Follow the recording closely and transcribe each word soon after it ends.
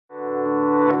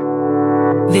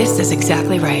This is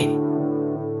exactly right.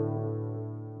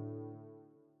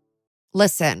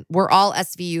 Listen, we're all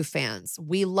SVU fans.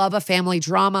 We love a family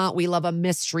drama. We love a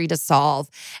mystery to solve.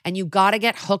 And you got to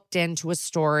get hooked into a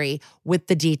story with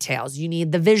the details. You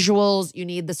need the visuals. You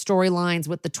need the storylines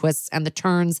with the twists and the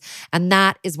turns. And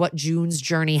that is what June's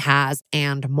Journey has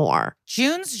and more.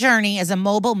 June's Journey is a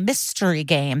mobile mystery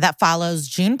game that follows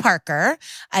June Parker,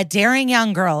 a daring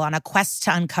young girl on a quest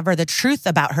to uncover the truth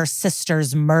about her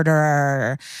sister's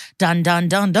murderer. Dun, dun,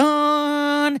 dun,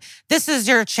 dun. This is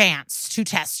your chance to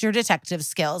test your detective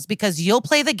skills because you'll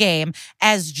play the game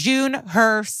as June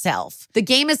herself. The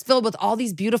game is filled with all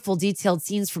these beautiful detailed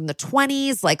scenes from the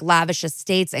 20s, like lavish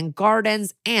estates and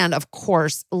gardens. And of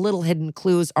course, little hidden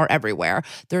clues are everywhere.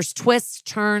 There's twists,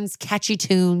 turns, catchy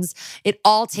tunes. It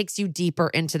all takes you deeper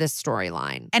into this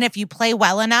storyline. And if you play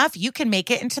well enough, you can make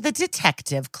it into the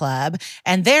detective club.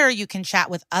 And there you can chat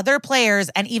with other players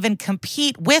and even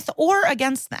compete with or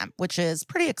against them, which is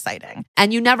pretty exciting.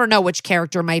 And you never know which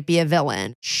character might be a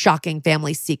villain. Shocking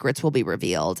family secrets will be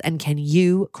revealed. And can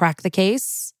you crack the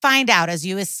case? Find out as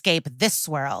you escape this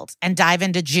world and dive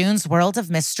into June's world of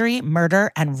mystery,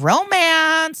 murder, and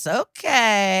romance.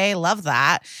 Okay, love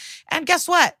that. And guess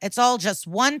what? It's all just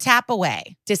one tap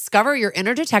away. Discover your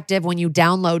inner detective when you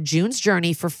download June's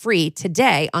Journey for free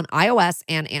today on iOS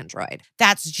and Android.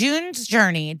 That's June's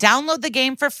Journey. Download the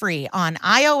game for free on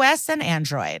iOS and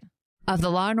Android. Of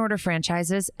the Law & Order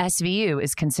franchises, SVU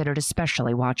is considered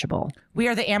especially watchable. We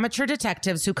are the amateur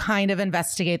detectives who kind of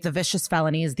investigate the vicious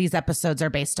felonies these episodes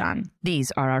are based on.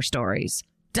 These are our stories.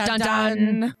 Dun,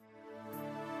 dun.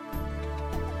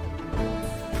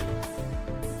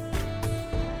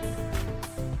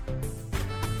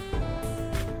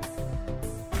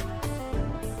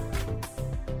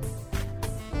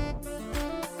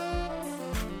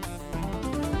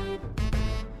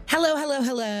 Hello, hello,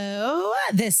 hello.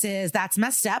 This is That's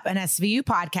Messed Up, an SVU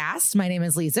podcast. My name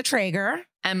is Lisa Traeger.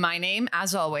 And my name,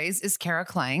 as always, is Kara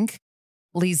Klank.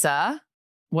 Lisa,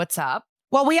 what's up?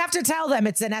 Well, we have to tell them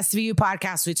it's an SVU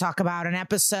podcast. We talk about an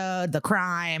episode, the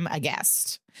crime, a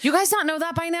guest. You guys not know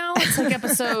that by now? It's like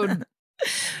episode...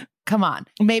 Come on.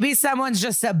 Maybe someone's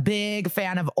just a big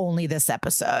fan of only this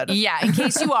episode. Yeah, in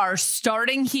case you are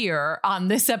starting here on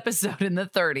this episode in the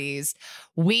 30s,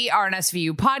 we are an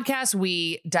SVU podcast.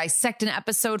 We dissect an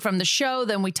episode from the show,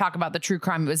 then we talk about the true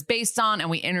crime it was based on, and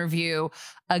we interview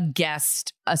a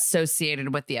guest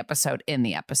associated with the episode in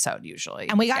the episode, usually.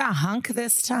 And we got a hunk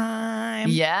this time.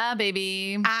 Yeah,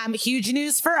 baby. Huge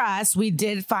news for us. We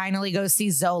did finally go see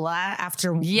Zola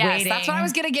after waiting. Yes, that's what I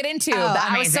was going to get into.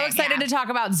 I was so excited to talk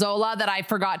about Zola that I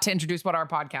forgot to introduce what our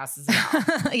podcast is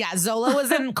about. Yeah, Zola was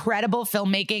incredible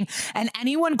filmmaking, and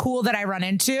anyone cool that I run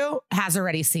into has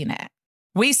already seen it.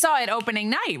 We saw it opening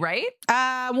night, right?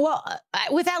 Well,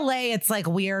 with LA, it's like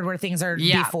weird where things are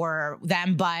before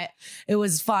them, but it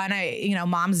was fun.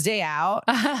 Mom's day out.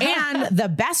 And the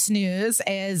best news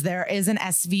is there is an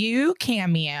SVU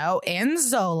cameo in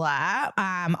Zola,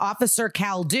 Officer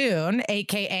Caldoon,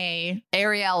 aka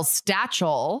Ariel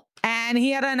Stachel. And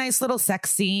he had a nice little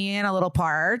sex scene, a little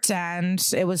part, and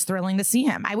it was thrilling to see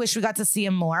him. I wish we got to see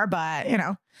him more, but,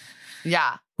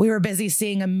 Yeah. We were busy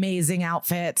seeing amazing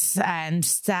outfits and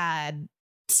sad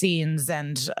scenes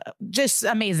and just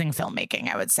amazing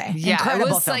filmmaking, I would say. Yeah,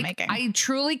 incredible filmmaking. Like, I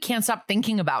truly can't stop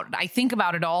thinking about it. I think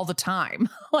about it all the time.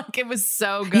 Like, it was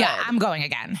so good. Yeah, I'm going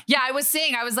again. Yeah, I was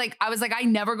like, I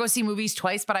never go see movies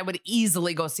twice, but I would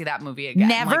easily go see that movie again.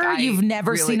 Never? Like, You've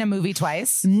never seen a movie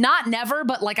twice? Not never,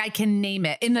 but like I can name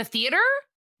it. In the theater?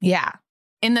 Yeah.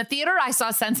 In the theater, I saw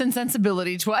Sense and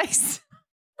Sensibility twice.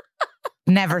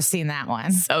 Never seen that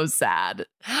one. So sad.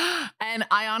 And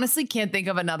I honestly can't think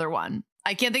of another one.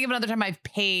 I can't think of another time I've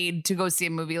paid to go see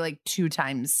a movie like 2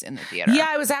 times in the theater. Yeah,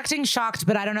 I was acting shocked,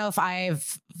 but I don't know if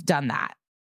I've done that.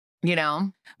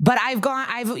 But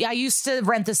I used to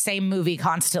rent the same movie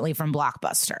constantly from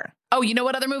Blockbuster. Oh, you know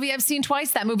what other movie I've seen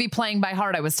twice? That movie Playing by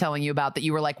Heart I was telling you about that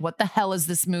you were like, what the hell is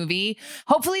this movie?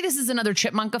 Hopefully this is another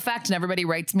Chipmunk effect and everybody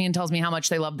writes me and tells me how much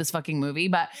they love this fucking movie.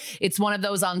 But it's one of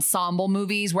those ensemble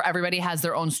movies where everybody has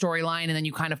their own storyline and then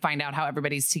you kind of find out how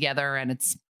everybody's together. And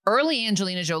it's early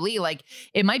Angelina Jolie. Like,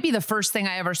 it might be the first thing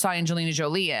I ever saw Angelina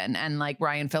Jolie in, and like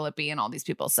Ryan Phillippe and all these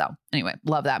people. So anyway,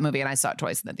 love that movie. And I saw it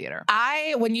twice in the theater.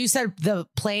 When you said the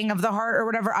Playing of the Heart or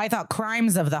whatever, I thought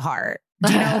Crimes of the Heart.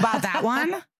 Do you know about that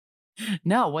one?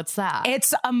 No, what's that?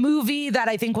 It's a movie that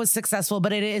I think was successful,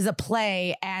 but it is a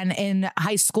play. And in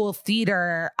high school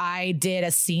theater, I did a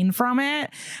scene from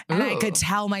it. And I could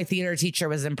tell my theater teacher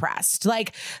was impressed.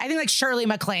 Like, I think like Shirley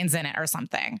MacLaine's in it or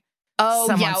something. Oh,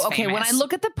 yeah. someone's Okay. When I famous.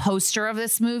 look at the poster of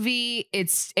this movie,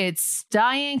 it's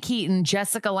Diane Keaton,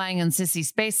 Jessica Lange, and Sissy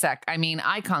Spacek. I mean,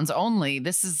 icons only.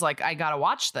 This is like, I got to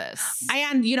watch this.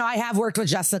 And, you know, I have worked with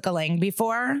Jessica Lange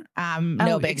before.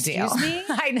 No big deal. Excuse me?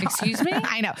 I know. Excuse me?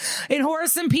 I know. In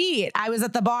Horace and Pete, I was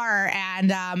at the bar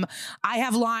and I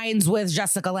have lines with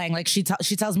Jessica Lange. Like she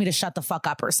tells me to shut the fuck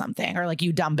up or something, or like,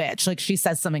 you dumb bitch. Like she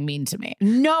says something mean to me.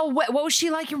 No, what was she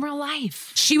like in real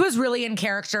life? She was really in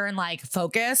character and like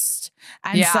focused.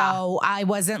 And Yeah. so I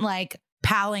wasn't like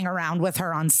palling around with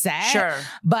her on set. Sure.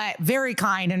 But very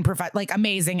kind and like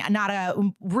amazing. Not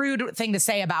a rude thing to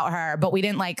say about her, but we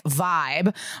didn't like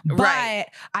vibe. But Right.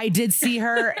 I did see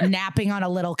her napping on a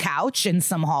little couch in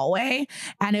some hallway.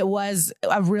 And it was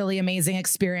a really amazing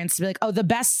experience to be like, oh, the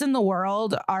best in the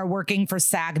world are working for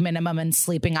SAG minimum and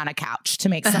sleeping on a couch to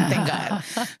make something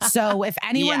good. So if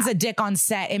anyone's a dick on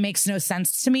set, it makes no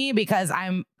sense to me because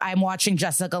I'm watching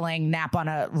Jessica Lange nap on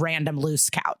a random loose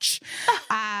couch.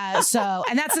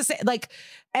 And that's the same, like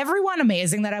everyone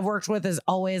amazing that I've worked with is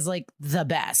always like the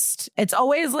best. It's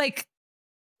always like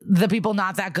the people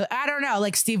not that good. I don't know.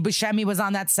 Like Steve Buscemi was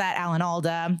on that set, Alan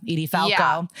Alda, Edie Falco.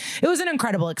 Yeah. It was an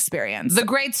incredible experience. The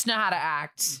greats know how to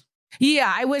act.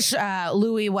 Yeah, I wish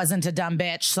Louis wasn't a dumb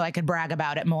bitch so I could brag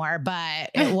about it more,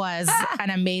 but it was an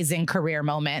amazing career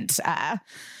moment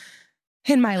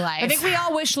in my life. I think we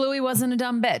all wish Louis wasn't a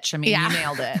dumb bitch. I mean, you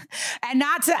nailed it. And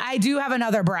I do have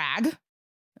another brag.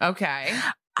 Okay.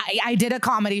 I did a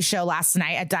comedy show last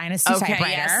night at Dynasty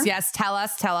Typewriter. Yes. Tell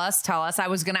us. I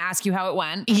was going to ask you how it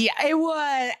went. Yeah, it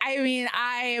was. I mean,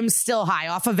 I am still high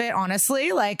off of it,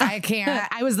 honestly. Like, I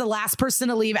can't. I was the last person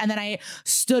to leave. And then I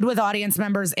stood with audience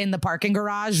members in the parking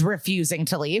garage, refusing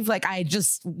to leave. Like, I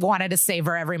just wanted to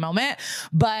savor every moment.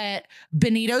 But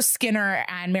Benito Skinner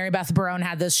and Mary Beth Barone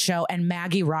had this show, and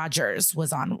Maggie Rogers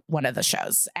was on one of the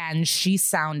shows. And she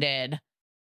sounded...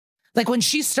 like when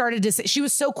she started to say, she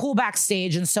was so cool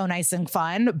backstage and so nice and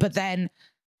fun, but then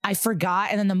I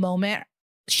forgot. And then the moment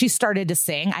she started to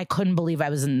sing, I couldn't believe I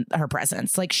was in her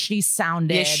presence. Like she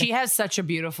sounded. Yeah, she has such a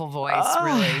beautiful voice,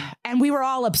 really. And we were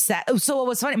all upset. So what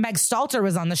was funny, Meg Stalter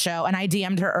was on the show and I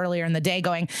DM'd her earlier in the day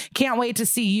going, can't wait to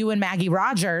see you and Maggie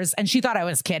Rogers. And she thought I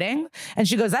was kidding. And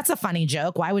she goes, that's a funny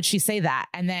joke. Why would she say that?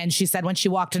 And then she said when she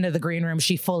walked into the green room,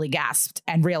 she fully gasped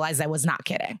and realized I was not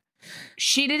kidding.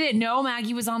 She didn't know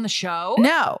Maggie was on the show?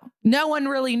 No one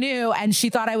really knew. And she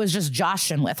thought I was just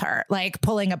joshing with her, like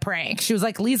pulling a prank. She was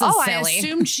like, Lisa's silly. I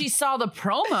assumed she saw the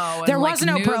promo. There was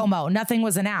no promo. Nothing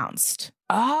was announced.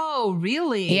 Oh,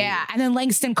 really? Yeah. And then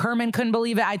Langston Kerman couldn't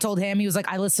believe it. I told him, he was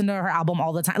like, I listen to her album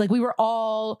all the time. Like we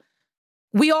all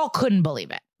couldn't believe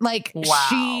it. Like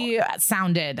she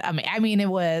sounded, I mean, it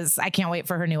was, I can't wait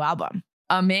for her new album.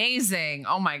 Amazing.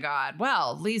 Oh my God.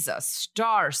 Well, Lisa,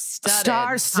 star-studded.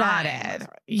 Star-studded.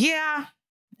 Yeah.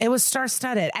 It was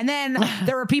star-studded. And then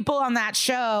there were people on that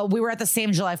show. We were at the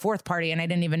same July 4th party and I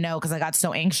didn't even know because I got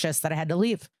so anxious that I had to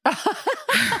leave. I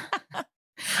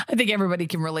think everybody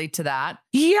can relate to that.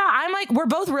 Yeah. I'm like, we're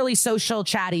both really social,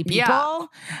 chatty people. Yeah.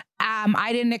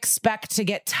 I didn't expect to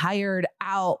get tired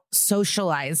out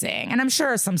socializing. And I'm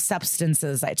sure some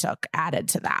substances I took added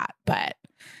to that, but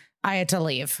I had to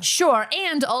leave. Sure.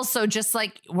 And also just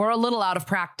like we're a little out of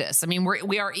practice. I mean,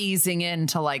 we are easing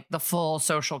into like the full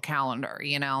social calendar,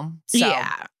 you know? So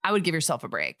yeah. I would give yourself a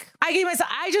break. I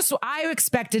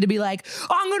expected to be like,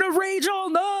 I'm going to rage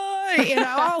all night, you know,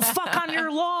 I'll fuck on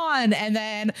your lawn. And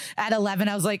then at 11,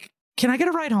 I was like, can I get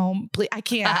a ride home? Please. I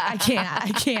can't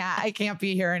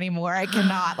be here anymore. I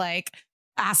cannot like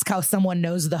ask how someone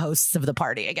knows the hosts of the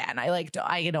party again. I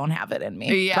don't have it in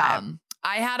me. Yeah. But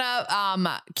I had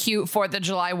a cute 4th of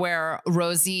July where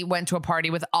Rosie went to a party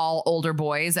with all older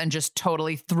boys and just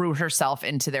totally threw herself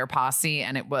into their posse.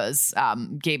 And it was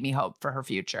gave me hope for her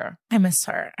future. I miss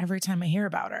her every time I hear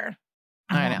about her.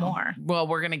 I want more. Well,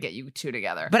 we're going to get you two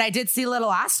together. But I did see little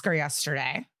Oscar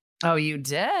yesterday. Oh, you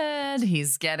did?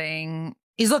 He's looking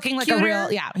like cuter.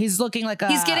 He's looking like a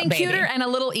He's getting baby. cuter and a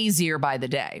little easier by the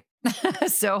day.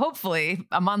 So hopefully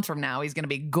a month from now, he's going to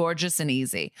be gorgeous and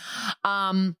easy.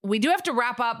 We do have to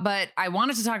wrap up, but I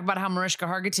wanted to talk about how Mariska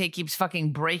Hargitay keeps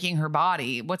fucking breaking her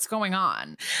body. What's going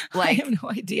on? Like, I have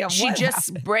no idea. She just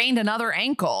sprained another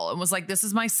ankle and was like, this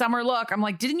is my summer look. I'm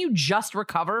like, didn't you just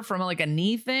recover from like a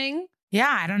knee thing? Yeah,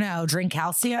 I don't know. Drink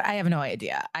calcium? I have no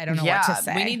idea. I don't know what to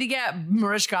say. We need to get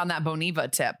Mariska on that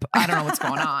Boniva tip. I don't know what's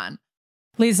going on.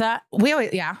 Lisa,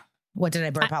 what did I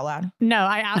burp out loud? No,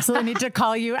 I absolutely need to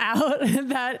call you out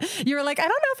that you were like, I don't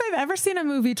know if I've ever seen a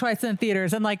movie twice in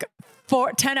theaters. And like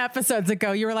 10 episodes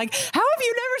ago, you were like, how have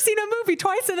you never seen a movie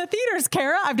twice in the theaters,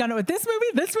 Kara? I've done it with this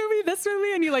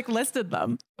movie. And you like listed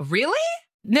them. Really?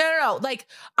 No. Like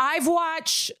I've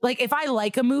watched, like if I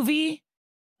like a movie,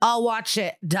 I'll watch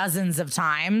it dozens of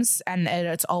times and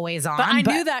it's always on. But I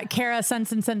knew that Kara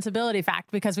Sense and Sensibility fact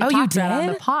because we you talked about it on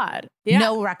did? the pod. Yeah.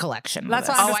 No recollection. That's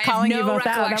of why this. I was calling you no both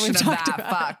out. recollection of talked that.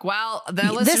 about it. Fuck. Well,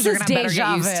 the listeners are going to better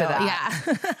get used to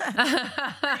that.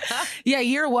 Yeah. Yeah,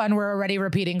 year one, we're already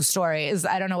repeating stories.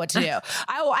 I don't know what to do.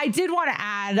 I did want to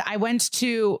add, I went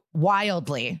to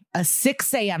wildly a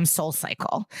 6 a.m. Soul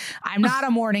Cycle. I'm not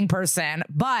a morning person,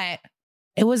 but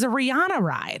it was a Rihanna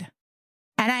ride.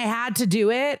 And I had to do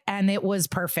it and it was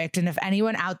perfect. And if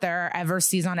anyone out there ever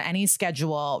sees on any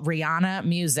schedule, Rihanna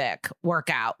music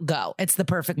workout, go. It's the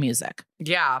perfect music.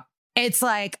 Yeah. It's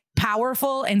like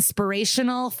powerful,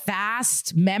 inspirational,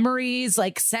 fast memories.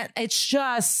 Like it's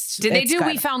just. Did they it's do good.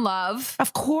 We Found Love?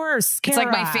 Of course. It's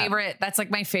like my Kara. favorite. That's like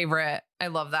my favorite. I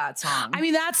love that song. I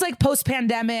mean, that's like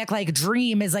post-pandemic, like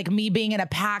dream is like me being in a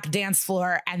packed dance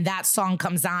floor and that song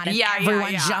comes on and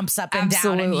everyone jumps up and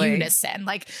down in unison.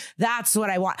 Like that's what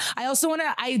I want. I also want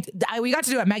to, we got to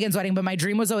do it at Megan's wedding, but my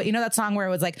dream was, you know, that song where it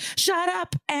was like, shut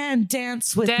up and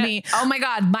dance with me. Oh my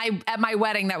God. At my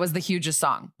wedding, that was the hugest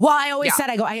song. Well, I always said,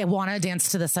 I want to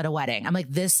dance to this at a wedding. I'm like,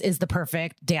 this is the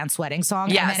perfect dance wedding song.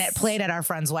 Yes. And then it played at our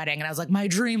friend's wedding and I was like, my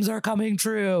dreams are coming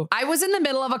true. I was in the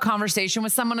middle of a conversation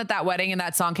with someone at that wedding and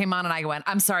that song came on and I went,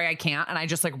 I'm sorry, I can't. And I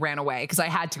just like ran away because I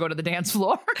had to go to the dance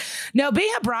floor. No,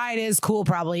 being a bride is cool.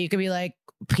 Probably you could be like,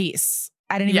 peace.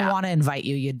 I didn't even want to invite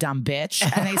you, you dumb bitch.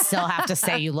 And they still have to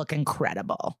say you look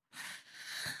incredible.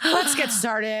 Let's get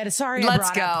started. Sorry, I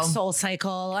brought up Soul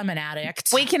Cycle. I'm an addict.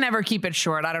 We can never keep it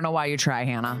short. I don't know why you try,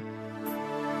 Hannah.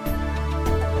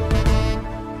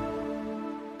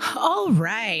 All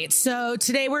right. So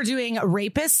today we're doing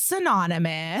Rapists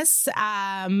Anonymous.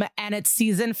 And it's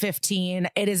season 15.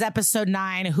 It is episode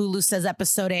 9. Hulu says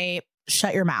episode 8.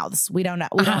 Shut your mouths. We don't know.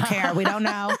 We don't care. We don't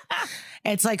know.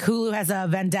 It's like Hulu has a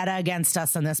vendetta against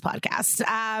us on this podcast.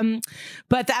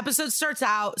 But the episode starts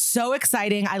out so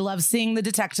exciting. I love seeing the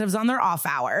detectives on their off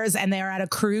hours, and they're at a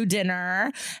crew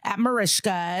dinner at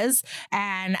Mariska's,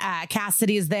 and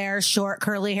Cassidy's there, short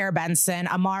curly hair Benson,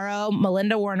 Amaro,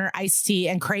 Melinda Warner, Ice-T,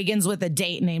 and Cragen's with a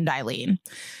date named Eileen.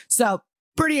 So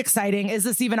pretty exciting. Is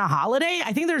this even a holiday?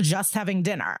 I think they're just having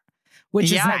dinner. Which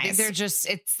is nice. I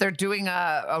think they're doing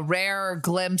a rare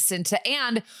glimpse into,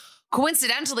 and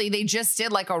coincidentally, they just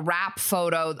did like a wrap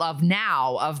photo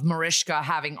of Mariska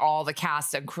having all the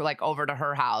cast and crew like over to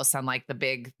her house and like the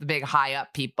big high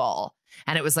up people.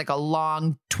 And it was like a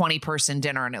long 20-person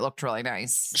dinner and it looked really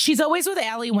nice. She's always with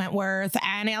Allie Wentworth,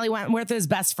 and Allie Wentworth is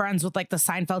best friends with like the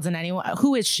Seinfelds and anyone.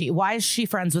 Who is she? Why is she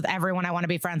friends with everyone I want to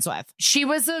be friends with? She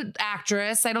was an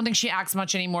actress. I don't think she acts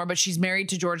much anymore, but she's married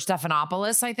to George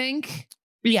Stephanopoulos, I think.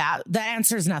 Yeah, the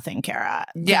answer is nothing, Kara.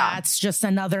 Yeah. That's just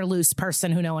another loose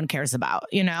person who no one cares about.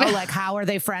 You know, like how are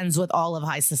they friends with all of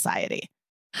high society?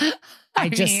 I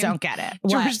just don't get it.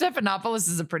 George Stephanopoulos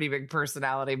is a pretty big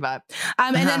personality, but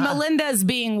and then Melinda's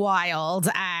being wild,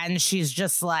 and she's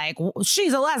just like,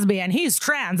 she's a lesbian, he's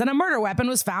trans, and a murder weapon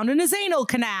was found in his anal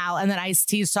canal. And then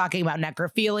Ice-T's talking about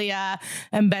necrophilia,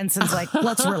 and Benson's like,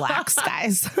 let's relax,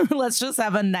 guys. Let's just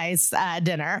have a nice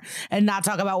dinner and not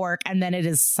talk about work. And then it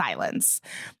is silence.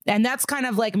 And that's kind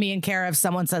of like me and Kara. If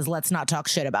someone says, let's not talk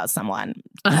shit about someone,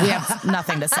 we have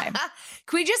nothing to say.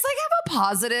 Can we just like have a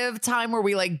positive time where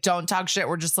we like don't talk shit?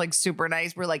 We're just like super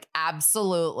nice. We're like,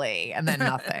 absolutely. And then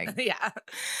nothing. Yeah.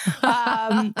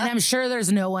 And I'm sure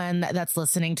there's no one that's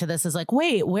listening to this is like,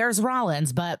 wait, where's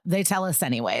Rollins? But they tell us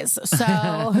anyways.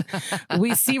 So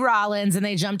we see Rollins and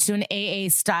they jump to an AA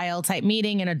style type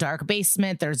meeting in a dark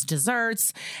basement. There's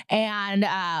desserts and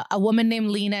a woman named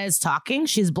Lena is talking.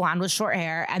 She's blonde with short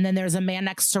hair. And then there's a man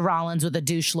next to Rollins with a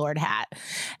douche lord hat.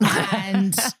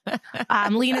 And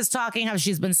Lena's talking how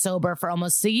she's been sober for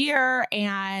almost a year.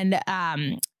 And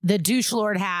the douche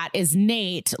lord hat is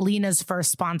Nate, Lena's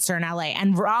first sponsor in LA.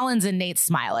 And Rollins and Nate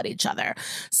smile at each other.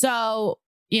 So,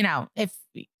 you know, if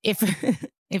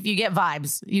you get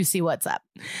vibes, you see what's up.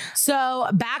 So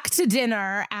back to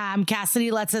dinner.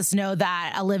 Cassidy lets us know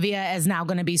that Olivia is now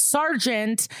going to be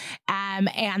sergeant,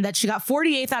 and that she got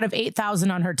 48th out of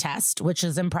 8,000 on her test, which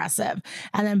is impressive.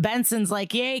 And then Benson's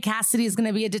like, yay, Cassidy's going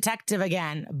to be a detective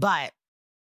again, but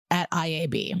at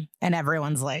IAB. And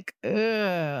everyone's like,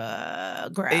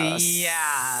 ugh, gross.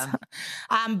 Yeah.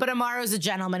 But Amaro's a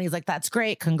gentleman. He's like, that's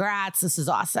great. Congrats. This is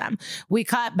awesome. We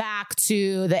cut back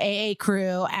to the AA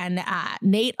crew, and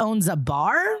Nate owns a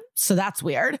bar. So that's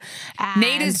weird. And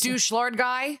Nate is douche lord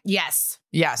guy? Yes.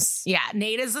 Yes. Yeah.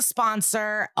 Nate is the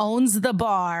sponsor, owns the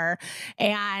bar,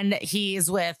 and he's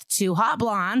with two hot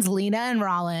blondes, Lena and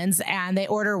Rollins, and they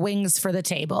order wings for the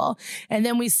table. And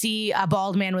then we see a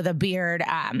bald man with a beard,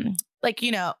 like,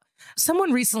 you know,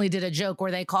 Someone recently did a joke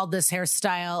where they called this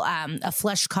hairstyle a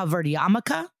flesh-covered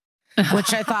yarmulke,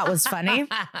 which I thought was funny.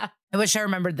 I wish I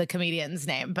remembered the comedian's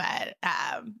name, but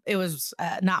it was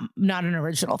not an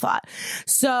original thought.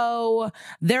 So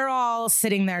they're all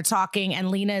sitting there talking,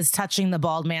 and Lena is touching the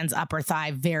bald man's upper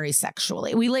thigh very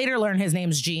sexually. We later learn his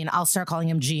name's Gene. I'll start calling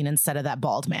him Gene instead of that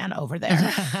bald man over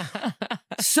there.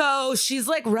 So she's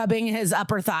like rubbing his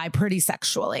upper thigh pretty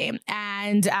sexually.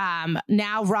 And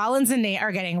now Rollins and Nate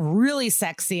are getting really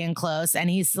sexy and close. And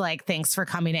he's like, thanks for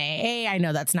coming to AA. I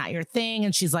know that's not your thing.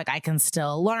 And she's like, I can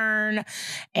still learn.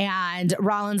 And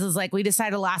Rollins is like, we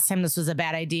decided last time this was a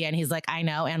bad idea. And he's like, I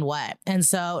know. And what? And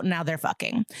so now they're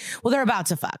fucking. Well, they're about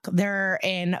to fuck. They're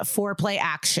in foreplay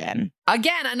action.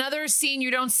 Again, another scene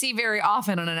you don't see very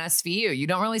often on an SVU. You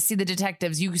don't really see the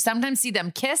detectives. You sometimes see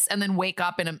them kiss and then wake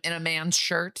up in a man's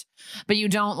shirt, but you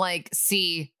don't like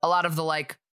see a lot of the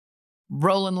like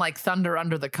rolling like thunder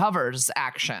under the covers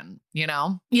action, you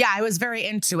know? Yeah, I was very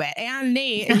into it. And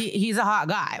Nate, he's a hot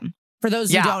guy. For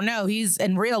those who don't know, he's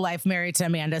in real life married to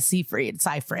Amanda Seyfried.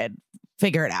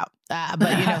 Figure it out.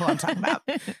 But you know who I'm talking about.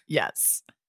 Yes.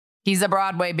 He's a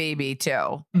Broadway baby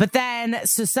too. But then,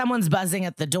 so someone's buzzing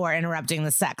at the door, interrupting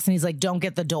the sex. And he's like, don't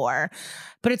get the door.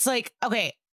 But it's like,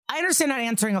 okay, I understand not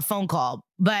answering a phone call,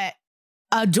 but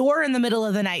a door in the middle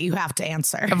of the night, you have to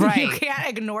answer. Right. You can't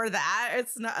ignore that.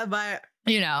 It's not, but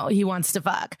you know, he wants to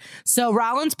fuck. So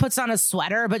Rollins puts on a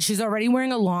sweater, but she's already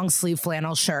wearing a long sleeve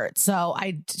flannel shirt. So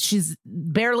she's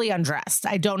barely undressed.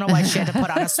 I don't know why she had to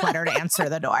put on a sweater to answer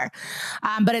the door.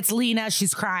 But it's Lena.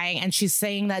 She's crying and she's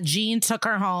saying that Gene took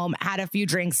her home, had a few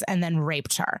drinks, and then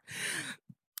raped her.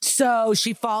 So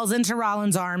she falls into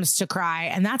Rollins' arms to cry.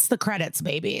 And that's the credits,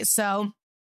 baby. So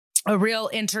a real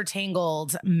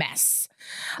intertangled mess.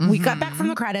 Mm-hmm. We cut back from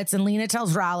the credits and Lena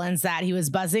tells Rollins that he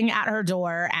was buzzing at her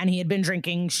door and he had been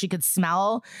drinking. She could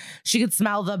smell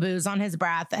the booze on his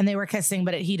breath and they were kissing,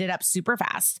 but it heated up super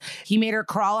fast. He made her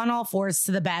crawl on all fours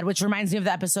to the bed, which reminds me of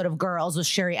the episode of Girls with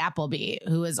Sherry Appleby,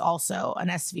 who is also an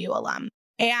SVU alum.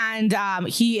 And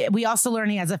we also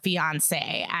learn he has a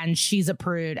fiance and she's a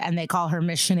prude and they call her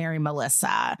Missionary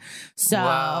Melissa. So,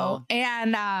 wow.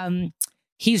 And,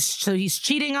 He's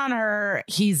cheating on her.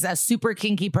 He's a super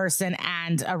kinky person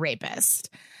and a rapist.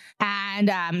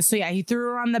 And so, yeah, he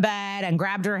threw her on the bed and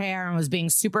grabbed her hair and was being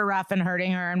super rough and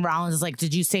hurting her. And Rollins is like,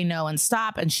 did you say no and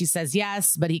stop? And she says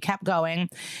yes, but he kept going.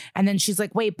 And then she's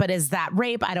like, wait, but is that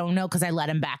rape? I don't know because I let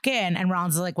him back in. And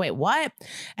Rollins is like, wait, what?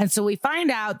 And so we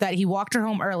find out that he walked her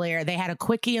home earlier. They had a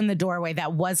quickie in the doorway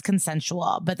that was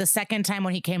consensual. But the second time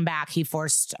when he came back, he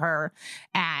forced her.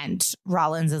 And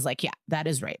Rollins is like, yeah, that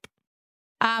is rape.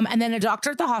 And then a doctor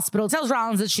at the hospital tells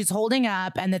Rollins that she's holding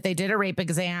up and that they did a rape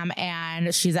exam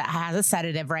and she has a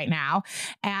sedative right now.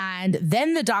 And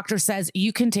then the doctor says,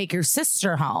 you can take your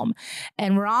sister home.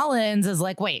 And Rollins is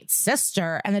like, wait,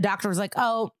 sister? And the doctor was like,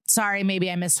 oh, sorry, maybe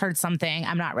I misheard something.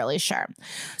 I'm not really sure.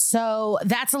 So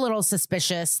that's a little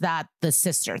suspicious that the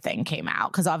sister thing came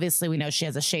out because obviously we know she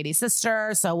has a shady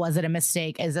sister. So was it a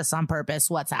mistake? Is this on purpose?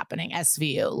 What's happening?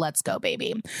 SVU, let's go,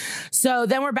 baby. So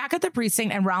then we're back at the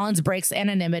precinct and Rollins breaks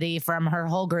anonymity from her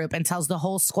whole group and tells the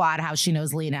whole squad how she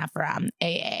knows Lena from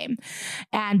AA.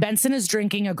 And Benson is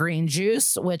drinking a green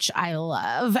juice, which I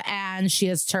love. And she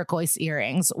has turquoise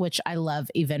earrings, which I love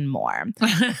even more.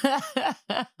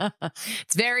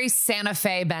 It's very Santa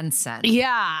Fe Benson. Yeah,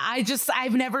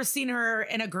 I've never seen her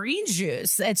in a green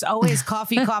juice. It's always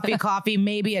coffee, coffee, coffee,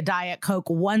 maybe a Diet Coke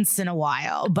once in a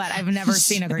while, but I've never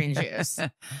seen a green juice.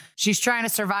 She's trying to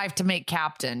survive to make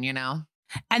captain, you know?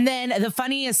 And then the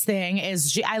funniest thing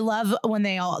is I love when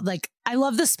they all I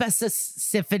love the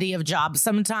specificity of jobs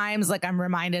sometimes. Like I'm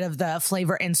reminded of the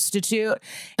Flavor Institute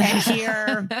and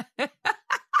here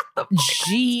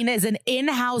Gene is an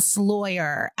in-house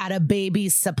lawyer at a baby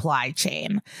supply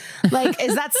chain. Like,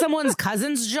 is that someone's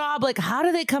cousin's job? Like, how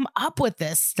do they come up with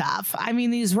this stuff? I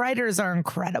mean, these writers are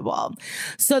incredible.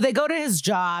 So they go to his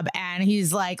job and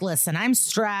he's like, listen, I'm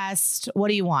stressed. What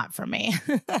do you want from me?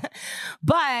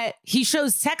 But he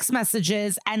shows text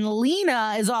messages and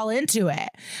Lena is all into it.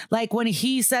 Like when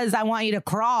he says, I want you to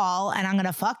crawl and I'm going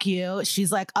to fuck you.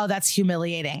 She's like, oh, that's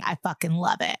humiliating. I fucking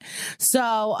love it.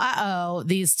 So,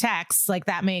 these texts, like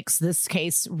that makes this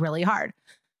case really hard.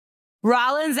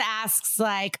 Rollins asks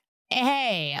like,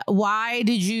 hey, why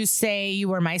did you say you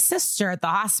were my sister at the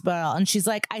hospital? And she's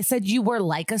like, I said you were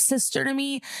like a sister to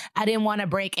me. I didn't want to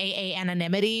break AA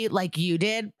anonymity like you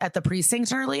did at the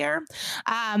precinct earlier.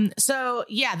 So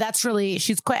yeah, that's really,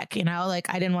 she's quick, you know,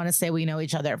 like I didn't want to say we know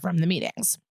each other from the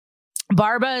meetings.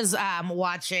 Barba's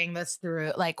watching this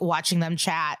through, like watching them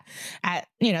chat at,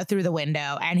 through the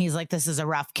window. And he's like, this is a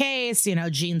rough case.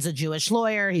 Gene's a Jewish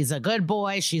lawyer. He's a good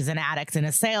boy. She's an addict and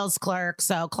a sales clerk.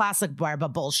 So classic Barba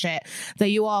bullshit that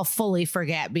you all fully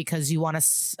forget because you want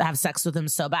to have sex with him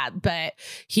so bad. But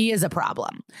he is a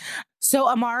problem. So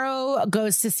Amaro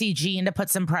goes to see Gene to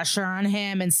put some pressure on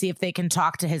him and see if they can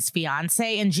talk to his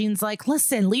fiance. And Gene's like,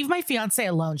 listen, leave my fiance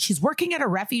alone. She's working at a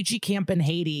refugee camp in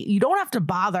Haiti. You don't have to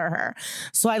bother her.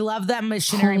 So I love that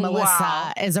missionary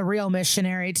Melissa is a real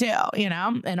missionary too, in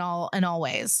all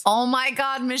ways. Oh my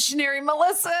God, missionary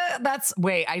Melissa.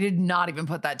 I did not even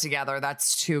put that together.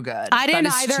 That's too good. I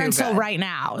didn't either until right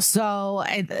now. So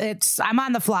I'm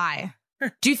on the fly.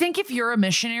 Do you think if you're a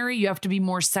missionary, you have to be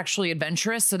more sexually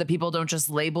adventurous so that people don't just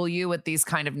label you with these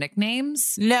kind of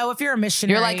nicknames? No, if you're a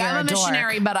missionary, you're like, I'm a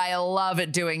missionary, but I love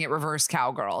it doing it reverse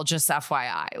cowgirl. Just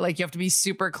FYI. Like, you have to be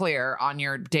super clear on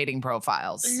your dating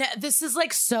profiles. No, this is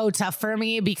like so tough for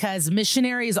me because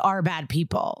missionaries are bad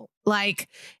people. Like,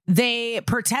 they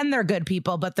pretend they're good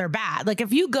people, but they're bad. Like,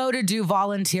 if you go to do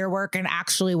volunteer work and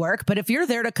actually work, but if you're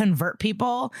there to convert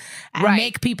people and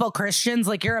make people Christians,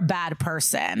 like, you're a bad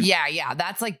person. Yeah.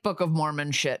 That's like Book of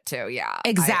Mormon shit too. Yeah,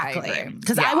 exactly.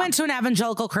 Because I went to an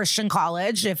evangelical Christian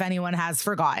college, if anyone has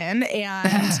forgotten.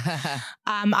 And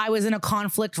I was in a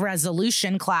conflict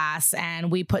resolution class and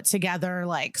we put together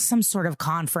like some sort of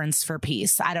conference for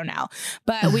peace. I don't know.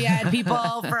 But we had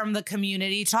people from the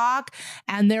community talk,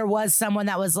 and there was someone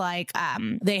that was like,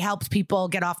 they helped people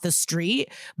get off the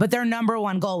street, but their number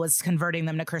one goal was converting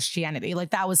them to Christianity. Like,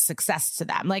 that was success to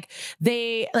them.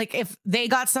 If they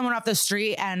got someone off the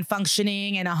street and functioning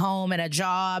in a home and a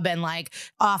job and like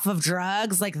off of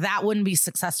drugs, like that wouldn't be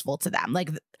successful to them. Like,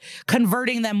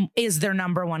 converting them is their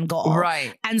number one goal.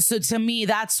 Right. And so to me,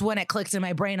 that's when it clicked in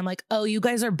my brain. I'm like, oh, you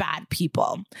guys are bad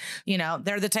people.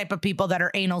 They're the type of people that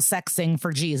are anal sexing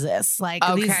for Jesus. Like,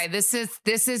 okay, this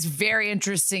is very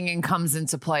interesting and comes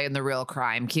into play in the real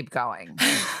crime. Keep going.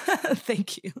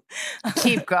 Thank you.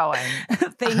 Keep going.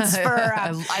 Thanks for.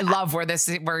 I love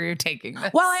where you're taking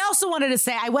this. Well, I also wanted to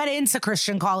say I went into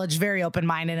Christian college very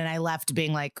open-minded, and I left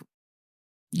being like,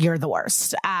 you're the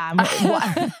worst.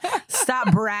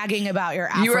 Stop bragging about your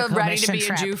Africa. You were ready to be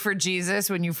trip. a Jew for Jesus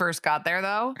when you first got there,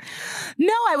 though?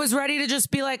 No, I was ready to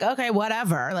just be like, okay,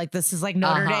 whatever. Like, this is like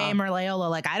Notre Dame or Loyola.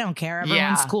 Like, I don't care.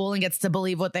 Everyone's cool and gets to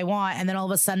believe what they want. And then all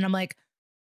of a sudden I'm like,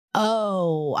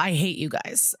 oh, I hate you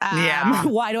guys.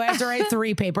 Why do I have to write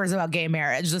 3 papers about gay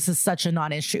marriage? This is such a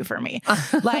non-issue for me.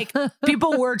 Like,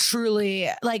 people were truly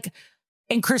like,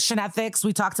 in Christian ethics,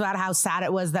 we talked about how sad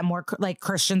it was that more like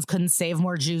Christians couldn't save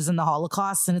more Jews in the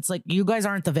Holocaust. And it's like, you guys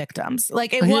aren't the victims.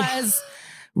 Like, it was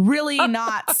really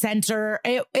not center.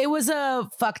 It was a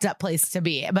fucked up place to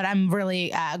be, but I'm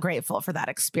really grateful for that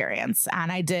experience.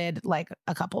 And I did like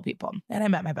a couple people, and I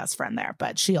met my best friend there,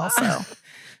 but she also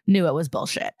knew it was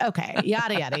bullshit. Okay.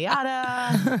 Yada, yada,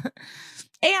 yada.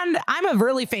 And I'm a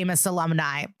really famous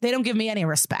alumni. They don't give me any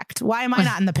respect. Why am I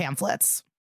not in the pamphlets?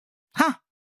 Huh.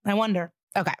 I wonder.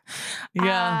 Okay.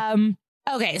 Yeah.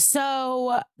 Okay.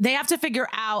 So they have to figure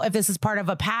out if this is part of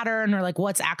a pattern or like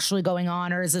what's actually going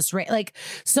on, or is this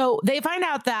so they find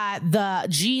out that the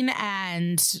Gene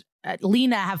and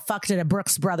Lena have fucked at a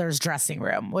Brooks Brothers dressing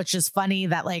room, which is funny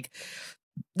that like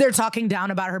they're talking down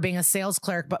about her being a sales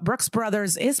clerk, but Brooks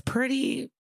Brothers is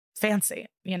pretty fancy,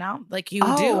 like you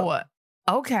do.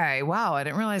 Okay. Wow. I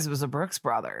didn't realize it was a Brooks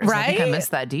Brothers. Right? I think I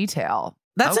missed that detail.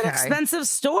 That's an expensive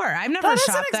store. I've never shopped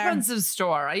there. That is an expensive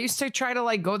store. I used to try to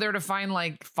like go there to find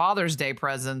like Father's Day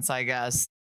presents, I guess.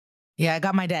 Yeah, I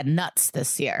got my dad nuts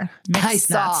this year. I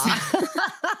saw.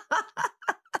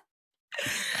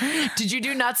 Did you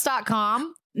do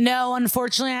nuts.com? No,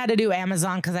 unfortunately, I had to do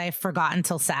Amazon because I forgot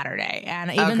until Saturday.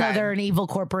 And even though they're an evil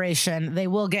corporation, they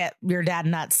will get your dad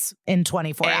nuts in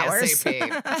 24 hours.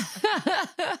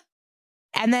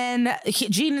 And then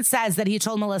Gene says that he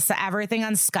told Melissa everything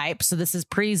on Skype. So this is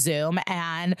pre-Zoom,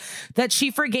 and that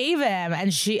she forgave him.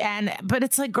 But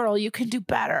it's like, girl, you can do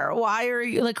better. Why are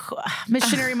you like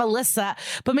missionary Melissa?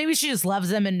 But maybe she just loves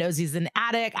him and knows he's an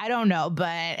addict. I don't know.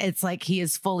 But it's like, he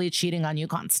is fully cheating on you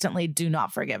constantly. Do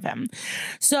not forgive him.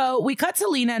 So we cut to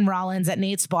Lena and Rollins at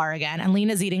Nate's bar again. And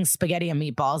Lena's eating spaghetti and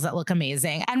meatballs that look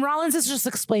amazing. And Rollins is just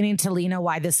explaining to Lena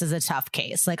why this is a tough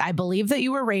case. Like, I believe that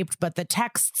you were raped, but the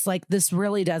texts, like, this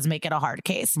really does make it a hard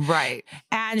case. Right.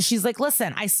 And she's like,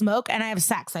 listen, I smoke and I have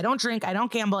sex. I don't drink. I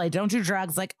don't gamble. I don't do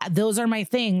drugs. Like, those are my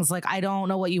things. Like, I don't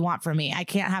know what you want from me. I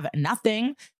can't have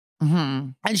nothing.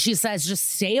 And she says,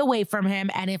 just stay away from him.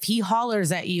 And if he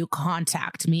hollers at you,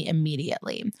 contact me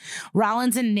immediately.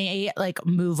 Rollins and Nate like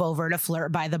move over to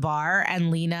flirt by the bar,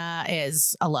 and Lena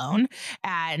is alone.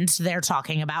 And they're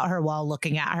talking about her while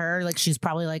looking at her. Like, she's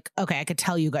probably like, okay, I could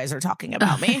tell you guys are talking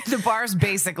about me. The bar's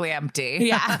basically empty.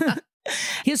 Yeah.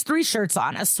 He has 3 shirts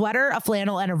on, a sweater, a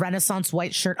flannel, and a Renaissance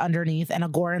white shirt underneath, and a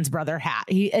Goran's brother hat.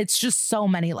 It's just so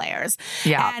many layers.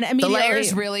 Yeah. And immediately, the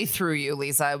layers really threw you,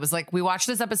 Lisa. It was like, we watched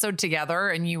this episode together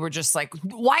and you were just like,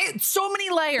 why so many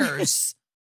layers?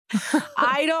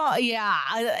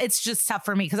 It's just tough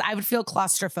for me because I would feel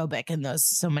claustrophobic in those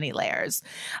so many layers.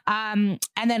 And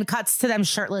then cuts to them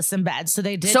shirtless in bed. So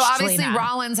they did. So obviously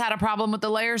Rollins had a problem with the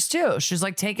layers too. She's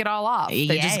like, take it all off. They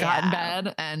just got in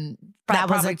bed, and that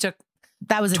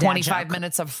was 25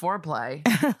 minutes of foreplay.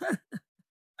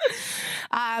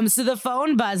 So the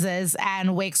phone buzzes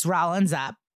and wakes Rollins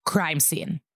up. Crime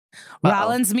scene.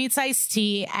 Rollins meets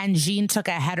Ice-T, and Jean took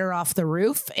a header off the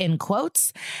roof, in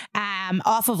quotes,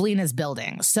 off of Lena's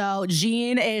building. So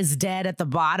Jean is dead at the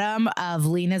bottom of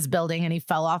Lena's building, and he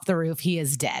fell off the roof. He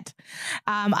is dead.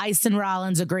 Ice and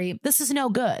Rollins agree, this is no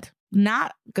good.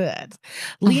 Not good.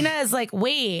 Lena is like,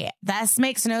 wait, this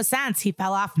makes no sense. He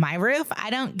fell off my roof. I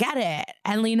don't get it.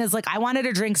 And Lena's like, I wanted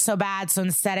a drink so bad. So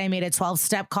instead I made a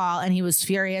 12-step call, and he was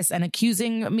furious and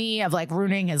accusing me of like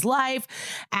ruining his life.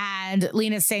 And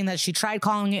Lena's saying that she tried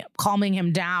calming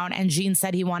him down, and Jean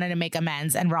said he wanted to make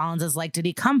amends. And Rollins is like, did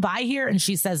he come by here? And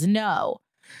she says, no.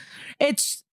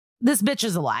 This bitch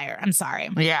is a liar. I'm sorry.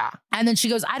 Yeah. And then she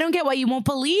goes, I don't get why you won't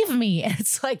believe me.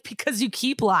 It's like, because you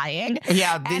keep lying.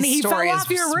 Yeah. And he fell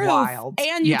off your roof wild.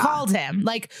 And you called him.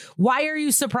 Like, why are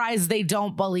you surprised they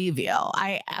don't believe you?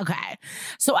 Okay.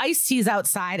 So Ice-T's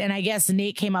outside, and I guess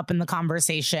Nate came up in the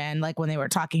conversation, like when they were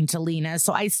talking to Lena.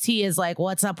 So Ice-T is like,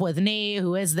 what's up with Nate?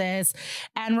 Who is this?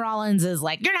 And Rollins is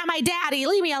like, you're not my daddy.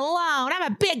 Leave me alone.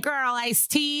 I'm a big girl,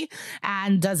 Ice-T.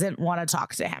 And doesn't want to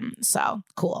talk to him. So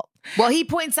cool. Well, he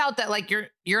points out that like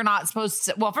you're not supposed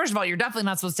to. Well, first of all, you're definitely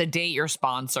not supposed to date your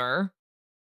sponsor,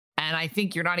 and I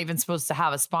think you're not even supposed to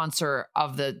have a sponsor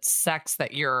of the sex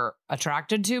that you're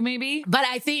attracted to. Maybe, but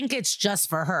I think it's just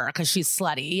for her because she's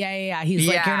slutty. Yeah. He's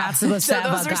like, you're not supposed to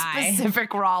have those a guy. Are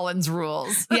specific Rollins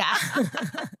rules. Yeah.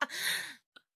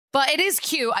 But it is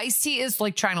cute. Ice-T is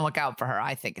like trying to look out for her.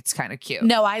 I think it's kind of cute.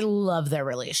 No, I love their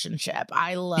relationship.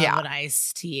 I love an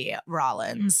Ice-T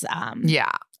Rollins.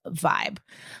 Vibe.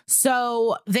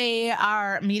 So they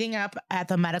are meeting up at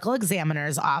the medical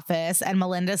examiner's office, and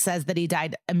Melinda says that he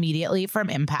died immediately from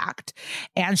impact.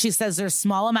 And she says there's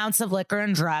small amounts of liquor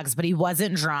and drugs, but he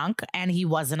wasn't drunk and he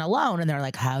wasn't alone. And they're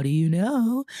like, how do you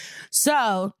know?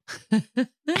 So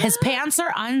his pants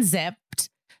are unzipped.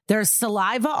 There's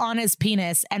saliva on his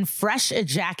penis and fresh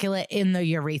ejaculate in the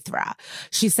urethra.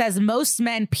 She says most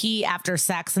men pee after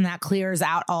sex, and that clears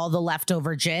out all the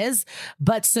leftover jizz.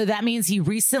 But so that means he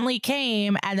recently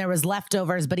came and there was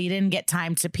leftovers, but he didn't get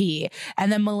time to pee. And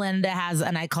then Melinda has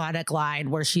an iconic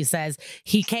line where she says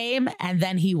he came and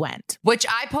then he went, which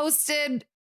I posted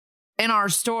in our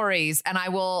stories, and I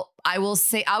will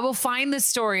find this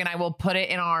story and I will put it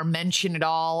in our mention it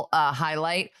all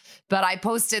highlight. But I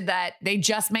posted that they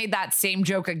just made that same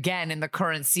joke again in the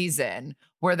current season,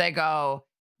 where they go,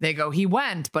 he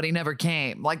went, but he never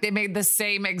came. Like they made the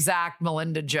same exact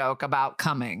Melinda joke about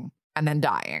coming and then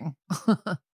dying.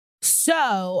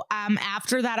 So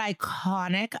after that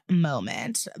iconic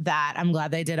moment that I'm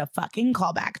glad they did a fucking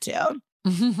callback to,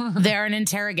 they're in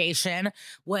interrogation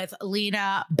with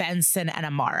Lena, Benson, and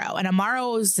Amaro. And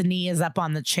Amaro's knee is up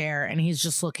on the chair and he's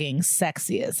just looking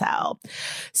sexy as hell.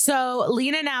 So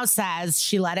Lena now says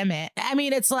she let him in. I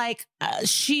mean, it's like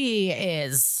she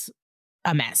is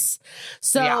a mess.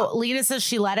 So Lena says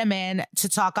she let him in to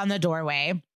talk on the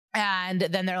doorway. And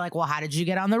then they're like, well, how did you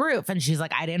get on the roof? And she's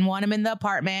like, I didn't want him in the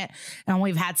apartment. And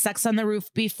we've had sex on the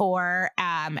roof before.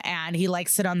 And he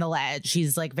likes it on the ledge.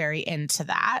 She's like very into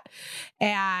that.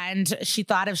 And she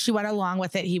thought if she went along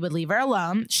with it, he would leave her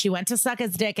alone. She went to suck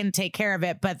his dick and take care of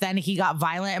it. But then he got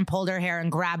violent and pulled her hair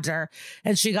and grabbed her.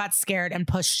 And she got scared and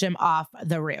pushed him off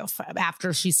the roof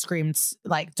after she screamed,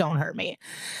 like, don't hurt me.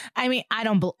 I mean,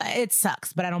 it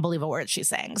sucks, but I don't believe a word she's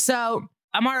saying. So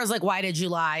Amaro's like, why did you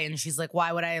lie? And she's like,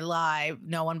 why would I lie?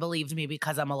 No one believed me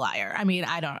because I'm a liar. I mean,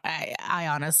 I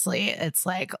honestly, it's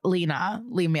like, Lena,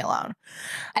 leave me alone.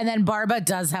 And then Barba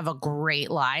does have a great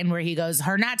line where he goes,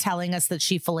 her not telling us that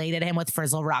she filleted him with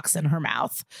frizzle rocks in her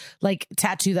mouth. Like,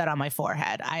 tattoo that on my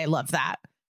forehead. I love that.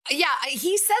 Yeah,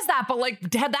 he says that, but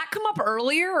like, had that come up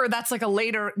earlier, or that's like a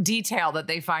later detail that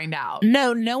they find out?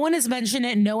 No one has mentioned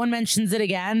it. No one mentions it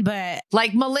again, but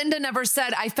like Melinda never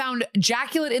said, I found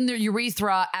ejaculate in their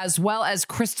urethra as well as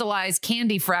crystallized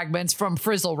candy fragments from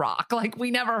Frizzle Rock. Like, we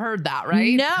never heard that,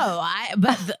 right? No,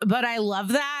 but I love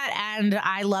that. And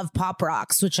I love Pop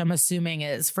Rocks, which I'm assuming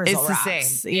is Frizzle Rocks. It's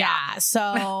the same. Yeah.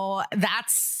 So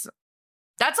that's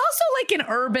also like an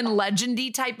urban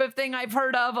legendy type of thing I've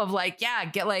heard of like, yeah,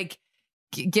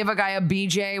 give a guy a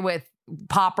BJ with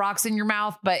Pop Rocks in your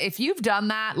mouth. But if you've done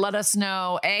that, let us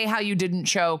know, A, how you didn't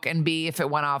choke, and B, if it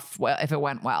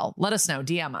went well. Let us know.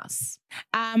 DM us.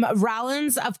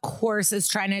 Rollins, of course, is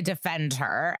trying to defend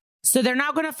her. So they're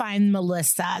now going to find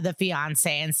Melissa, the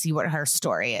fiance, and see what her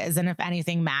story is. And if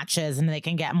anything matches and they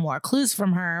can get more clues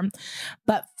from her.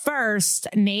 But first,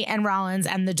 Nate and Rollins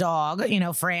and the dog,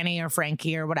 Franny or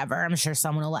Frankie or whatever. I'm sure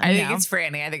someone will let me know. I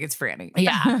think it's Franny.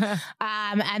 Yeah.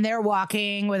 And they're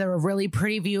walking with a really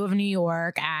pretty view of New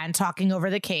York and talking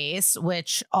over the case,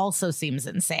 which also seems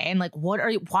insane. Like,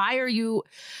 why are you...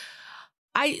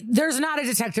 there's not a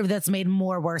detective that's made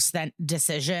more worse than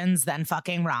decisions than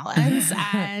fucking Rollins.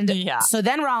 And so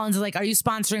then Rollins is like, are you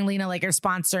sponsoring Lena like you're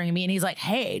sponsoring me? And he's like,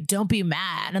 hey, don't be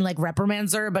mad, and like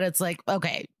reprimands her. But it's like,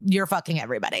 okay, you're fucking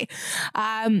everybody.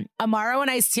 Amaro and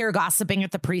Ice-T are gossiping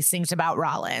at the precinct about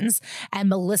Rollins, and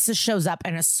Melissa shows up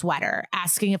in a sweater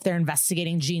asking if they're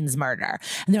investigating Gene's murder.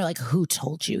 And they're like, who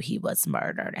told you he was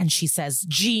murdered? And she says,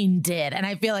 Gene did. And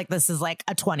I feel like this is like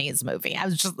a 20s movie. I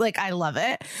was just like, I love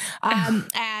it.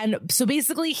 And so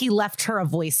basically he left her a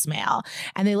voicemail,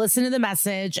 and they listen to the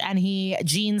message, and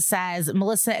Gene says,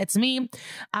 Melissa, it's me.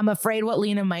 I'm afraid what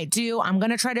Lena might do. I'm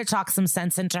going to try to talk some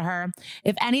sense into her.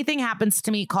 If anything happens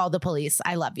to me, call the police.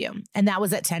 I love you. And that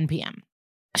was at 10 p.m.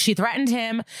 She threatened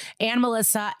him and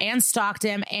Melissa and stalked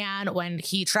him. And when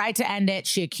he tried to end it,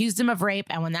 she accused him of rape.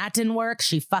 And when that didn't work,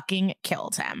 she fucking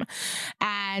killed him.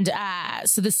 And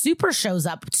so the super shows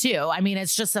up too. I mean,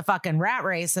 it's just a fucking rat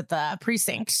race at the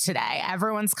precinct today.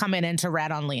 Everyone's coming in to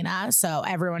rat on Lena. So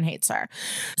everyone hates her.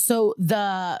 So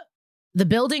the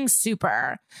building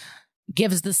super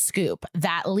gives the scoop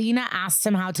that Lena asked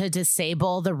him how to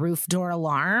disable the roof door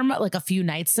alarm like a few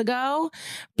nights ago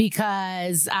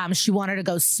because she wanted to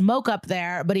go smoke up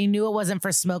there, but he knew it wasn't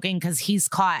for smoking because he's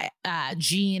caught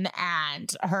Gene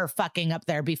and her fucking up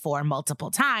there before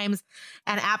multiple times.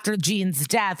 And after Gene's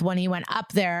death, when he went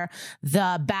up there,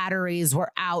 the batteries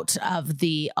were out of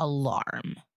the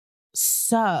alarm.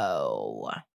 So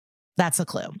that's a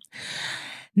clue.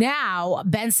 Now,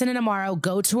 Benson and Amaro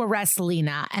go to arrest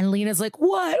Lena, and Lena's like,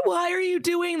 what? Why are you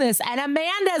doing this? And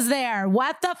Amanda's there.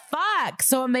 What the fuck?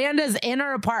 So Amanda's in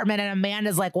her apartment, and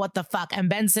Amanda's like, what the fuck? And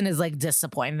Benson is like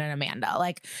disappointed in Amanda,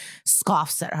 like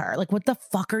scoffs at her. Like, what the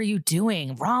fuck are you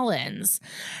doing, Rollins?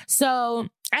 So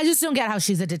I just don't get how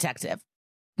she's a detective.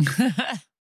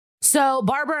 So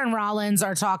Barbara and Rollins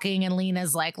are talking, and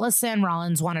Lena's like, listen,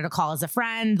 Rollins wanted to call as a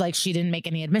friend. Like, she didn't make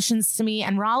any admissions to me.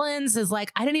 And Rollins is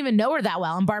like, I didn't even know her that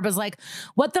well. And Barbara's like,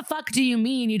 what the fuck do you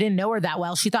mean you didn't know her that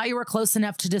well? She thought you were close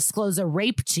enough to disclose a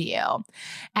rape to you.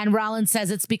 And Rollins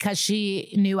says it's because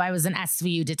she knew I was an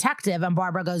SVU detective. And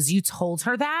Barbara goes, you told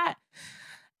her that?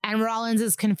 And Rollins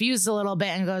is confused a little bit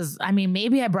and goes, I mean,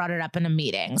 maybe I brought it up in a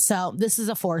meeting. So this is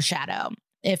a foreshadow,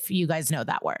 if you guys know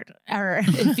that word, or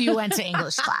if you went to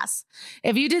English class.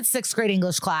 If you did 6th grade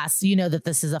English class, you know that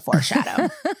this is a foreshadow.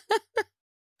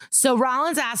 So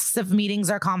Rollins asks if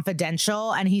meetings are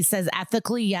confidential, and he says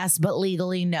ethically yes, but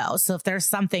legally no. So if there's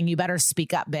something, you better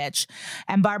speak up, bitch.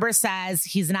 And Barbara says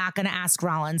he's not going to ask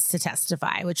Rollins to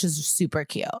testify, which is super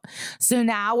cute. So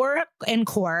now we're in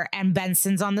court, and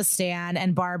Benson's on the stand,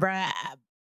 and Barbara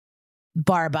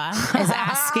is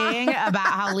asking about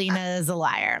how Lena is a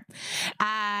liar.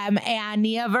 And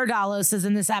Nia Vardalos is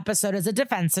in this episode as a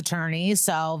defense attorney.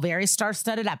 So very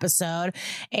star-studded episode.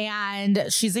 And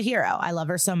she's a hero. I love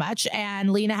her so much.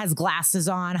 And Lena has glasses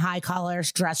on, high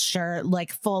collars, dress shirt,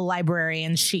 like full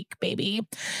librarian chic, baby.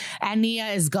 And Nia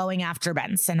is going after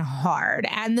Benson hard.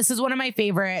 And this is one of my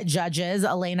favorite judges,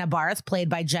 Elena Barth, played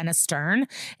by Jenna Stern,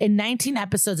 in 19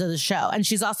 episodes of the show. And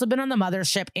she's also been on The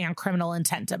Mothership and Criminal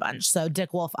Intent a bunch. So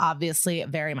Dick Wolf obviously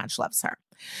very much loves her.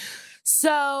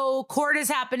 So court is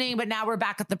happening, but now we're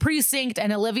back at the precinct,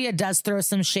 and Olivia does throw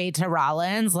some shade to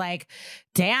Rollins. Like,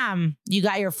 damn, you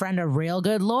got your friend a real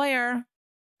good lawyer. And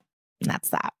that's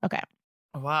that. Okay.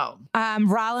 Wow.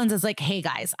 Rollins is like, hey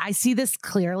guys, I see this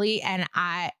clearly and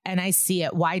I see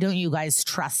it. Why don't you guys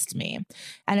trust me?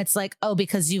 And it's like, oh,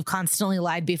 because you've constantly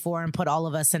lied before and put all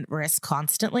of us at risk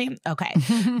constantly. Okay.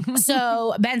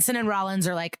 So Benson and Rollins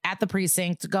are like at the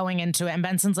precinct going into it. And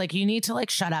Benson's like, you need to like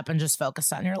shut up and just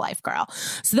focus on your life, girl.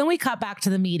 So then we cut back to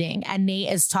the meeting and Nate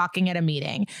is talking at a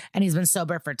meeting and he's been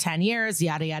sober for 10 years,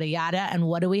 yada, yada, yada. And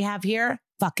what do we have here?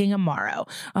 Fucking Amaro.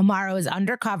 Amaro is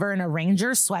undercover in a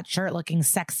Ranger sweatshirt looking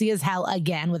sexy as hell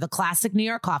again with a classic New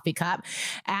York coffee cup.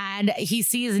 And he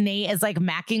sees Nate as like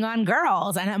macking on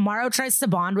girls. And Amaro tries to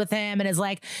bond with him and is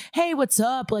like, hey, what's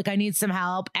up? Like, I need some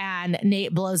help. And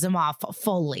Nate blows him off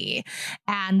fully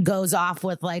and goes off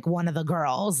with like one of the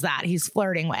girls that he's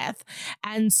flirting with.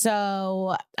 And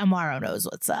so Amaro knows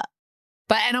what's up.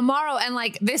 And Amaro, and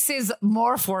like, this is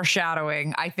more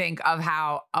foreshadowing, I think, of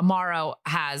how Amaro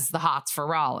has the hots for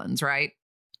Rollins, right?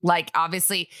 Like,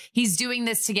 obviously, he's doing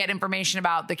this to get information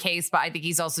about the case, but I think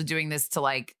he's also doing this to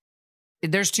like,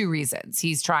 there's two reasons.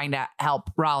 He's trying to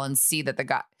help Rollins see that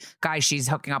the guy she's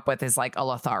hooking up with is like a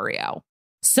Lothario.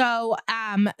 So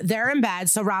they're in bed.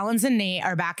 So Rollins and Nate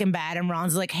are back in bed and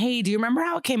Rollins is like, hey, do you remember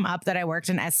how it came up that I worked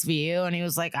in SVU? And he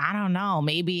was like, I don't know.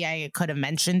 Maybe I could have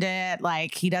mentioned it.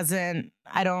 Like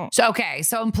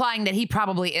So implying that he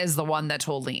probably is the one that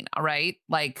told Lena, right?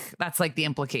 Like that's like the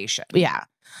implication. Yeah.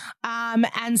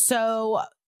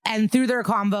 And through their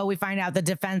convo, we find out the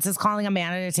defense is calling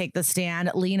Amanda to take the stand.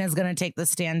 Lena's going to take the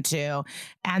stand too.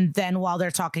 And then while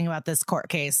they're talking about this court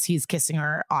case, he's kissing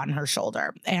her on her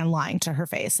shoulder and lying to her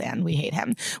face. And we hate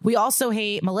him. We also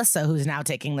hate Melissa, who's now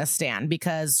taking the stand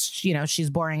because, you know, she's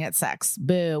boring at sex.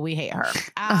 Boo, we hate her.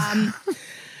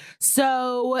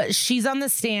 So she's on the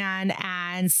stand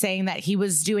and saying that he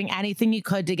was doing anything he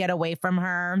could to get away from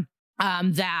her.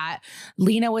 That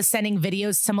Lena was sending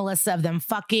videos to Melissa of them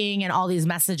fucking and all these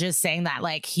messages saying that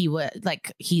like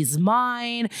he's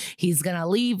mine, he's gonna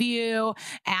leave you.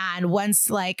 And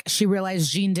once like she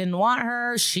realized Jean didn't want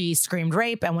her, she screamed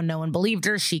rape. And when no one believed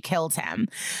her, she killed him.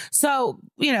 So,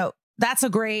 you know, that's a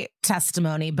great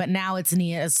testimony. But now it's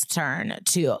Nia's turn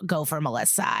to go for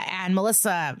Melissa. And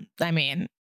Melissa, I mean,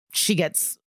 she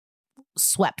gets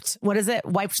swept. What is it?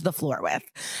 Wiped the floor with.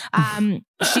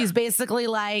 She's basically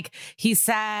like, he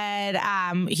said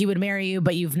he would marry you,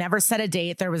 but you've never set a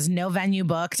date. There was no venue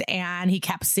booked. And he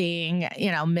kept seeing,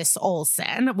 you know, Miss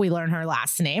Olsen. We learn her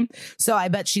last name. So I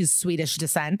bet she's Swedish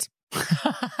descent.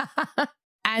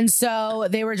 And so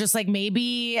they were just like,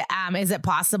 maybe, is it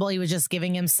possible he was just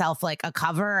giving himself like a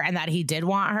cover and that he did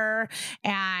want her?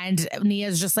 And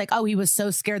Nia's just like, oh, he was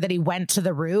so scared that he went to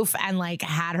the roof and like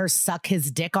had her suck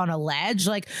his dick on a ledge,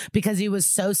 like because he was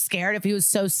so scared. If he was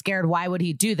so scared, why would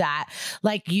he do that?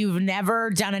 Like, you've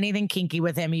never done anything kinky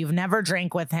with him. You've never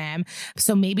drank with him.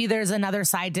 So maybe there's another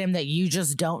side to him that you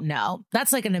just don't know.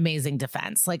 That's like an amazing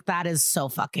defense. Like, that is so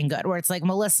fucking good. Where it's like,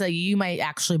 Melissa, you might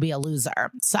actually be a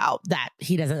loser. So that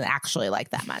he doesn't actually like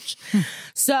that much.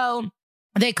 So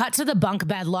they cut to the bunk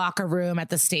bed locker room at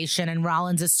the station and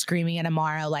Rollins is screaming at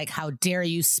Amaro, like, how dare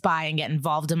you spy and get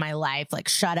involved in my life? Like,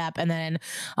 shut up. And then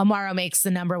Amaro makes the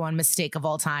 #1 mistake of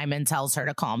all time and tells her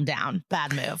to calm down.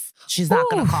 Bad move. She's not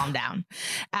going to calm down.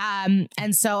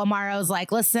 And so Amaro's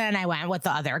like, listen, I went with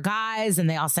the other guys and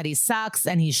they all said he sucks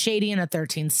and he's shady and a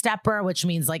 13-stepper, which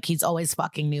means like he's always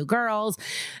fucking new girls.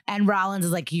 And Rollins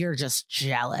is like, you're just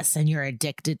jealous and you're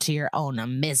addicted to your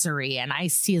own misery. And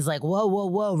Ice-T is like, whoa, whoa,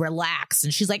 whoa, relax.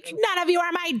 And she's like, none of you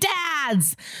are my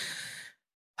dads.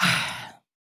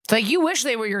 It's like, you wish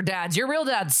they were your dads. Your real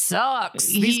dad sucks.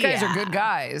 These guys are good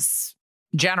guys,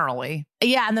 generally.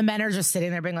 Yeah, and the men are just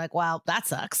sitting there being like, well, that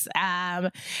sucks.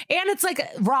 And it's like,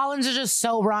 Rollins is just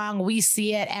so wrong. We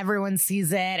see it. Everyone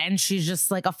sees it. And she's just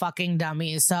like a fucking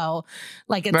dummy. So,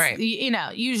 like, it's, right. You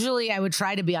know, usually I would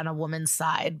try to be on a woman's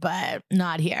side, but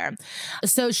not here.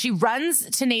 So she runs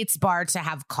to Nate's bar to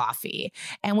have coffee.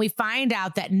 And we find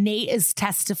out that Nate is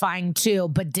testifying too,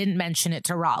 but didn't mention it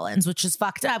to Rollins, which is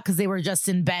fucked up because they were just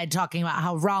in bed talking about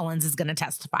how Rollins is going to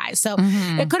testify. So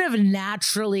it could have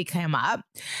naturally come up.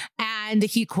 And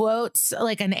he quotes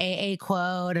like an AA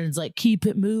quote and it's like, keep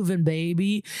it moving,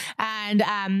 baby.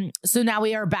 And so now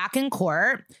we are back in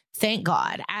court. Thank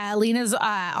God. Lena's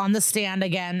on the stand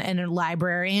again in a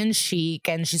librarian chic,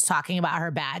 and she's talking about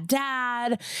her bad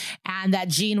dad and that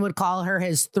Gene would call her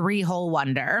his 3-hole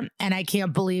wonder. And I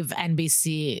can't believe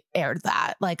NBC aired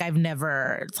that. Like, I've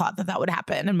never thought that would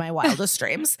happen in my wildest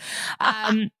dreams.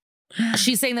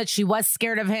 She's saying that she was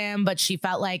scared of him, but she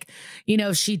felt like, you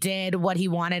know, if she did what he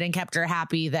wanted and kept her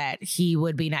happy, that he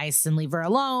would be nice and leave her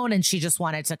alone. And she just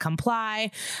wanted to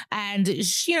comply. And,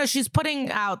 she, you know, she's putting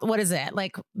out, what is it?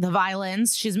 Like the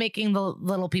violins. She's making the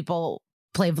little people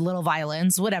play little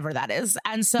violins, whatever that is.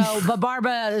 And so, but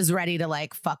Barba is ready to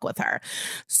like fuck with her.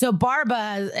 So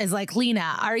Barba is like,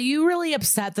 Lena, are you really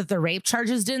upset that the rape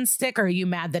charges didn't stick? Or are you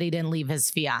mad that he didn't leave his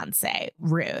fiance?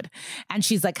 Rude. And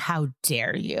she's like, how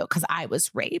dare you? Because I was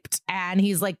raped. And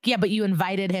he's like, yeah, but you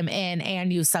invited him in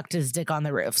and you sucked his dick on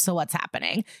the roof. So what's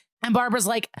happening? And Barbara's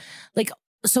like,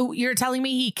 so you're telling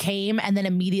me he came and then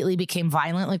immediately became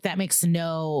violent? Like that makes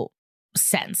no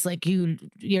sense. Like you're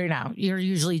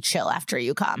usually chill after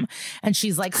you come. And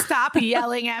she's like, stop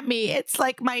yelling at me. It's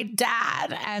like my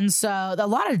dad. And so a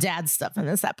lot of dad stuff in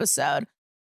this episode.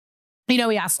 He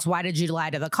asks, why did you lie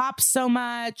to the cops so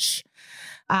much?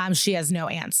 She has no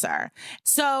answer.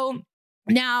 So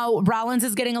now Rollins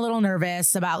is getting a little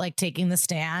nervous about like taking the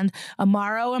stand.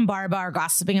 Amaro and Barba are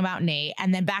gossiping about Nate.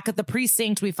 And then back at the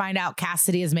precinct, we find out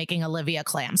Cassidy is making Olivia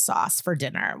clam sauce for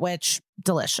dinner, which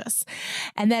delicious.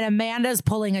 And then Amanda's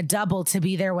pulling a double to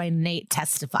be there when Nate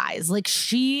testifies. Like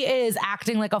she is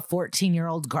acting like a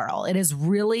 14-year-old girl. It is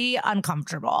really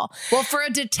uncomfortable. Well, for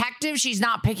a detective, she's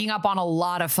not picking up on a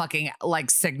lot of fucking like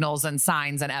signals and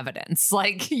signs and evidence.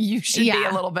 Like you should be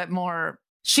a little bit more.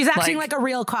 She's acting like a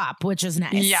real cop, which is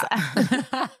nice. Yeah.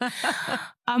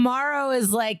 Amaro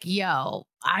is like, yo,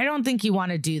 I don't think you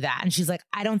want to do that. And she's like,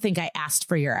 I don't think I asked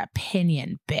for your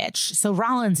opinion, bitch. So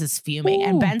Rollins is fuming. Ooh.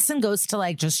 And Benson goes to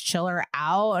like just chill her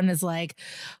out and is like,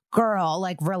 girl,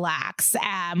 like relax.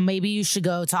 Maybe you should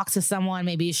go talk to someone.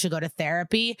 Maybe you should go to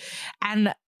therapy.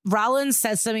 And Rollins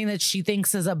says something that she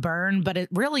thinks is a burn, but it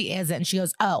really isn't. And she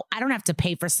goes, oh, I don't have to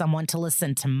pay for someone to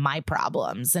listen to my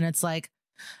problems. And it's like,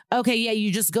 okay, yeah,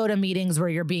 you just go to meetings where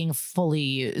you're being fully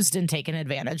used and taken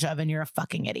advantage of, and you're a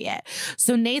fucking idiot.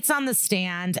 So Nate's on the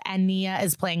stand, and Nia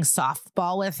is playing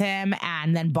softball with him,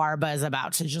 and then Barba is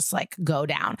about to just like go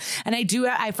down. And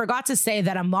I forgot to say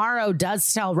that Amaro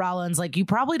does tell Rollins, like, you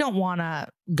probably don't want to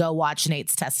go watch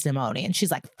Nate's testimony. And she's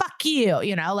like, fuck you,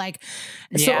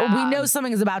 so we know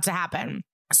something is about to happen.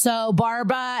 So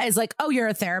Barba is like, oh, you're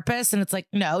a therapist. And it's like,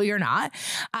 no, you're not.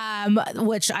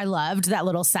 Which I loved, that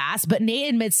little sass. But Nate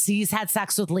admits he's had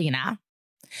sex with Lena.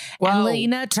 Whoa. And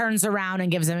Lena turns around and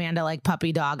gives Amanda like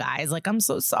puppy dog eyes. Like, I'm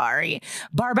so sorry.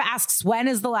 Barba asks, when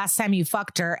is the last time you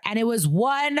fucked her? And it was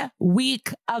 1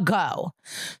 week ago.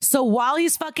 So while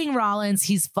he's fucking Rollins,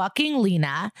 he's fucking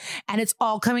Lena. And it's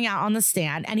all coming out on the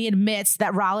stand. And he admits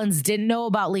that Rollins didn't know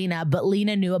about Lena, but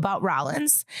Lena knew about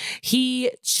Rollins.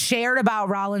 He shared about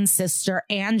Rollins' sister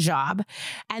and job.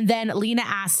 And then Lena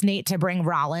asked Nate to bring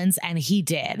Rollins, and he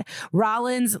did.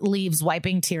 Rollins leaves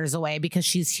wiping tears away because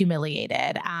she's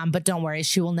humiliated. But don't worry,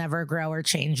 she will never grow or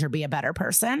change or be a better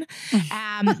person.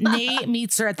 Nate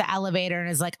meets her at the elevator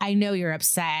and is like, I know you're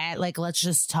upset. Like, let's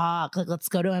just talk. Like, let's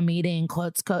go to a meeting.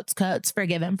 Quotes,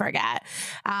 forgive and forget.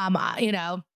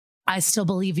 I still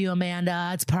believe you,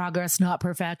 Amanda. It's progress, not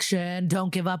perfection.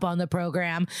 Don't give up on the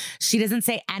program. She doesn't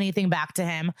say anything back to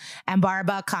him. And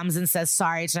Barba comes and says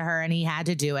sorry to her, and he had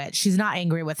to do it. She's not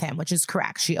angry with him, which is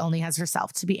correct. She only has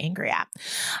herself to be angry at.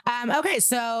 Okay,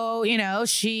 so,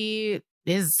 she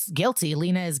is guilty.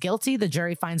 Lena is guilty. The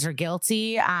jury finds her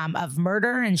guilty of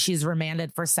murder, and she's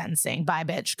remanded for sentencing. Bye,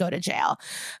 bitch. Go to jail.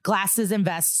 Glasses and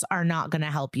vests are not going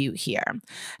to help you here.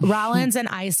 Rollins and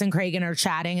Ice and Cragen are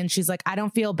chatting, and she's like, I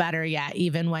don't feel better yet,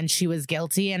 even when she was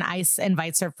guilty. And Ice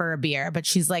invites her for a beer, but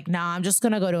she's like, no, I'm just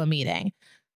going to go to a meeting.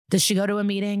 Does she go to a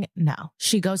meeting? No.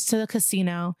 She goes to the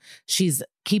casino. She's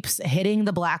keeps hitting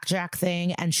the blackjack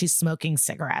thing, and she's smoking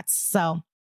cigarettes. So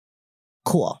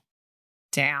cool.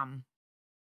 Damn.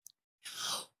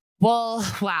 Well,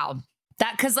 wow.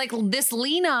 That, because like this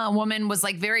Lena woman was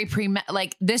like very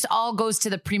this all goes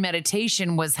to the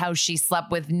premeditation, was how she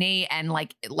slept with Nate and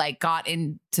like got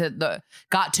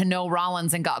to know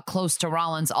Rollins and got close to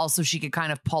Rollins. Also, she could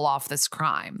kind of pull off this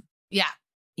crime. Yeah.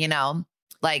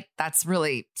 Like that's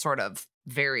really sort of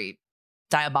very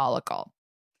diabolical.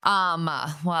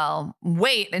 Well,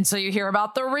 wait until you hear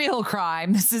about the real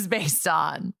crime this is based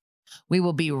on. We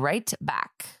will be right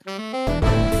back.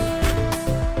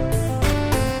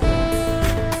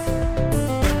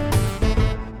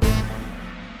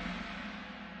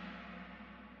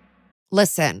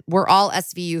 Listen, we're all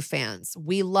SVU fans.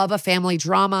 We love a family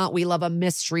drama. We love a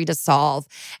mystery to solve.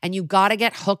 And you got to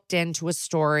get hooked into a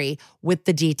story with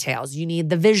the details. You need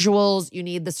the visuals. You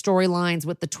need the storylines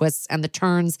with the twists and the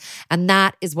turns. And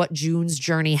that is what June's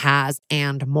Journey has,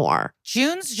 and more.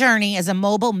 June's Journey is a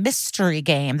mobile mystery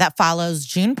game that follows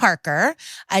June Parker,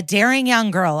 a daring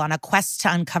young girl on a quest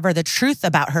to uncover the truth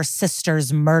about her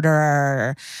sister's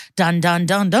murderer. Dun, dun,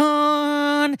 dun,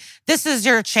 dun. June, this is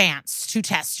your chance to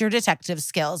test your detective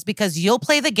skills because you'll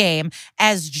play the game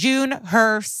as June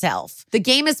herself. The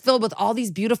game is filled with all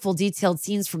these beautiful detailed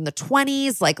scenes from the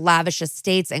 20s, like lavish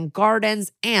estates and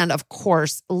gardens. And of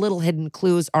course, little hidden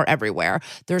clues are everywhere.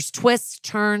 There's twists,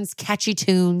 turns, catchy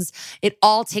tunes. It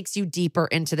all takes you deeper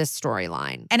into this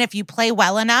storyline. And if you play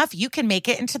well enough, you can make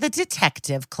it into the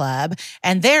detective club.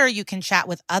 And there you can chat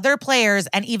with other players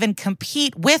and even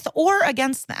compete with or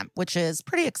against them, which is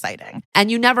pretty exciting.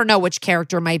 And you never know which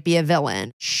character might be a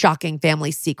villain. Shocking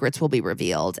family secrets will be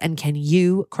revealed. And can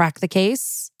you crack the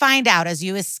case? Find out as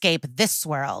you escape this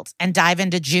world and dive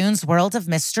into June's world of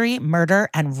mystery, murder,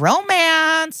 and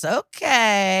romance.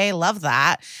 Okay, love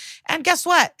that. And guess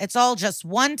what? It's all just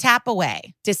one tap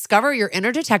away. Discover your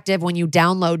inner detective when you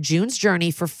download June's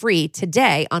Journey for free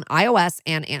today on iOS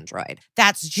and Android.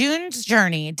 That's June's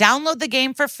Journey. Download the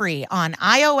game for free on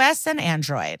iOS and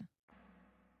Android.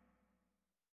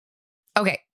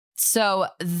 Okay, so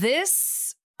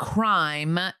this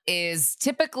crime is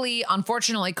typically,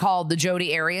 unfortunately, called the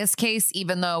Jodi Arias case,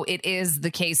 even though it is the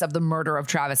case of the murder of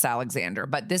Travis Alexander.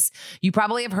 But this, you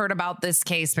probably have heard about this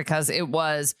case because it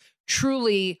was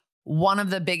truly one of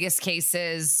the biggest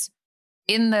cases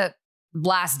in the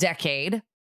last decade.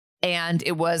 And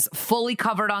it was fully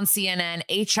covered on CNN.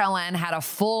 HLN had a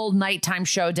full nighttime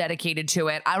show dedicated to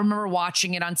it. I remember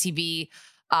watching it on TV.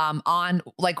 On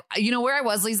like, you know where I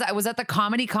was, Lisa? I was at the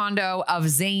comedy condo of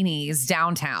Zany's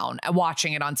downtown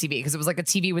watching it on TV because it was like a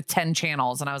TV with 10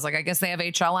 channels. And I was like, I guess they have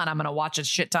HLN. I'm going to watch a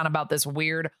shit ton about this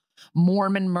weird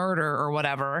Mormon murder or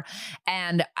whatever.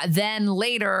 And then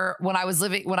later when I was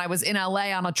in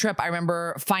LA on a trip, I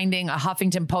remember finding a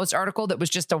Huffington Post article that was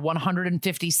just a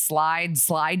 150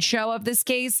 slideshow of this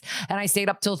case. And I stayed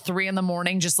up till 3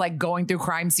 a.m, just like going through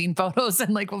crime scene photos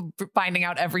and like finding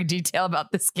out every detail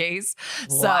about this case.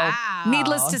 Wow. So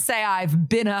needless to say, I've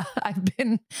been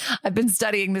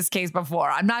studying this case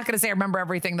before. I'm not going to say I remember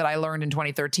everything that I learned in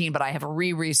 2013, but I have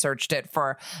re-researched it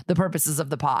for the purposes of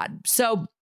the pod. So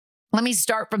let me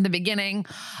start from the beginning.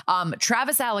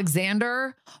 Travis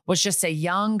Alexander was just a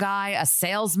young guy, a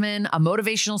salesman, a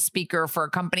motivational speaker for a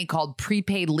company called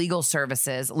Prepaid Legal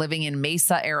Services living in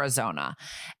Mesa, Arizona.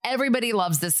 Everybody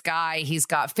loves this guy. He's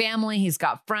got family. He's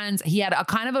got friends. He had a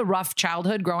kind of a rough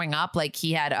childhood growing up. Like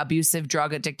he had abusive,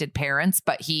 drug addicted parents,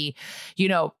 but he,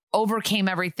 overcame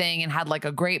everything and had like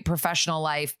a great professional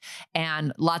life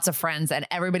and lots of friends. And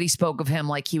everybody spoke of him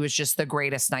like he was just the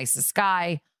greatest, nicest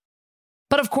guy.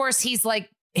 But of course, he's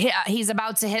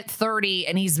about to hit 30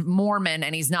 and he's Mormon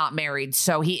and he's not married.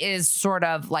 So he is sort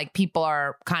of like, people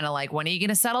are kind of like, when are you going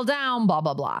to settle down? Blah,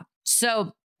 blah, blah.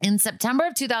 So in September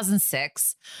of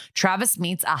 2006, Travis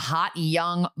meets a hot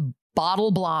young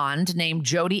bottle blonde named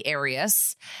Jodi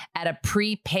Arias at a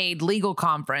prepaid legal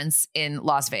conference in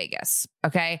Las Vegas.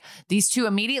 Okay. These two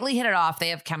immediately hit it off.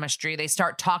 They have chemistry. They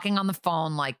start talking on the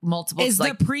phone, like multiple. Is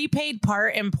the prepaid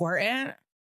part important?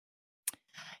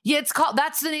 Yeah,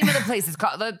 that's the name of the place. It's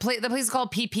called the place is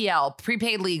called PPL,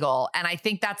 Prepaid Legal. And I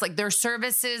think that's like their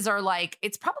services are like,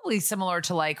 it's probably similar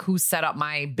to like Who Set Up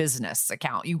My Business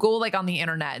account. You go like on the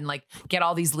internet and like get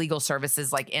all these legal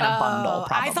services like in a bundle.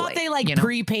 Probably. I thought they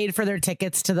prepaid for their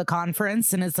tickets to the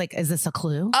conference. And it's like, is this a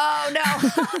clue? Oh no,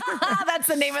 that's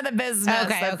the name of the business.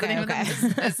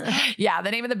 Okay. Yeah.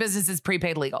 The name of the business is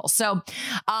Prepaid Legal. So,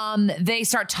 they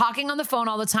start talking on the phone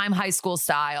all the time, high school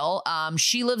style.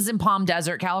 She lives in Palm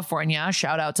Desert, California.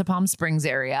 Shout out to Palm Springs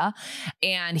area.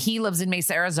 And he lives in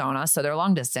Mesa, Arizona. So they're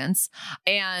long distance.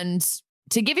 And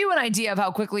to give you an idea of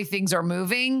how quickly things are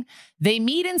moving, they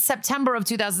meet in September of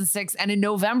 2006. And in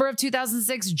November of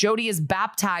 2006, Jodi is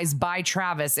baptized by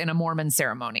Travis in a Mormon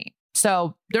ceremony.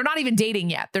 So they're not even dating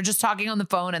yet. They're just talking on the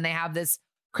phone and they have this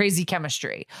crazy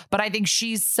chemistry. But I think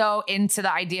she's so into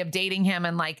the idea of dating him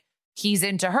and like he's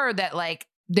into her that like,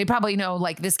 they probably know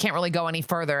like this can't really go any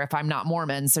further if I'm not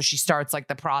Mormon. So she starts like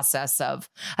the process of,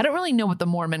 I don't really know what the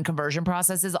Mormon conversion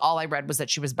process is. All I read was that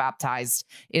she was baptized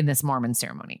in this Mormon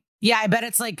ceremony. Yeah, I bet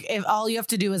it's like if all you have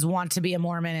to do is want to be a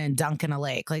Mormon and dunk in a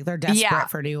lake. Like they're desperate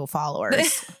for new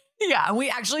followers. Yeah. And we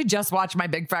actually just watched My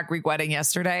Big Fat Greek Wedding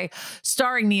yesterday,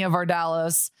 starring Nia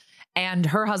Vardalos. And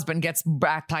her husband gets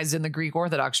baptized in the Greek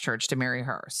Orthodox Church to marry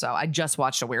her. So I just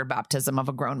watched a weird baptism of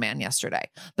a grown man yesterday.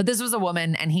 But this was a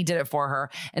woman and he did it for her.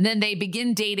 And then they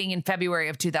begin dating in February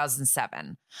of 2007.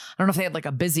 I don't know if they had like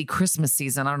a busy Christmas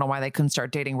season. I don't know why they couldn't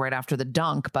start dating right after the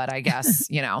dunk, but I guess,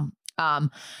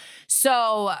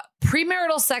 So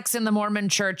premarital sex in the Mormon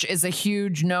church is a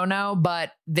huge no-no,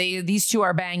 but these two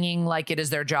are banging like it is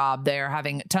their job. They're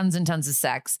having tons and tons of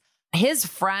sex. His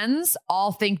friends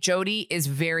all think Jody is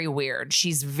very weird.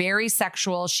 She's very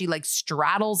sexual. She like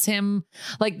straddles him.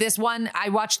 Like this one, I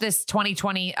watched this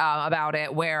 2020 about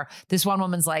it, where this one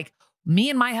woman's like,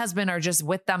 me and my husband are just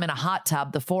with them in a hot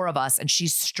tub, the four of us, and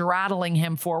she's straddling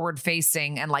him forward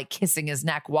facing and like kissing his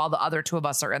neck while the other two of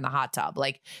us are in the hot tub.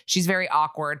 Like she's very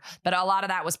awkward, but a lot of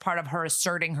that was part of her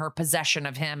asserting her possession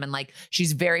of him. And like,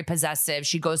 she's very possessive.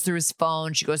 She goes through his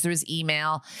phone, she goes through his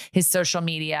email, his social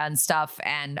media and stuff.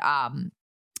 And,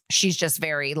 she's just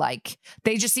very like,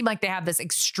 they just seem like they have this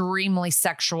extremely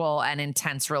sexual and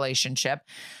intense relationship.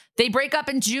 They break up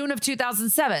in June of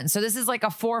 2007. So this is like a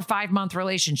 4 or 5 month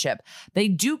relationship. They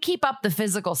do keep up the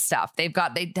physical stuff. They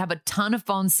have a ton of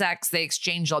phone sex. They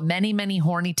exchange many, many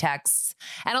horny texts.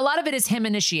 And a lot of it is him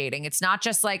initiating. It's not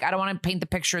just like, I don't want to paint the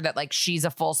picture that like she's a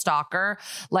full stalker.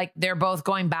 Like they're both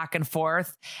going back and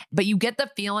forth, but you get the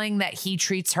feeling that he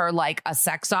treats her like a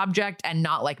sex object and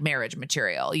not like marriage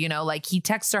material. You know, like he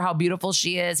texts her how beautiful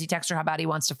she is. He texts her how bad he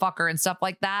wants to fuck her and stuff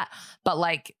like that, but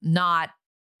like not,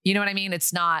 you know what I mean?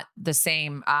 It's not the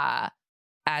same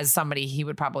as somebody he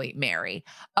would probably marry.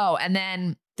 Oh, and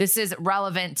then this is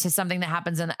relevant to something that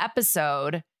happens in the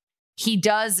episode. He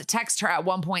does text her at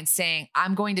one point saying,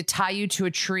 I'm going to tie you to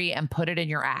a tree and put it in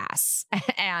your ass.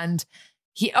 And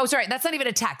sorry, that's not even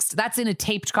a text. That's in a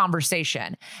taped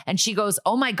conversation. And she goes,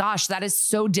 oh my gosh, that is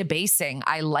so debasing.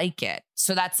 I like it.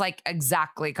 So that's like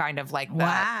exactly kind of like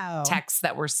the text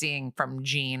that we're seeing from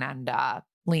Jean and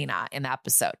Lena in the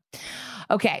episode.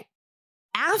 Okay.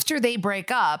 After they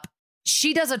break up,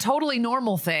 she does a totally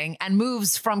normal thing and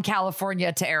moves from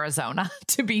California to Arizona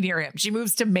to be near him. She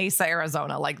moves to Mesa,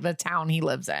 Arizona, like the town he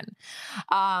lives in.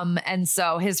 And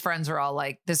so his friends are all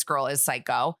like, this girl is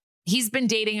psycho. He's been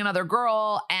dating another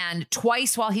girl, and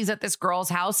twice while he's at this girl's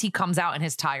house, he comes out and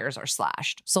his tires are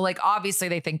slashed. So like, obviously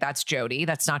they think that's Jody.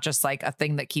 That's not just like a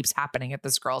thing that keeps happening at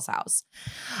this girl's house.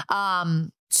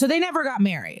 So they never got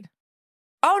married.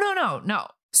 Oh, no.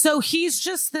 So he's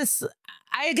just this,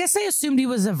 I guess I assumed he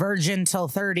was a virgin till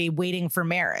 30 waiting for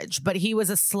marriage, but he was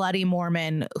a slutty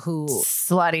Mormon who...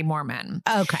 Slutty Mormon.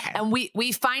 Okay. And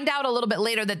we find out a little bit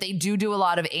later that they do a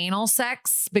lot of anal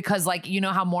sex because like, you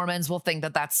know how Mormons will think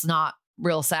that that's not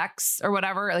real sex or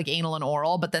whatever, like anal and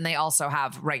oral, but then they also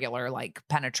have regular like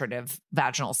penetrative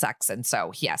vaginal sex. And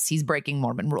so yes, he's breaking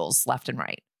Mormon rules left and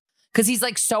right. Because he's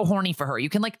like so horny for her. You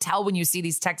can like tell when you see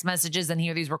these text messages and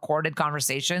hear these recorded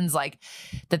conversations, like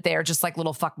that they're just like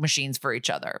little fuck machines for each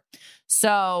other.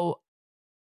 So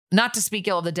not to speak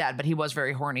ill of the dead, but he was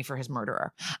very horny for his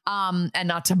murderer. And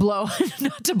not to blow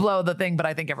the thing, but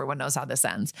I think everyone knows how this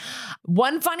ends.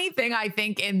 One funny thing I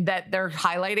think in that they're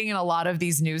highlighting in a lot of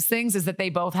these news things is that they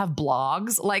both have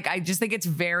blogs. Like, I just think it's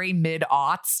very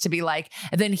mid-aughts to be like,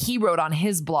 and then he wrote on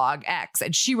his blog X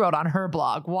and she wrote on her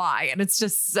blog Y. And it's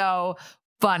just so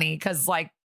funny because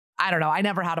like, I don't know, I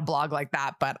never had a blog like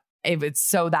that, but it's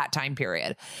so that time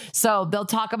period. So they'll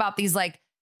talk about these like,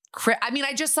 I mean,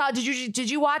 I just saw, did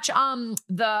you watch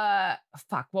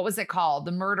what was it called?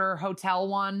 The murder hotel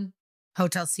one?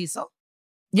 Hotel Cecil?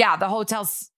 Yeah, the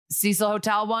Cecil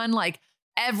Hotel one. Like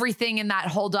everything in that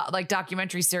whole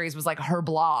documentary series was like her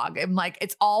blog. And like,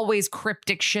 it's always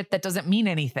cryptic shit that doesn't mean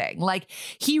anything. Like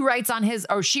she writes on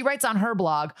her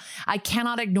blog, I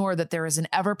cannot ignore that there is an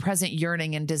ever-present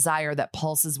yearning and desire that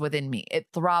pulses within me. It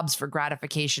throbs for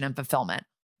gratification and fulfillment.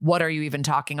 What are you even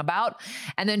talking about?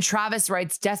 And then Travis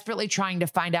writes, desperately trying to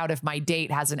find out if my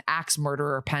date has an axe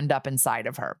murderer penned up inside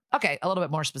of her. Okay, a little bit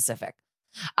more specific.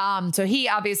 So he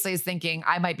obviously is thinking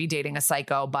I might be dating a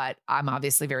psycho, but I'm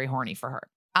obviously very horny for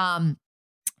her.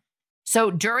 So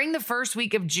during the first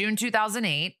week of June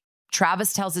 2008,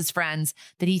 Travis tells his friends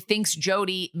that he thinks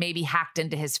Jody maybe hacked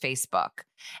into his Facebook.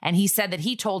 And he said that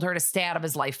he told her to stay out of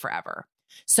his life forever.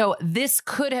 So this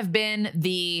could have been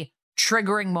the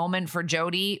triggering moment for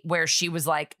Jody where she was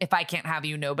like, if I can't have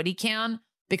you, nobody can.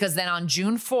 Because then on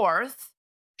June 4th,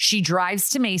 she drives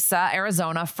to Mesa,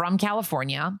 Arizona from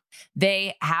California.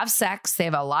 They have sex. They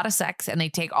have a lot of sex and they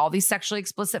take all these sexually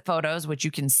explicit photos, which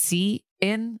you can see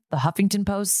in the Huffington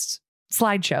Post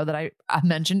slideshow that I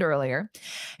mentioned earlier.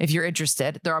 If you're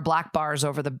interested, there are black bars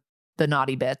over the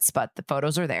naughty bits, but the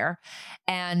photos are there.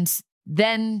 And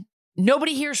then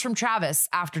nobody hears from Travis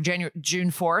after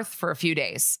June 4th for a few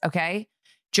days, okay?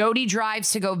 Jody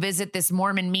drives to go visit this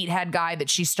Mormon meathead guy that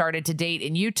she started to date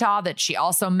in Utah that she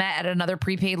also met at another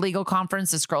prepaid legal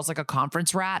conference. This girl's like a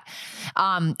conference rat.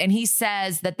 And he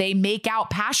says that they make out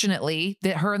passionately,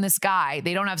 that her and this guy,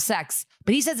 they don't have sex.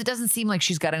 But he says it doesn't seem like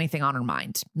she's got anything on her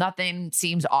mind. Nothing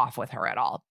seems off with her at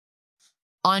all.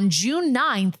 On June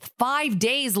 9th, 5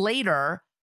 days later,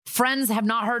 Friends have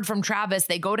not heard from Travis.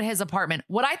 They go to his apartment.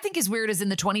 What I think is weird is in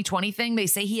the 2020 thing, they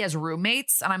say he has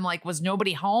roommates. And I'm like, was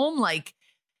nobody home? Like,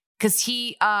 because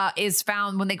he is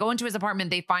found, when they go into his apartment,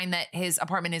 they find that his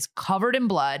apartment is covered in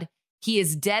blood. He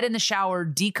is dead in the shower,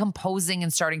 decomposing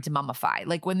and starting to mummify.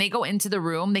 Like when they go into the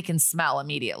room, they can smell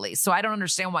immediately. So I don't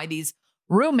understand why these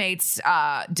roommates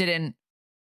didn't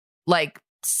like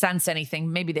sense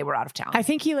anything. Maybe they were out of town. I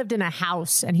think he lived in a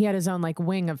house and he had his own like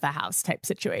wing of the house type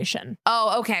situation.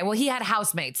 Oh, okay. Well, he had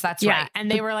housemates. That's right.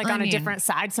 And they were like on a different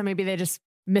side. So maybe they just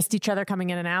missed each other coming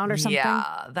in and out or something.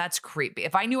 Yeah, that's creepy.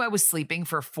 If I knew I was sleeping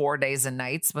for 4 days and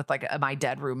nights with like my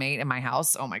dead roommate in my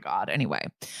house, oh my God. Anyway,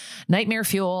 nightmare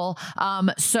fuel.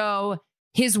 So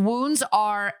his wounds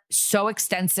are so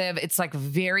extensive. It's like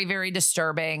very, very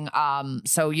disturbing.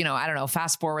 So, you know, I don't know,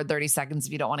 fast forward 30 seconds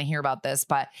if you don't want to hear about this,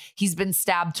 but he's been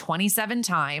stabbed 27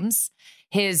 times.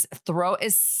 His throat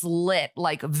is slit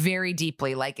like very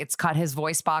deeply, like it's cut his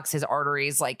voice box, his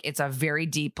arteries, like it's a very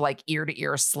deep, like ear to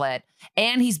ear slit.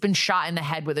 And he's been shot in the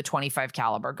head with a 25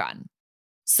 caliber gun.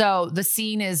 So the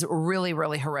scene is really,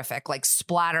 really horrific, like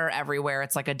splatter everywhere.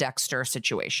 It's like a Dexter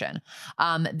situation.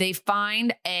 They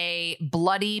find a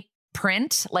bloody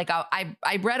print, like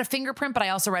I read a fingerprint, but I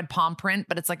also read palm print,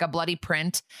 but it's like a bloody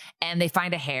print. And they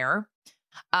find a hair.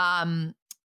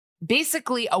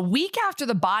 Basically, a week after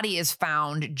the body is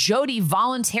found, Jody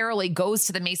voluntarily goes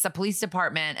to the Mesa Police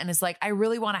Department and is like, I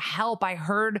really want to help. I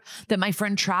heard that my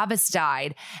friend Travis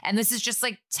died. And this is just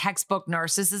like textbook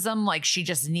narcissism. Like she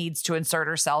just needs to insert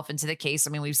herself into the case. I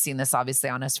mean, we've seen this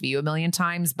obviously on SVU a million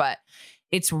times, but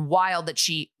it's wild that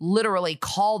she literally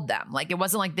called them. Like it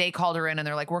wasn't like they called her in and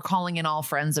they're like, we're calling in all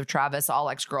friends of Travis,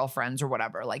 all ex-girlfriends or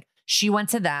whatever. Like she went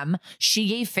to them. She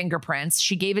gave fingerprints.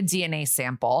 She gave a DNA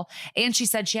sample. And she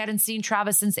said she hadn't seen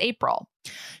Travis since April.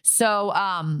 So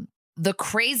the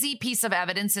crazy piece of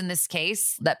evidence in this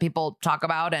case that people talk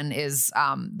about and is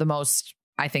the most,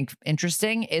 I think,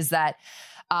 interesting is that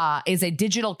is a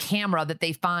digital camera that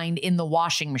they find in the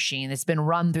washing machine. It's been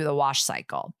run through the wash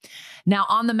cycle. Now,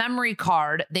 on the memory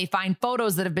card, they find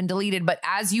photos that have been deleted, but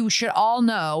as you should all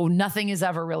know, nothing is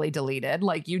ever really deleted.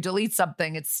 Like you delete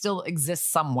something, it still exists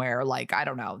somewhere. Like, I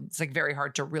don't know. It's like very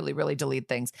hard to really, really delete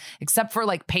things, except for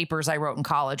like papers I wrote in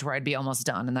college where I'd be almost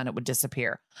done and then it would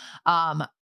disappear.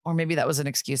 Or maybe that was an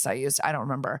excuse I used. I don't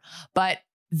remember. But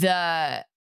the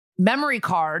memory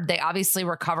card, they obviously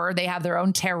recover. They have their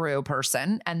own Teru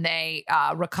person and they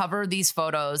recover these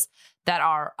photos that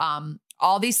are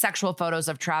all these sexual photos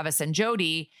of Travis and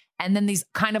Jody. And then these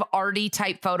kind of arty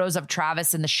type photos of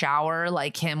Travis in the shower,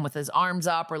 like him with his arms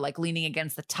up or like leaning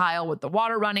against the tile with the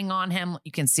water running on him.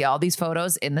 You can see all these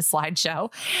photos in the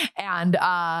slideshow. And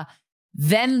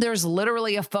then there's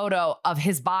literally a photo of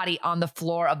his body on the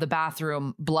floor of the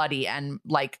bathroom, bloody and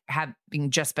like having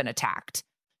just been attacked.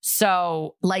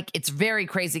 So like, it's very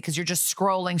crazy because you're just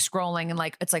scrolling and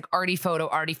like, it's like arty photo.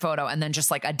 And then just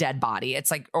like a dead body.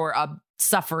 It's like, or a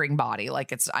suffering body.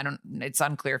 Like it's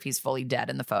unclear if he's fully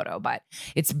dead in the photo, but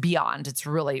it's beyond, it's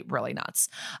really, really nuts.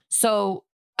 So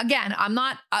again, I'm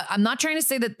not trying to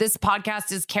say that this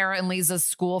podcast is Kara and Lisa's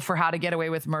school for how to get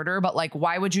away with murder, but like,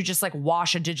 why would you just like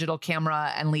wash a digital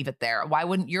camera and leave it there? Why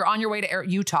wouldn't you're on your way to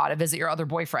Utah to visit your other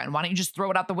boyfriend? Why don't you just throw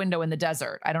it out the window in the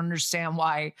desert? I don't understand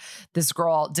why this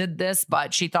girl did this,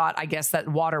 but she thought, I guess, that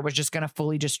water was just going to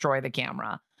fully destroy the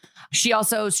camera. She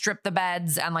also stripped the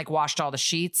beds and like washed all the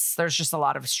sheets. There's just a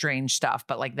lot of strange stuff,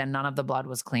 but like then none of the blood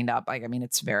was cleaned up. Like, I mean,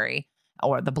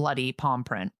 or the bloody palm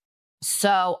print.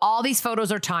 So all these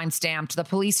photos are time-stamped. The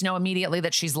police know immediately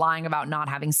that she's lying about not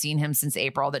having seen him since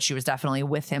April, that she was definitely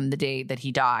with him the day that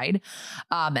he died.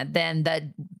 And then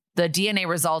the DNA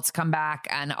results come back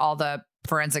and all the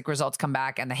forensic results come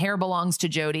back and the hair belongs to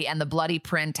Jody and the bloody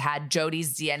print had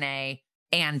Jody's DNA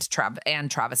and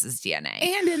Travis's DNA.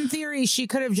 And in theory, she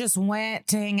could have just went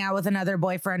to hang out with another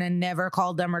boyfriend and never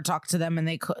called them or talked to them and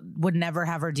they would never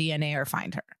have her DNA or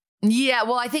find her. Yeah,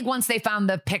 well, I think once they found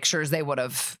the pictures, they would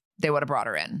have brought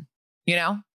her in, you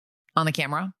know, on the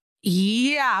camera.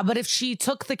 Yeah, but if she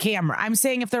took the camera, I'm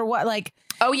saying if there was like,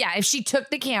 oh yeah, if she took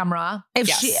the camera, if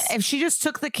she just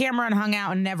took the camera and hung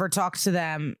out and never talked to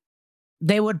them,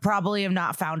 they would probably have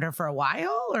not found her for a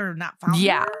while or not found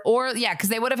her. Or because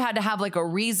they would have had to have like a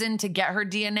reason to get her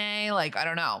DNA. Like, I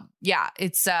don't know. Yeah,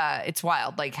 it's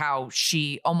wild, like how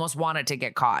she almost wanted to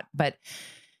get caught, but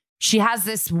she has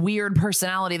this weird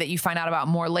personality that you find out about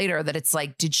more later, that it's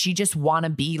like, did she just want to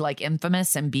be like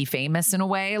infamous and be famous in a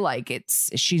way? Like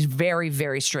she's very,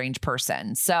 very strange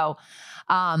person. So,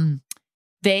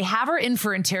 They have her in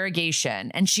for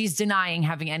interrogation and she's denying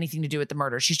having anything to do with the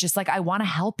murder. She's just like, I want to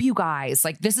help you guys.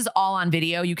 Like, this is all on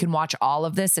video. You can watch all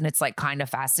of this and it's like kind of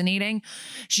fascinating.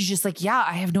 She's just like, yeah,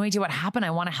 I have no idea what happened.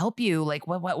 I want to help you. Like,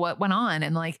 what went on?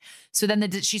 And like, so then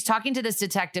she's talking to this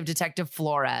Detective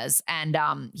Flores, and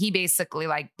he basically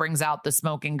like brings out the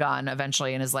smoking gun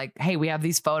eventually and is like, hey, we have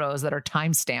these photos that are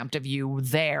timestamped of you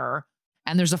there.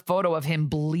 And there's a photo of him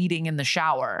bleeding in the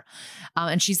shower.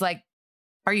 And she's like,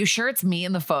 are you sure it's me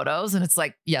in the photos? And it's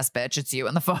like, yes, bitch, it's you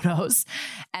in the photos.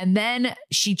 And then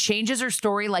she changes her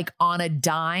story like on a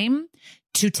dime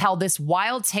to tell this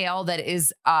wild tale that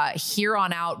is here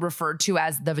on out referred to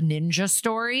as the ninja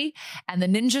story. And the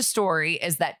ninja story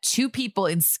is that two people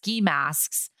in ski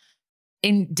masks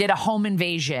did a home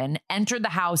invasion, entered the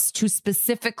house to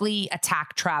specifically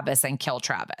attack Travis and kill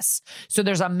Travis. So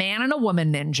there's a man and a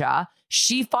woman ninja.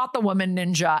 She fought the woman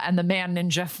ninja and the man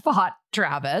ninja fought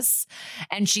Travis.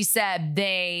 And she said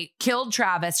they killed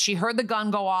Travis. She heard the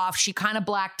gun go off. She kind of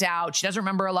blacked out. She doesn't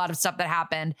remember a lot of stuff that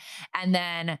happened. And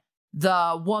then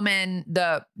the woman,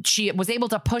 she was able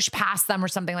to push past them or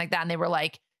something like that. And they were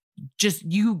like, just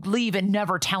you leave and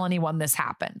never tell anyone this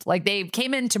happened. Like, they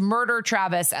came in to murder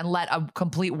Travis and let a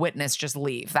complete witness just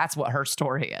leave. That's what her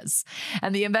story is.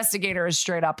 And the investigator is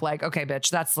straight up like, okay, bitch,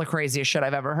 that's the craziest shit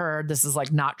I've ever heard. This is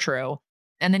like not true.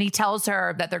 And then he tells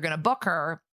her that they're going to book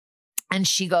her. And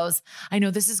she goes, I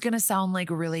know this is going to sound like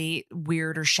really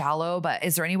weird or shallow, but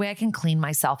is there any way I can clean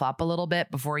myself up a little bit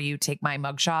before you take my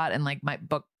mugshot and like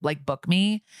book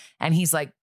me? And he's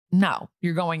like, no,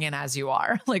 you're going in as you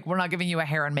are. Like, we're not giving you a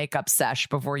hair and makeup sesh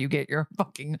before you get your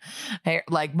fucking hair,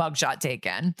 like mugshot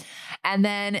taken. And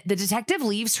then the detective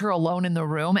leaves her alone in the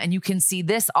room. And you can see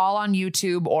this all on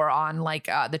YouTube or on like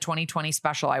the 2020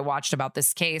 special I watched about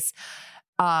this case.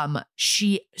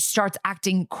 She starts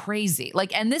acting crazy.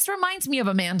 Like, and this reminds me of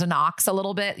Amanda Knox a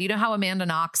little bit. You know how Amanda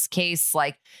Knox case,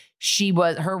 like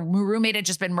her roommate had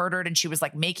just been murdered and she was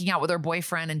like making out with her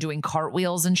boyfriend and doing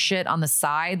cartwheels and shit on the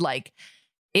side. Like,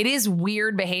 it is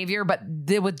weird behavior, but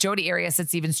with Jodi Arias,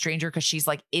 it's even stranger because she's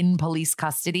like in police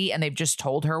custody and they've just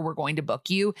told her, we're going to book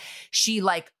you. She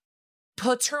like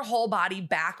puts her whole body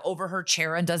back over her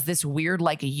chair and does this weird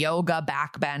like yoga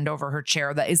back bend over her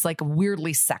chair that is like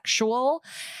weirdly sexual.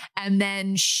 And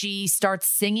then she starts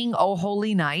singing Oh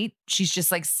Holy Night. She's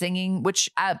just like singing, which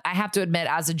I have to admit,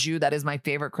 as a Jew, that is my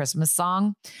favorite Christmas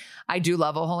song. I do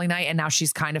love Oh Holy Night. And now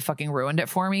she's kind of fucking ruined it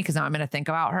for me because now I'm going to think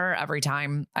about her every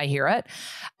time I hear it.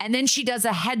 And then she does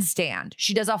a headstand.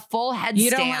 She does a full headstand. You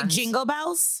don't like Jingle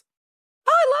Bells?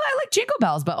 Oh, I like Jingle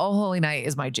Bells, but Oh Holy Night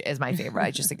is my favorite.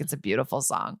 I just think it's a beautiful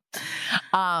song.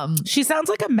 She sounds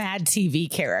like a Mad TV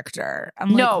character. I'm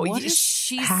like, no, what is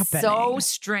she's happening? so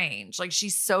strange. Like,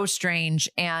 she's so strange,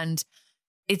 and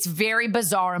it's very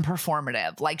bizarre and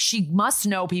performative. Like, she must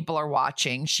know people are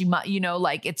watching. She must,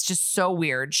 like, it's just so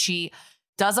weird. She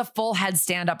does a full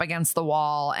headstand up against the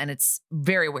wall, and it's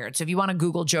very weird. So if you want to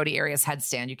Google Jodi Arias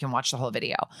headstand, you can watch the whole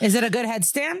video. Is it a good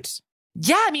headstand?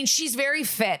 Yeah, I mean, she's very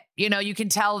fit. You can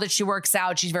tell that she works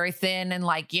out. She's very thin and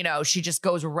like, she just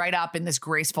goes right up in this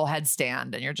graceful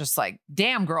headstand. And you're just like,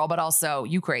 damn, girl, but also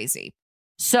you crazy.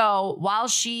 So while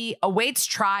she awaits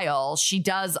trial, she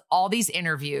does all these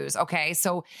interviews. Okay.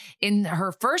 So in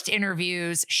her first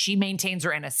interviews, she maintains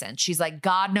her innocence. She's like,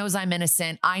 God knows I'm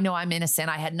innocent. I know I'm innocent.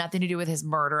 I had nothing to do with his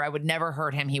murder. I would never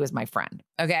hurt him. He was my friend.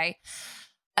 Okay.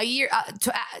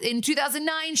 In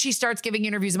 2009, she starts giving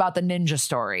interviews about the ninja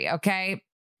story. Okay.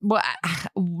 Well,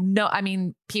 no, I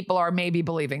mean, people are maybe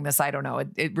believing this. I don't know.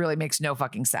 It really makes no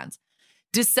fucking sense.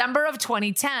 December of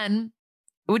 2010,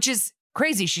 which is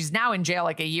crazy. She's now in jail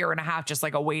like a year and a half, just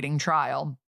like awaiting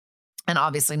trial and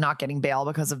obviously not getting bail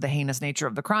because of the heinous nature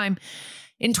of the crime.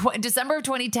 In December of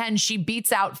 2010, she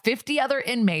beats out 50 other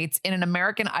inmates in an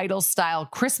American Idol style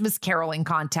Christmas caroling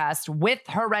contest with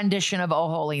her rendition of Oh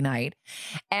Holy Night.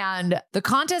 And the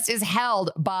contest is held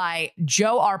by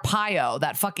Joe Arpaio,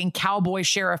 that fucking cowboy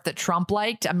sheriff that Trump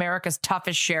liked, America's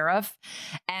toughest sheriff.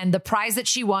 And the prize that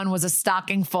she won was a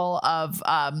stocking full of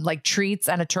like treats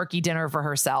and a turkey dinner for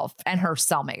herself and her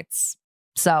cellmates.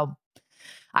 So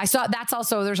I saw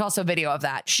there's also video of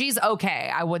that. She's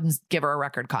okay. I wouldn't give her a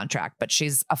record contract, but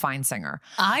she's a fine singer.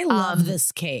 I love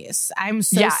this case. I'm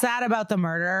so sad about the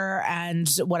murder and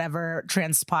whatever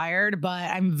transpired, but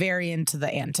I'm very into the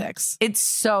antics. It's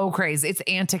so crazy. It's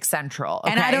antic central.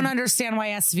 Okay? And I don't understand why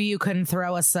SVU couldn't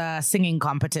throw us a singing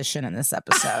competition in this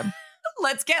episode.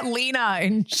 Let's get Lena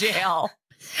in jail.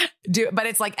 But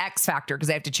it's like X Factor because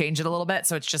they have to change it a little bit.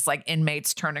 So it's just like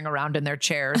inmates turning around in their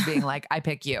chairs being like, I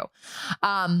pick you.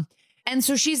 And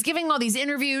so she's giving all these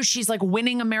interviews. She's like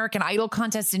winning American Idol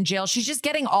contests in jail. She's just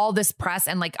getting all this press.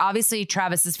 And like, obviously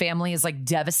Travis's family is like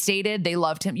devastated. They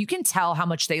loved him. You can tell how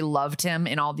much they loved him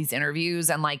in all these interviews.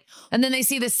 And like, and then they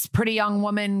see this pretty young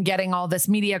woman getting all this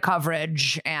media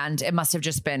coverage. And it must have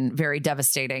just been very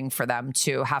devastating for them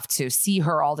to have to see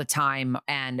her all the time.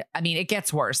 And I mean, it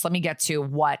gets worse. Let me get to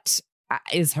what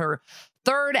is her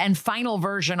third and final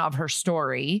version of her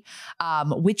story,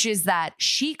 which is that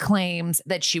she claims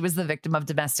that she was the victim of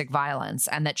domestic violence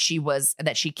and that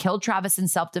she killed Travis in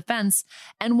self-defense.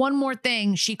 And one more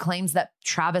thing, she claims that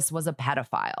Travis was a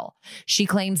pedophile. She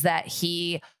claims that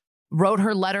he wrote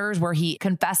her letters where he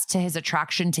confessed to his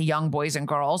attraction to young boys and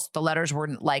girls. The letters were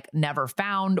like never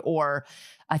found, or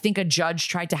I think a judge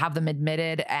tried to have them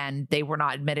admitted and they were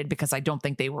not admitted because I don't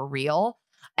think they were real.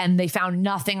 And they found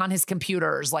nothing on his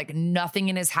computers, like nothing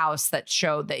in his house that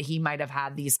showed that he might have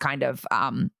had these kind of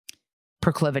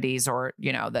proclivities or,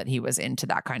 you know, that he was into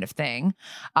that kind of thing.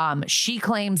 She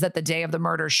claims that the day of the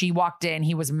murder, she walked in,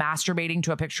 he was masturbating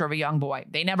to a picture of a young boy.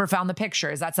 They never found the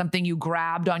picture. Is that something you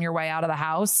grabbed on your way out of the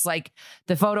house? Like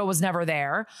the photo was never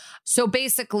there. So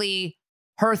basically,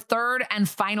 her third and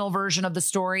final version of the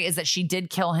story is that she did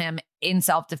kill him in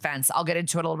self-defense. I'll get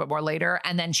into it a little bit more later.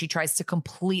 And then she tries to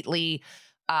completely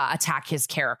attack his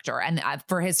character. And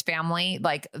for his family,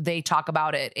 like they talk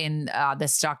about it in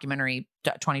this documentary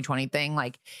 2020 thing,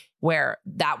 like where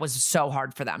that was so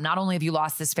hard for them. Not only have you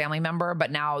lost this family member,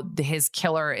 but now his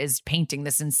killer is painting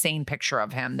this insane picture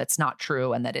of him that's not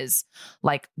true and that is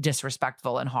like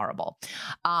disrespectful and horrible.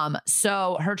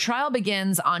 So her trial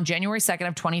begins on January 2nd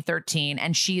of 2013,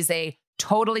 and she's a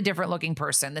totally different looking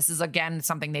person. This is, again,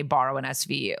 something they borrow in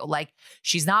SVU. Like,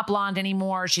 she's not blonde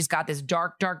anymore. She's got this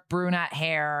dark brunette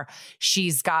hair.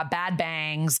 She's got bad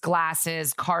bangs,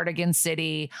 glasses, cardigan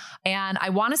city. And I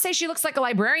want to say she looks like a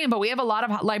librarian, but we have a lot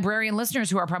of librarian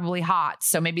listeners who are probably hot.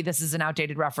 So maybe this is an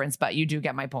outdated reference, but you do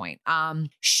get my point.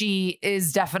 She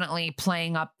is definitely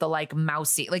playing up the like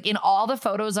mousy, like in all the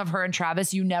photos of her and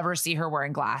Travis, you never see her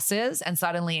wearing glasses. And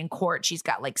suddenly in court, she's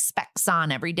got like specs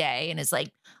on every day and is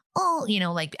like, oh, you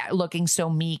know, like looking so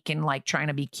meek and like trying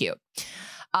to be cute.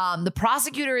 The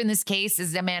prosecutor in this case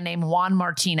is a man named Juan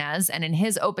Martinez. And in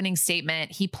his opening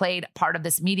statement, he played part of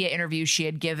this media interview she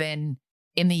had given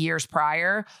in the years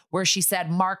prior, where she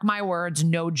said, "Mark my words,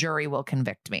 no jury will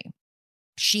convict me."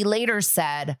 She later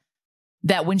said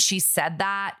that when she said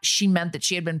that, she meant that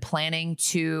she had been planning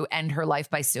to end her life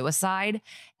by suicide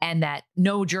and that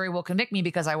no jury will convict me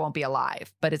because I won't be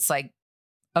alive. But it's like,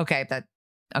 okay,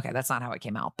 that's not how it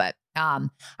came out. But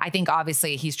I think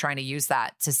obviously he's trying to use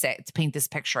that to paint this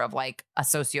picture of like a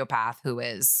sociopath who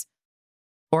is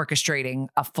orchestrating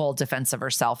a full defense of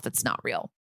herself that's not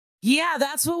real. Yeah,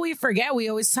 that's what we forget. We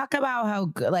always talk about how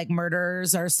good, like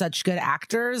murderers are such good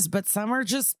actors, but some are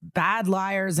just bad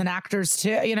liars and actors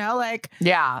too. You know, like,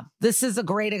 yeah, this is a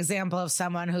great example of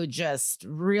someone who just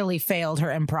really failed her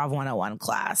improv 101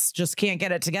 class. Just can't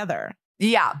get it together.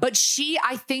 Yeah, but she,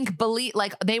 I think,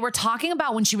 like they were talking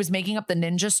about when she was making up the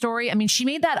ninja story. I mean, she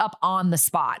made that up on the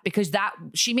spot because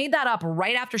she made that up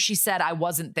right after she said, I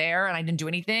wasn't there and I didn't do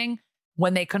anything.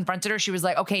 When they confronted her, she was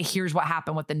like, okay, here's what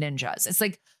happened with the ninjas. It's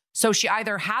like, so she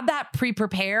either had that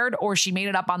pre-prepared or she made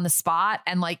it up on the spot.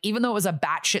 And like, even though it was a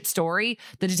batshit story,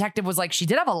 the detective was like, she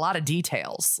did have a lot of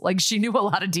details. Like she knew a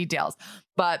lot of details,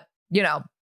 but you know,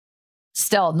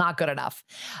 still not good enough.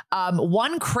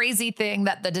 One crazy thing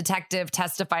that the detective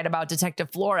testified about,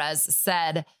 Detective Flores,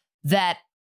 said that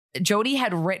Jodi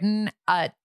had written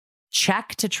a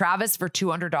check to Travis for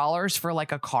 $200 for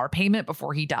like a car payment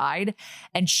before he died.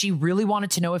 And she really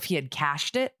wanted to know if he had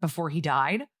cashed it before he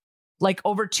died. Like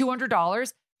over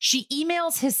 $200. She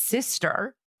emails his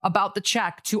sister about the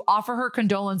check to offer her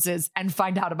condolences and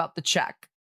find out about the check.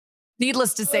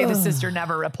 Needless to say, the sister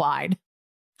never replied.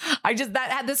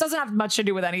 This doesn't have much to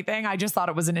do with anything. I just thought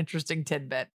it was an interesting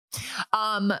tidbit.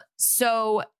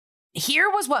 So here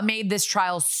was what made this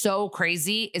trial so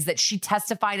crazy is that she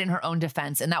testified in her own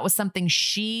defense. And that was something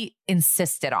she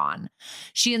insisted on.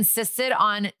 She insisted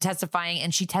on testifying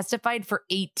and she testified for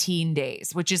 18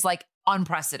 days, which is like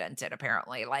unprecedented,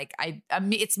 apparently. Like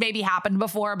it's maybe happened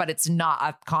before, but it's not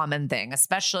a common thing,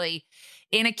 especially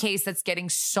in a case that's getting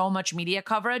so much media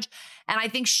coverage. And I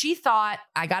think she thought,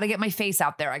 I got to get my face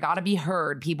out there. I got to be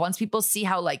heard. Once people see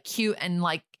how like cute and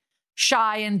like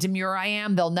shy and demure I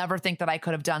am, they'll never think that I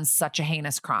could have done such a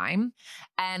heinous crime.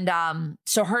 And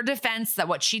so her defense, that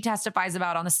what she testifies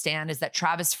about on the stand, is that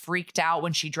Travis freaked out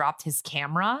when she dropped his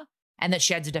camera and that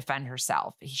she had to defend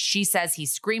herself. She says he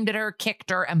screamed at her, kicked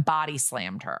her, and body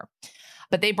slammed her.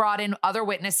 But they brought in other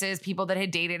witnesses, people that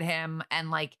had dated him,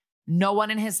 and like No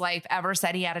one in his life ever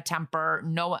said he had a temper.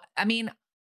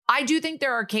 I do think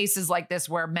there are cases like this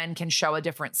where men can show a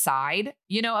different side,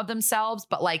 of themselves.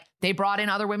 But like, they brought in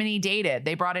other women he dated.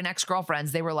 They brought in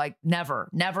ex-girlfriends. They were like, never,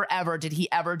 ever did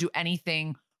he ever do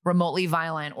anything remotely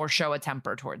violent or show a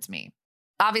temper towards me.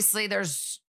 Obviously,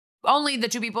 there's only the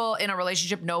two people in a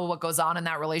relationship know what goes on in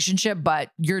that relationship, but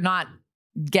we're not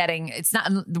getting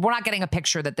a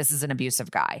picture that this is an abusive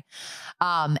guy.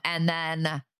 And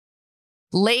then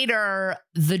later,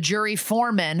 the jury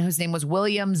foreman, whose name was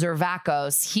William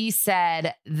Zervakos, he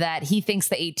said that he thinks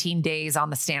the 18 days on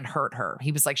the stand hurt her.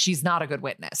 He was like, she's not a good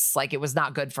witness. Like, it was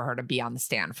not good for her to be on the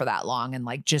stand for that long. And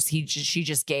like, she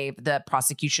just gave the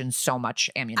prosecution so much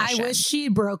ammunition. I wish she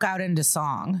broke out into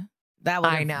song. That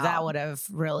would have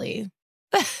really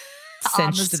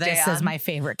cinched this as my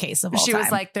favorite case of all time. She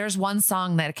was like, there's one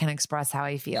song that can express how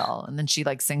I feel. And then she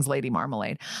like sings Lady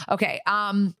Marmalade. Okay.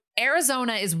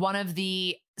 Arizona is one of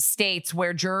the states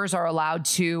where jurors are allowed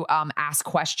to ask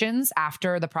questions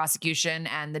after the prosecution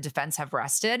and the defense have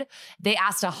rested. They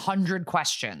asked 100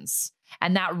 questions,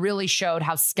 and that really showed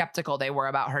how skeptical they were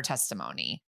about her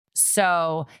testimony.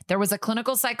 So there was a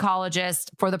clinical psychologist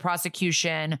for the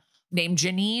prosecution named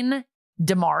Janine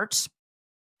DeMart.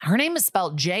 Her name is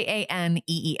spelled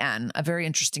Janeen, a very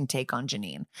interesting take on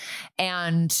Janine.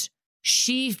 And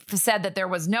she said that there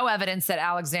was no evidence that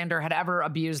Alexander had ever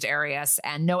abused Arias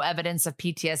and no evidence of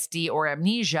PTSD or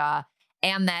amnesia,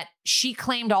 and that she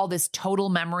claimed all this total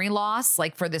memory loss,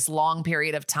 like for this long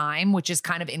period of time, which is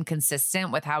kind of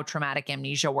inconsistent with how traumatic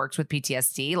amnesia works with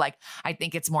PTSD. Like, I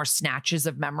think it's more snatches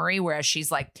of memory, whereas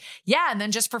she's like, yeah, and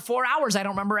then just for 4 hours, I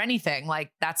don't remember anything.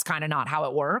 Like, that's kind of not how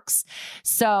it works.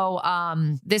 So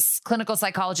this clinical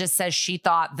psychologist says she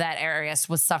thought that Arias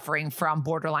was suffering from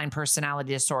borderline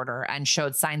personality disorder and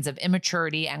showed signs of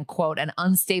immaturity and, quote, an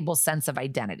unstable sense of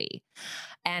identity.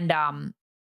 And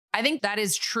I think that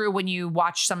is true when you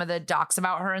watch some of the docs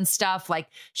about her and stuff. Like,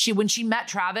 when she met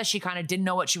Travis, she kind of didn't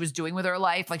know what she was doing with her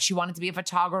life. Like, she wanted to be a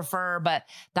photographer, but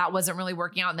that wasn't really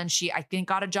working out. And then she, I think,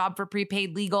 got a job for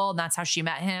Prepaid Legal, and that's how she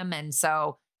met him. And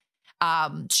so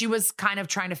she was kind of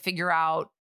trying to figure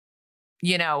out,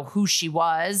 who she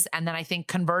was. And then I think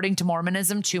converting to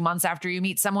Mormonism 2 months after you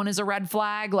meet someone is a red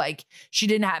flag. Like, she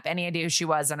didn't have any idea who she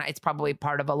was. And it's probably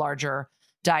part of a larger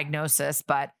diagnosis.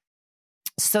 But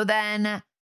so then,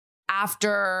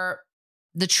 after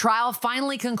the trial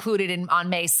finally concluded on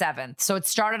May 7th. So it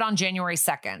started on January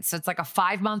 2nd. So it's like a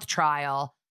 5-month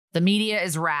trial. The media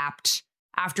is wrapped.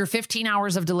 After 15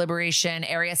 hours of deliberation,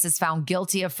 Arias is found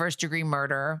guilty of first-degree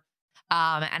murder.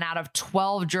 And out of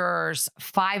 12 jurors,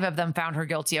 5 of them found her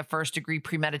guilty of first-degree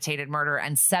premeditated murder,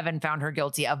 and 7 found her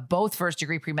guilty of both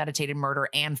first-degree premeditated murder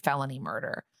and felony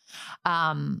murder.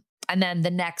 And then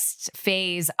the next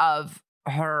phase of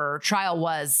her trial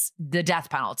was the death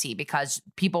penalty, because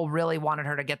people really wanted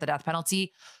her to get the death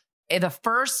penalty. The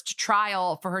first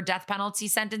trial for her death penalty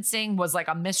sentencing was like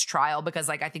a mistrial, because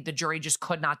like, I think the jury just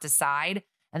could not decide.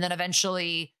 And then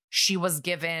eventually she was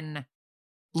given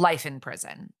life in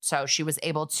prison. So she was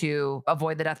able to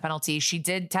avoid the death penalty. She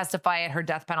did testify at her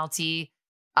death penalty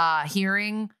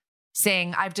hearing,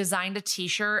 saying, I've designed a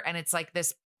t-shirt, and it's like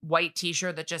this white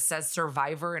t-shirt that just says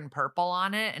survivor in purple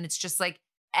on it. And it's just like,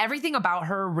 everything about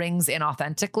her rings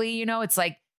inauthentically. It's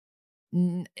like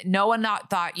no one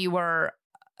thought you were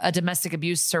a domestic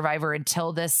abuse survivor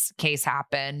until this case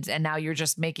happened. And now you're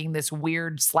just making this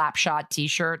weird slapshot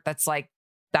t-shirt that's like,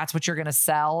 that's what you're going to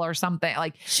sell or something.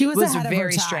 Like, she was ahead of her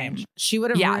very time. Strange. She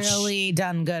would have really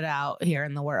done good out here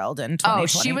in the world in 2021. Oh,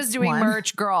 she was doing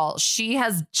merch, girl. She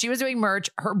was doing merch.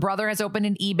 Her brother has opened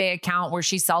an eBay account where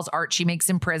she sells art she makes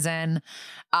in prison.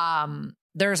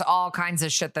 There's all kinds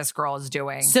of shit this girl is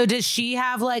doing. So does she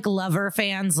have like lover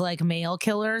fans like male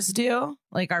killers do?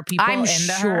 Like, are people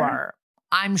into her?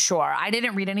 I'm sure. I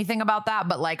didn't read anything about that,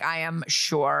 but like, I am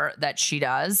sure that she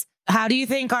does. How do you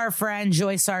think our friend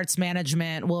Joyce Arts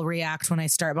Management will react when I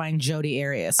start buying Jodi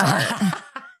Arias art?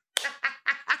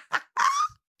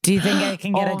 Do you think I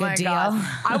can get a good deal? God.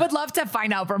 I would love to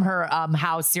find out from her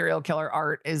how serial killer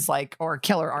art is like, or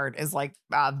killer art is like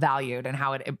valued, and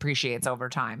how it appreciates over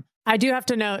time. I do have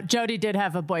to note, Jodi did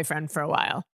have a boyfriend for a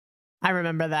while. I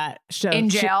remember that show. In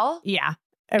jail? Yeah.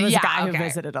 It was a guy who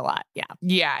visited a lot. Yeah.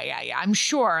 Yeah. I'm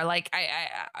sure. Like,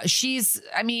 she's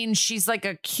like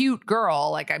a cute girl.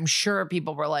 Like, I'm sure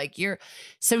people were like,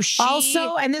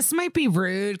 also, and this might be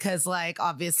rude, because like,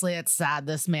 obviously it's sad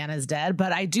this man is dead,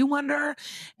 but I do wonder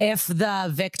if the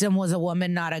victim was a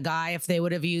woman, not a guy, if they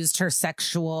would have used her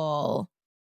sexual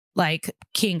like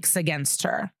kinks against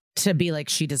her to be like,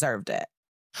 she deserved it.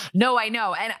 No, I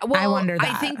know. And well, I wonder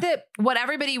that. I think that what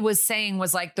everybody was saying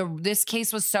was like this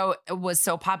case was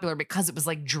so popular because it was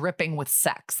like dripping with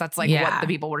sex. That's like what the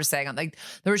people were saying. Like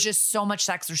there was just so much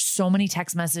sex. There's so many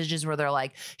text messages where they're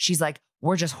like, she's like,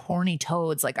 we're just horny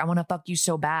toads. Like, I want to fuck you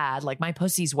so bad. Like my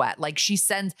pussy's wet. Like she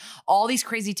sends all these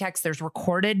crazy texts. There's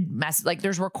recorded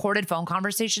there's recorded phone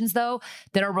conversations though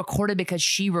that are recorded because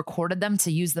she recorded them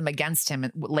to use them against him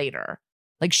later.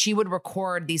 Like she would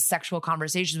record these sexual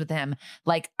conversations with him,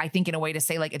 like I think in a way to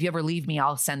say like, if you ever leave me,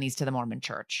 I'll send these to the Mormon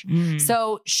church.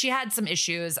 So she had some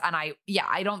issues. And I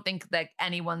don't think that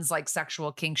anyone's like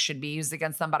sexual kink should be used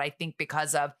against them. But I think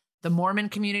because of the Mormon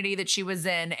community that she was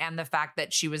in and the fact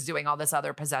that she was doing all this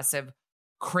other possessive,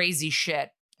 crazy shit,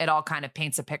 it all kind of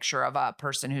paints a picture of a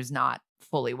person who's not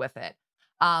fully with it.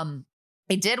 I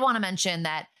did want to mention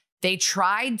that they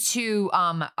tried to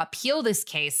appeal this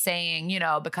case saying, you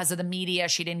know, because of the media,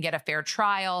 she didn't get a fair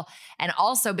trial. And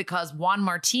also because Juan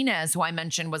Martinez, who I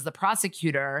mentioned was the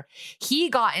prosecutor, he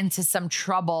got into some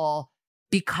trouble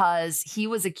because he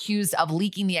was accused of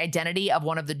leaking the identity of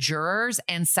one of the jurors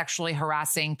and sexually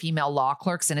harassing female law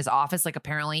clerks in his office. Like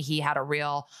apparently he had a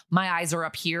real, my eyes are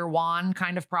up here, Juan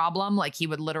kind of problem. Like he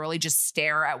would literally just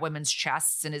stare at women's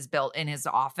chests in his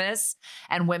office,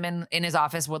 and women in his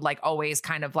office would like always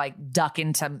kind of like duck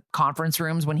into conference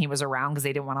rooms when he was around because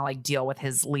they didn't want to like deal with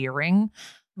his leering.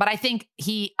 But I think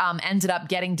he ended up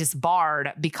getting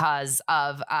disbarred because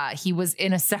of he was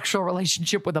in a sexual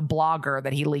relationship with a blogger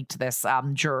that he leaked this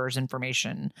juror's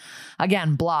information.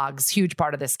 Again, blogs, huge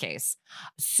part of this case.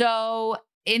 So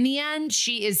in the end,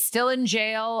 she is still in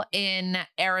jail in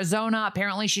Arizona.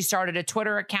 Apparently, she started a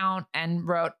Twitter account and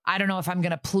wrote, I don't know if I'm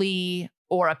going to plea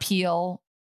or appeal.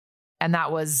 And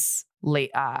that was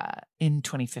late in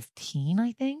 2015,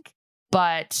 I think.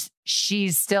 But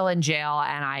she's still in jail.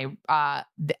 And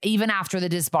even after the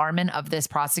disbarment of this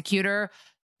prosecutor,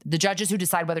 the judges who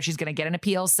decide whether she's going to get an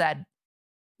appeal said,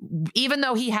 even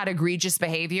though he had egregious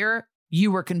behavior, you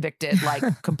were convicted like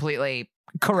completely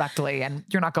correctly and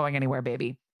you're not going anywhere,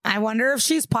 baby. I wonder if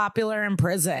she's popular in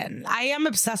prison. I am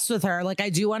obsessed with her. Like, I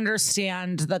do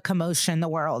understand the commotion the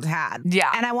world had.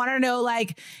 Yeah. And I want to know,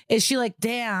 like, is she like,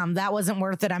 damn, that wasn't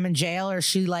worth it, I'm in jail? Or is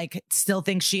she like, still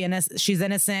thinks she's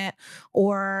innocent?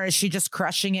 Or is she just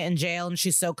crushing it in jail and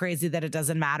she's so crazy that it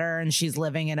doesn't matter and she's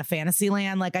living in a fantasy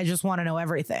land? Like, I just want to know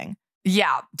everything.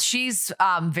 Yeah, she's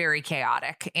very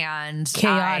chaotic and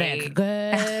chaotic.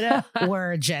 Good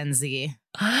word, Gen Z.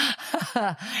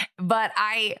 But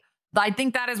I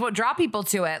think that is what draw people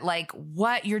to it. Like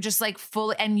what you're just like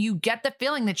full, and you get the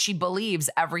feeling that she believes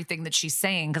everything that she's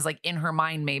saying. Cause like in her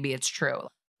mind, maybe it's true,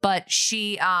 but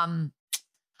she,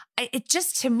 it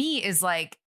just to me is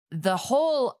like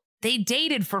they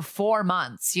dated for 4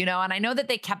 months, you know? And I know that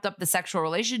they kept up the sexual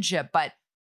relationship, but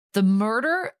the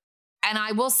murder. And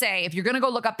I will say, if you're going to go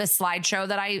look up this slideshow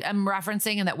that I am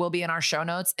referencing and that will be in our show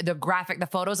notes, the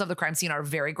photos of the crime scene are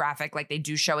very graphic. Like they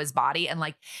do show his body. And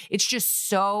like, it's just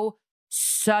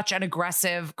such an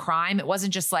aggressive crime. It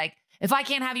wasn't just like, if I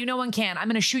can't have you, no one can. I'm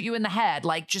going to shoot you in the head.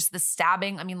 Like just the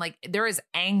stabbing. I mean, like there is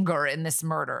anger in this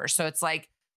murder. So it's like,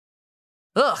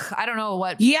 ugh, I don't know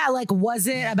what. Yeah. Like, was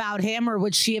it about him or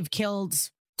would she have killed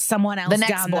someone else the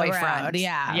next down boyfriend? The road?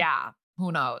 Yeah. Yeah.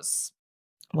 Who knows?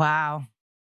 Wow.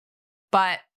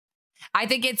 But I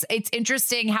think it's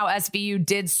interesting how SVU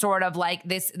did sort of like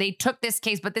this. They took this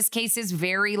case, but this case is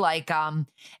very like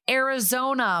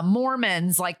Arizona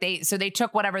Mormons. Like they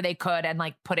took whatever they could and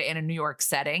like put it in a New York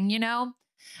setting, you know,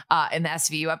 in the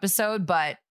SVU episode.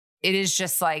 But it is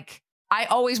just like, I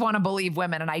always want to believe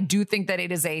women. And I do think that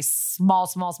it is a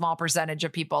small percentage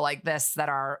of people like this that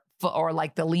are, or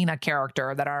like the Lena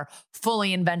character, that are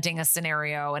fully inventing a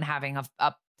scenario and having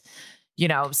a you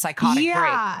know, psychotic break.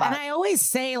 But. And I always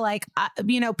say, like,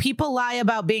 you know, people lie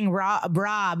about being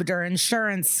robbed or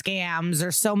insurance scams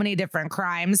or so many different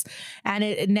crimes. And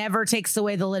it never takes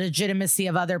away the legitimacy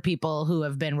of other people who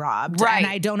have been robbed. Right. And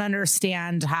I don't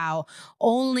understand how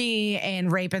only in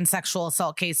rape and sexual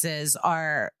assault cases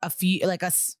are a few, like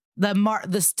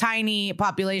this tiny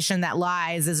population that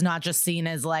lies is not just seen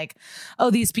as like, oh,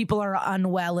 these people are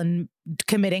unwell and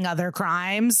committing other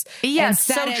crimes. Yes,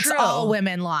 Instead, so it's true. all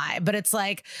women lie. But it's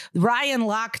like Ryan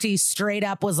Lochte straight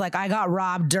up was like, I got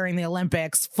robbed during the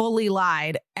Olympics, fully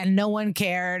lied, and no one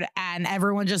cared, and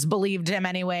everyone just believed him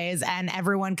anyways, and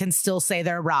everyone can still say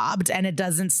they're robbed, and it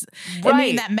doesn't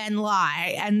mean that men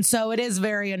lie. And so it is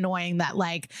very annoying that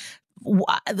like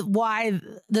why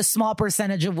the small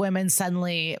percentage of women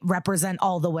suddenly represent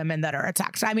all the women that are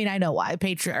attacked. I mean, I know why,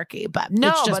 patriarchy, but no,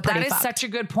 it's just but that is fucked. such a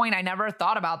good point. I never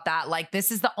thought about that. Like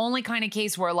this is the only kind of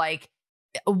case where like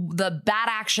the bad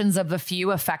actions of the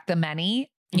few affect the many.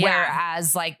 Yeah.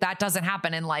 Whereas like that doesn't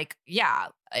happen in like,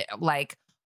 like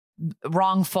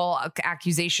wrongful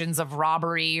accusations of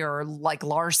robbery or like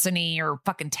larceny or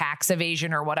fucking tax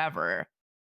evasion or whatever.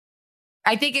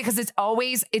 I think because it's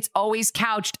always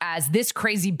couched as this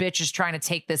crazy bitch is trying to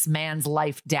take this man's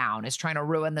life down, is trying to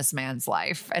ruin this man's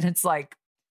life. And it's like,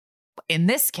 in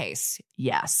this case,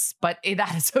 yes, but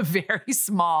that is a very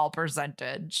small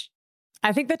percentage.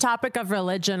 I think the topic of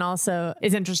religion also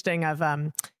is interesting.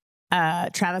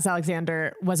 Travis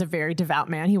Alexander was a very devout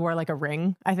man. He wore like a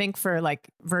ring, I think, for like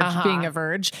being a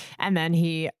verge. And then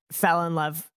he fell in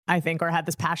love, I think, or had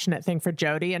this passionate thing for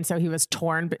Jodie. And so he was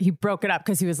torn, but he broke it up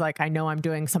because he was like, I know I'm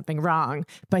doing something wrong,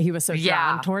 but he was so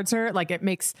drawn towards her. Like it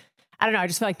makes, I don't know. I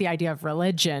just feel like the idea of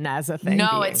religion as a thing.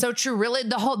 No, it's so true. Really,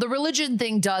 the religion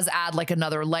thing does add like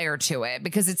another layer to it,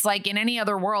 because it's like in any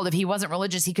other world, if he wasn't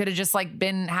religious, he could have just like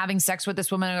been having sex with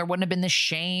this woman and there wouldn't have been this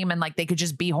shame and like they could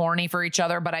just be horny for each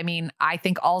other. But I mean, I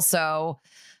think also,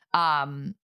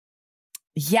 I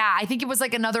think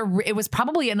it was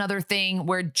probably another thing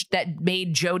that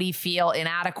made Jodie feel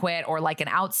inadequate or like an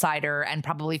outsider and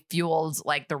probably fueled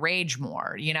like the rage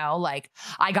more, you know, like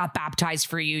I got baptized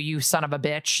for you, you son of a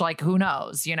bitch. Like, who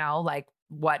knows, you know, like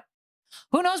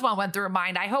who knows what went through her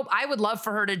mind. I would love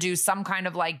for her to do some kind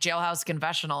of like jailhouse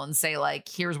confessional and say like,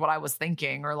 here's what I was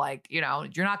thinking, or like, you know,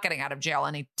 you're not getting out of jail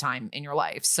anytime in your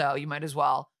life. So you might as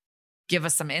well give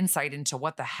us some insight into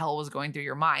what the hell was going through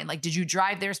your mind. Like, did you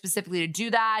drive there specifically to do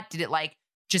that? Did it like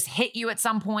just hit you at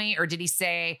some point? Or did he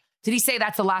say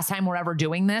that's the last time we're ever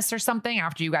doing this or something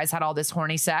after you guys had all this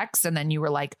horny sex? And then you were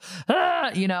like,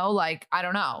 you know, like, I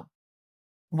don't know.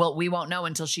 Well, we won't know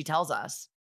until she tells us.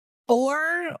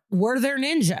 Or were there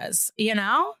ninjas, you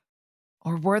know?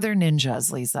 Or were there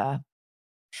ninjas, Lisa?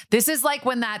 This is like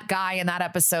when that guy in that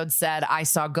episode said, I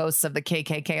saw ghosts of the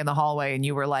KKK in the hallway. And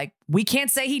you were like, we can't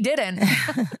say he didn't.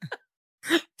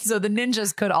 So the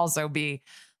ninjas could also be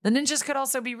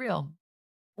real.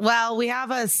 Well, we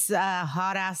have a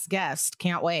hot ass guest.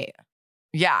 Can't wait.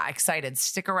 Yeah, excited.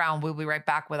 Stick around. We'll be right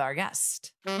back with our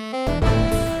guest.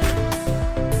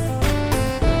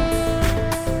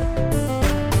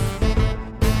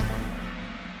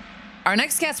 Our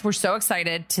next guest, we're so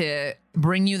excited to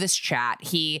bring you this chat.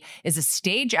 He is a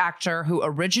stage actor who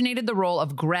originated the role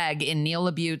of Greg in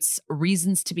Neil LaBute's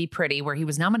Reasons to Be Pretty, where he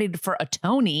was nominated for a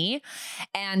Tony.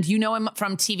 And you know him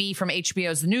from TV, from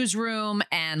HBO's The Newsroom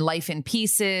and Life in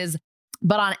Pieces.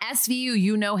 But on SVU,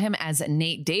 you know him as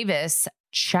Nate Davis.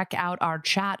 Check out our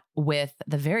chat with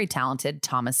the very talented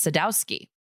Thomas Sadoski.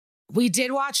 We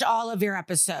did watch all of your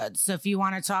episodes. So if you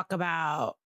want to talk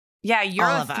about... Yeah, you're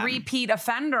a three-peat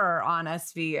offender on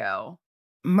SVU.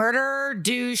 Murder,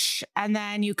 douche, and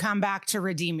then you come back to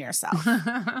redeem yourself.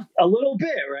 A little bit,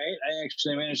 right? I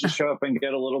actually managed to show up and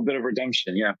get a little bit of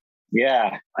redemption.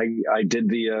 Yeah. I did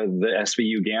the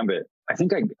SVU gambit. I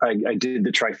think I did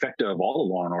the trifecta of all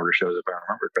the Law and Order shows, if I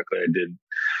remember correctly. I did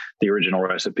the Original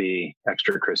Recipe,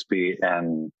 Extra Crispy,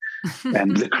 and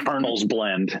the Colonel's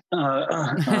Blend.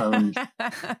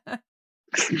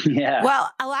 Yeah. Well,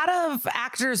 a lot of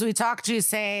actors we talk to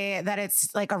say that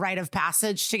it's like a rite of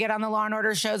passage to get on the Law and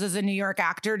Order shows as a New York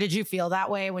actor. Did you feel that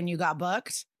way when you got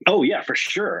booked? Oh, yeah, for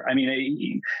sure. I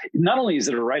mean, not only is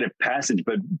it a rite of passage,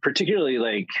 but particularly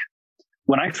like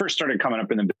when I first started coming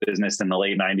up in the business in the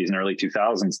late 90s and early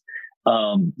 2000s,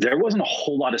 there wasn't a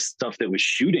whole lot of stuff that was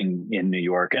shooting in New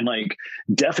York. And like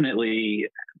definitely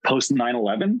post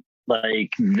 9/11.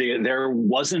 Like there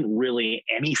wasn't really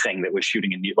anything that was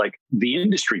shooting in New York. Like the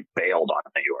industry bailed on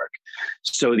New York.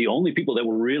 So the only people that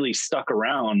were really stuck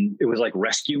around, it was like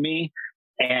Rescue Me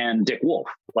and Dick Wolf.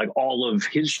 Like all of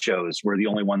his shows were the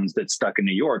only ones that stuck in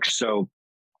New York. So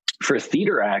for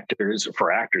theater actors,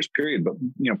 for actors period, but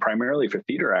primarily for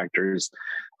theater actors,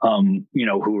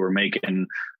 who were making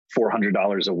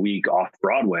 $400 a week off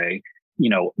Broadway,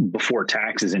 before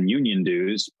taxes and union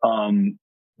dues,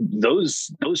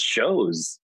 those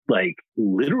shows like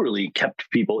literally kept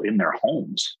people in their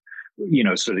homes,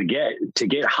 so to get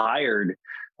hired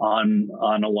on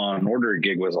a Law and Order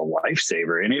gig was a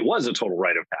lifesaver, and it was a total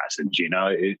rite of passage,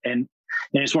 and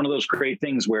it's one of those great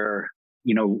things where,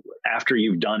 after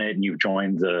you've done it and you've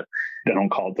joined I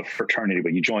don't call it the fraternity,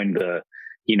 but you join the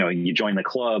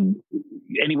club,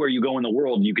 anywhere you go in the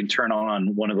world, you can turn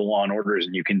on one of the Law and Orders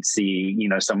and you can see,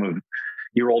 some of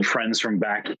your old friends from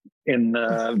back in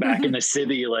the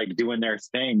city, like doing their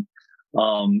thing.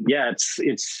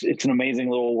 It's an amazing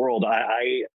little world.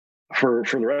 I for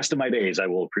the rest of my days, I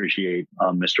will appreciate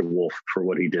Mr. Wolf for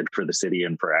what he did for the city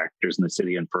and for actors in the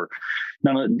city and for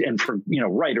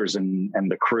writers and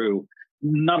the crew.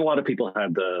 Not a lot of people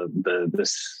had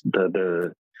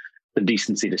the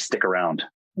decency to stick around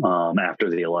after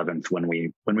the 11th when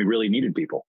we really needed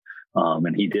people.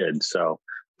 And he did. So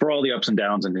for all the ups and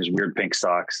downs and his weird pink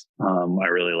socks, I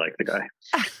really like the guy.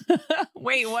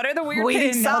 Wait, what are the weird We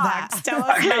pink didn't know socks? that. Tell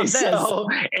us about this. So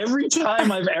every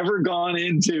time I've ever gone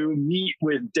in to meet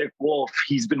with Dick Wolf,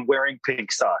 he's been wearing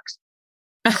pink socks.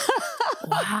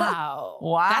 Wow.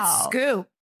 Wow. That's scoop.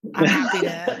 I'm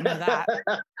happy to know that.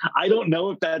 I don't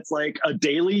know if that's like a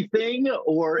daily thing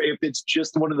or if it's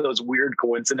just one of those weird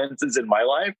coincidences in my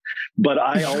life, but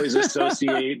I always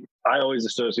associate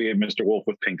Mr. Wolf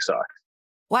with pink socks.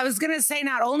 Well, I was going to say,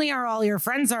 not only are all your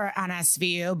friends are on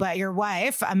SVU, but your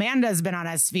wife, Amanda, has been on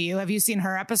SVU. Have you seen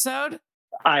her episode?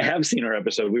 I have seen her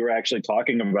episode. We were actually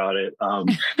talking about it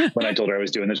when I told her I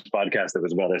was doing this podcast that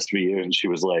was about SVU, and she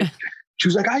was like,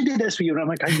 I did SVU. And I'm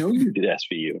like, I know you did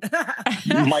SVU.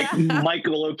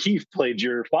 Michael O'Keefe played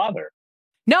your father.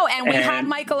 No, and we had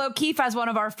Michael O'Keefe as one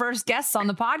of our first guests on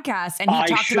the podcast, and he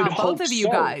talked about both of you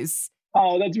guys.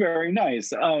 Oh, that's very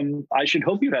nice. I should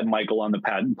hope you had Michael on the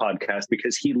podcast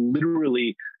because he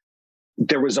literally,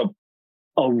 there was a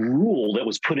rule that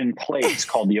was put in place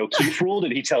called the O'Keefe rule.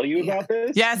 Did he tell you about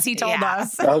this? Yes, he told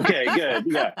us. Okay, good.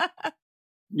 Yeah.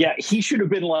 Yeah, he should have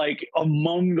been like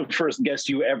among the first guests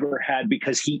you ever had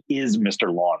because he is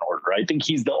Mr. Law and Order. I think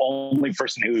he's the only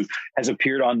person who has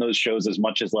appeared on those shows as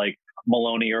much as like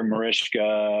Maloney or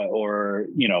Mariska or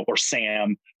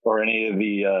Sam or any of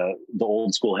the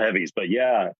old school heavies. But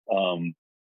I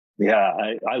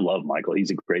love Michael.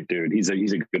 He's a great dude. He's a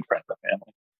good friend of the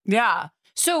family. Yeah.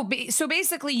 So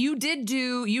basically you did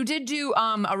do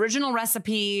Original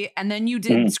Recipe, and then you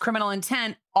did Criminal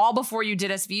Intent all before you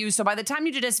did SVU. So by the time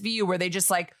you did SVU, were they just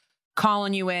like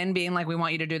calling you in being like, we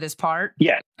want you to do this part?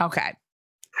 Yeah. Okay.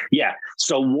 Yeah.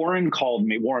 So Warren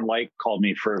Light called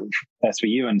me for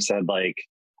SVU and said like,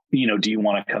 do you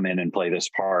want to come in and play this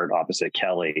part opposite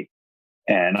Kelly?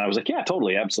 And I was like, yeah,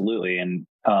 totally. Absolutely. And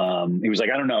he was like,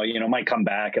 I don't know, it might come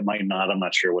back. It might not. I'm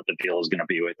not sure what the deal is going to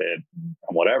be with it,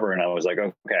 whatever. And I was like,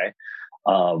 okay.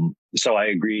 So I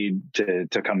agreed to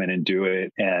come in and do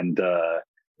it. And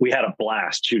we had a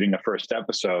blast shooting the first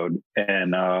episode.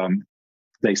 And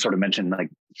they sort of mentioned like,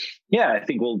 yeah, I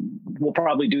think we'll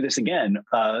probably do this again.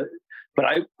 But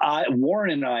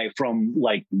Warren and I, from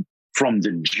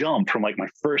the jump, from like my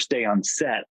first day on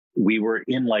set, we were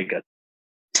in like a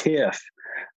tiff,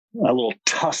 a little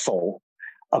tussle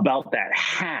about that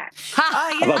hat.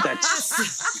 About that.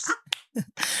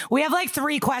 We have like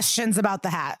 3 questions about the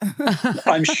hat.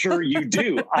 I'm sure you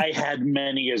do. I had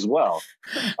many as well.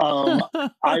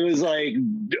 I was like,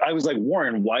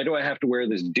 Warren, why do I have to wear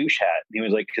this douche hat? And he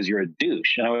was like, because you're a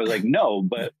douche. And I was like, no,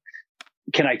 but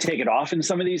can I take it off in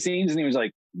some of these scenes? And he was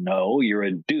like, no, you're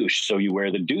a douche, so you wear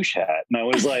the douche hat. And I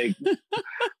was like,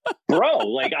 bro,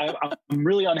 like I'm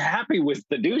really unhappy with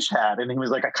the douche hat. And he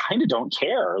was like, I kind of don't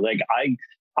care. Like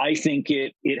I think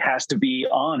it has to be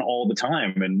on all the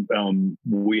time. And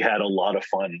we had a lot of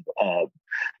fun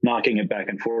knocking it back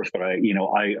and forth. But I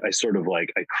sort of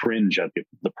like, I cringe at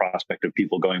the prospect of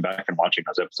people going back and watching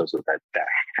those episodes with that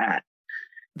hat.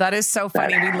 That is so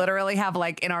funny. We literally have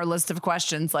like in our list of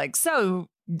questions, like, so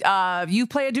you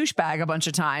play a douchebag a bunch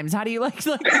of times. How do you like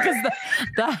because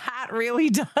the hat really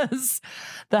does.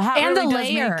 The hat and really the does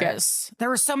layers. make it. There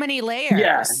were so many layers.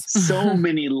 Yeah, so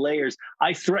many layers.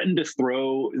 I threatened to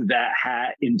throw that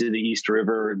hat into the East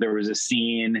River. There was a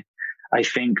scene, I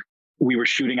think we were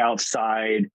shooting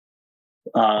outside.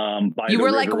 You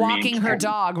were like walking her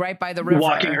dog right by the river.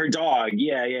 Walking her dog.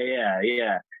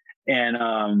 Yeah.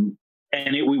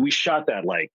 And we shot that at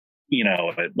like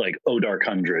Dark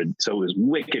 100. So it was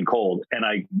wicked cold. And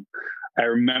I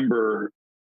remember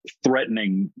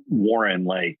threatening Warren,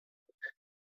 like,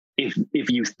 if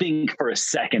you think for a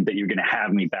second that you're going to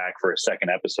have me back for a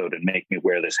second episode and make me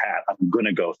wear this hat, I'm going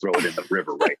to go throw it in the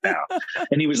river right now.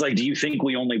 And he was like, do you think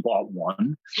we only bought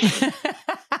one?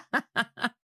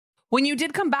 When you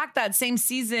did come back that same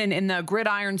season in the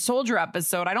Gridiron Soldier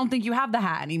episode, I don't think you have the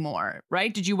hat anymore,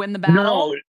 right? Did you win the battle?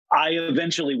 No, I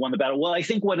eventually won the battle. Well, I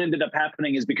think what ended up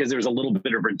happening is because there was a little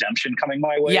bit of redemption coming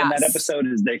my way in that episode,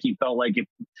 is that he felt like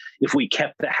if we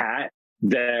kept the hat,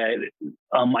 that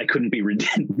I couldn't be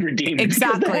redeemed.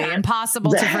 Exactly.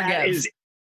 Impossible to forgive. Is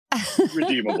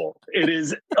redeemable. It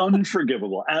is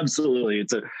unforgivable. Absolutely.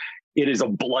 It is a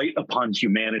blight upon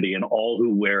humanity, and all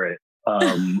who wear it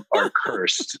are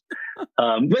cursed.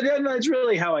 But then that's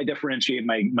really how I differentiate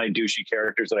my douchey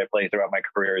characters that I play throughout my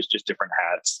career, is just different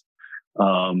hats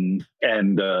and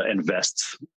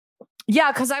vests.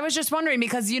 Yeah, because I was just wondering,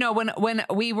 because, when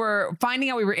we were finding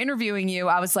out we were interviewing you,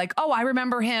 I was like, oh, I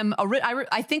remember him.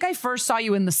 I think I first saw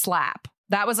you in The Slap.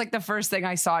 That was like the first thing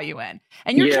I saw you in.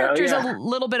 And your character's a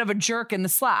little bit of a jerk in The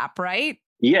Slap, right?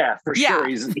 Yeah, for sure.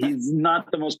 He's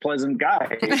not the most pleasant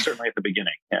guy, certainly at the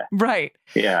beginning. Yeah. Right.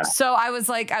 Yeah. So I was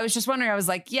just wondering,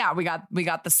 yeah, we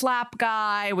got the slap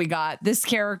guy, we got this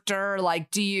character. Like,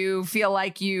 do you feel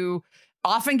like you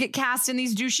often get cast in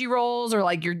these douchey roles, or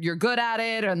like you're good at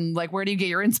it? And like, where do you get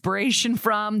your inspiration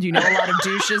from? Do you know a lot of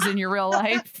douches in your real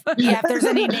life? Yeah, if there's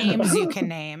any names you can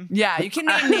name. Yeah, you can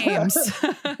name names.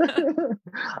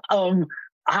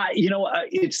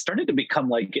 It started to become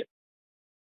like,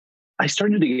 I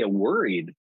started to get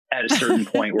worried at a certain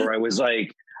point where I was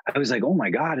like, oh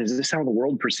my God, is this how the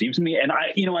world perceives me? And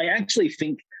I actually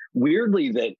think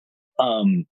weirdly that,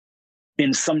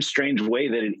 in some strange way,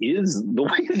 that it is the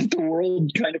way that the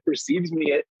world kind of perceives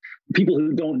me. People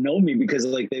who don't know me, because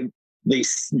like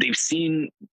they've seen,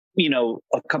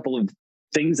 a couple of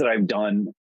things that I've done,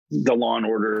 the Law and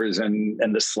Orders and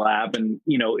the Slap, and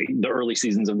the early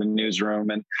seasons of the Newsroom,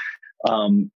 and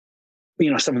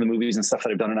some of the movies and stuff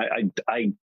that I've done. And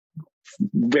I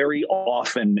very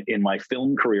often in my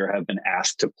film career have been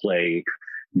asked to play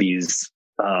these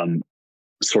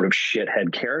sort of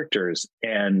shithead characters.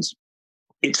 And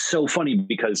it's so funny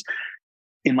because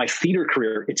in my theater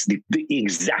career, it's the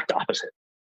exact opposite.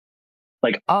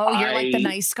 Like, you're like the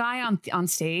nice guy on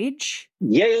stage?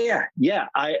 Yeah.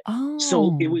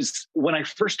 So it was, when I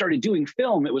first started doing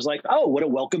film, it was like, oh, what a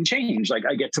welcome change. Like,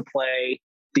 I get to play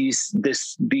these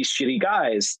shitty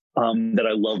guys that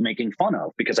I love making fun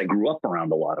of because I grew up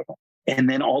around a lot of them. And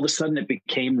then all of a sudden it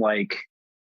became like,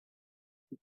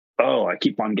 oh, I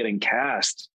keep on getting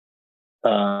cast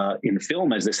in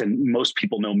film as this. And most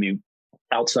people know me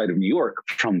outside of New York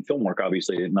from film work.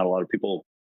 Obviously, not a lot of people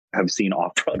have seen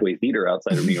off-Broadway theater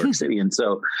outside of New York City. And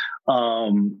so,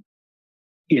 in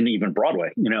even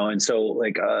Broadway, and so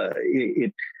like, I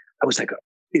was like,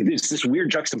 it's this weird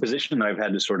juxtaposition that I've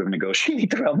had to sort of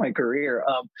negotiate throughout my career.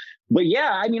 But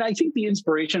yeah, I mean, I think the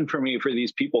inspiration for me for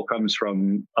these people comes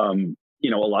from,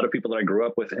 a lot of people that I grew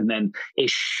up with, and then a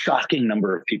shocking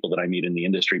number of people that I meet in the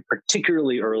industry,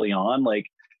 particularly early on. Like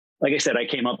I said, I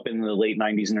came up in the late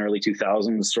 90s and early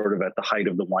 2000s, sort of at the height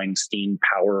of the Weinstein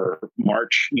power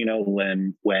march,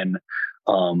 when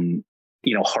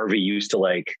Harvey used to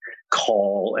like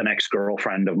call an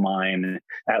ex-girlfriend of mine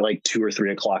at like 2 or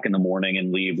 3 o'clock in the morning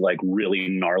and leave like really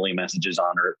gnarly messages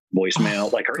on her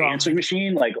voicemail, like her answering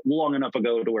machine, like long enough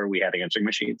ago to where we had answering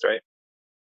machines, right?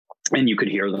 And you could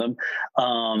hear them.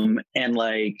 And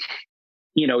like,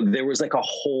 there was like a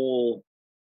whole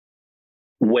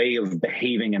way of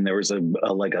behaving, and there was a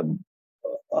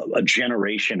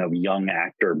generation of young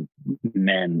actor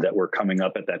men that were coming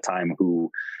up at that time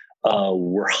who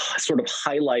were sort of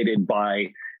highlighted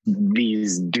by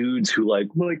these dudes who like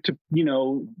to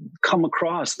come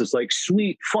across as like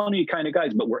sweet, funny kind of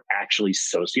guys, but were actually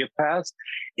sociopaths.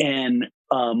 And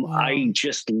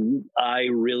I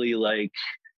really like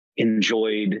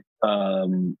enjoyed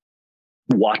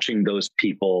watching those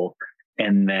people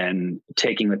and then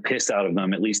taking the piss out of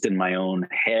them, at least in my own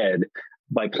head,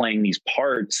 by playing these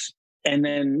parts. And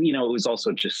then, it was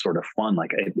also just sort of fun.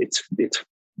 Like it's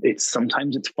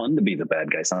sometimes it's fun to be the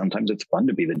bad guy. Sometimes it's fun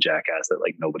to be the jackass that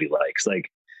like nobody likes. Like,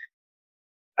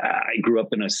 I grew up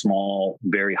in a small,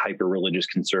 very hyper religious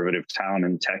conservative town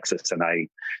in Texas. And I,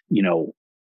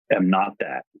 am not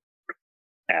that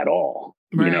at all.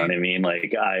 Right. You know what I mean?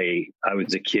 Like I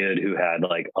was a kid who had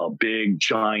like a big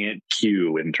giant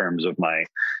queue in terms of my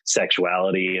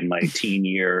sexuality in my teen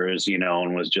years,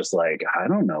 and was just like, I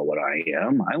don't know what I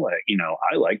am. I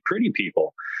like pretty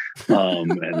people. And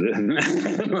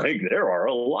like, there are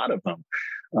a lot of them.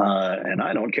 And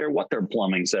I don't care what their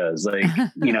plumbing says, like,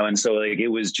 and so like, it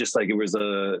was just like,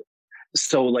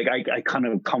 so like I kind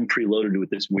of come preloaded with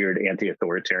this weird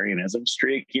anti-authoritarianism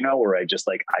streak, where I just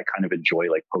like, I kind of enjoy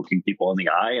like poking people in the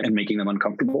eye and making them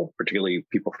uncomfortable, particularly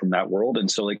people from that world. And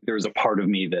so like, there's a part of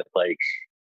me that like,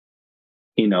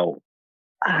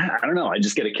 I don't know. I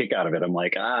just get a kick out of it. I'm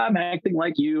like, I'm acting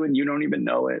like you and you don't even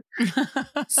know it.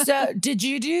 So did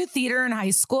you do theater in high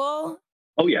school?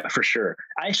 Oh yeah, for sure.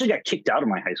 I actually got kicked out of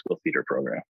my high school theater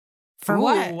program. For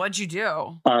what? What'd you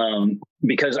do?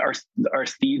 Because our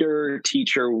theater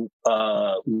teacher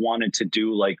wanted to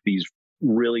do like these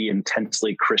really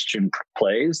intensely Christian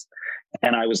plays.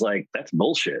 And I was like, that's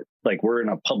bullshit. Like, we're in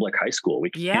a public high school. We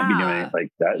can't be doing it like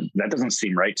that. That doesn't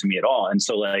seem right to me at all. And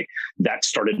so like, that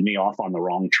started me off on the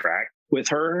wrong track with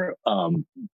her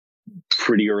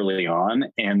pretty early on.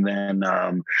 And then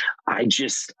I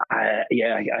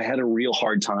had a real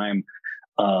hard time.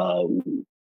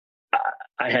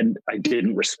 I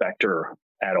didn't respect her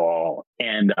at all.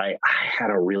 And I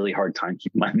had a really hard time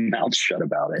keeping my mouth shut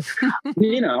about it.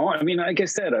 I mean, like I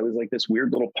said, I was like this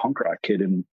weird little punk rock kid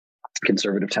in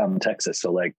conservative town in Texas.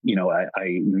 So like,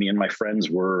 me and my friends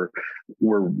were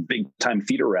big time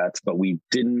theater rats, but we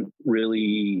didn't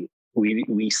really,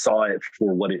 we saw it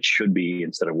for what it should be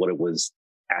instead of what it was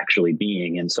actually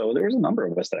being. And so there was a number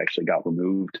of us that actually got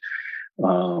removed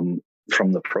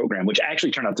from the program, which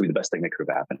actually turned out to be the best thing that could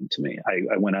have happened to me.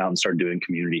 I went out and started doing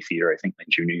community theater, I think my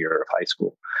junior year of high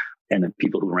school. And the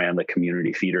people who ran the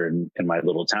community theater in my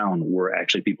little town were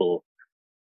actually people.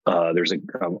 There's a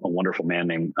wonderful man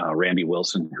named Randy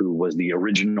Wilson, who was the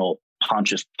original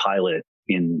Pontius Pilate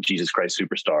in Jesus Christ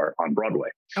Superstar on Broadway.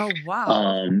 Oh,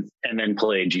 wow. And then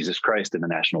played Jesus Christ in the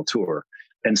national tour.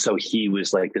 And so he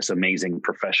was like this amazing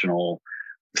professional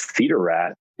theater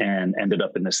rat and ended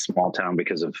up in this small town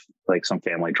because of like some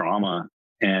family drama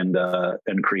and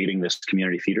creating this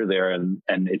community theater there. And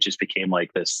it just became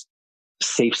like this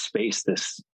safe space,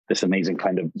 this amazing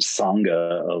kind of sangha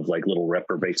of like little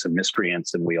reprobates and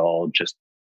miscreants. And we all just,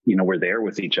 were there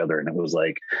with each other. And it was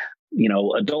like,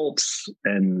 adults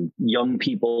and young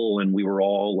people. And we were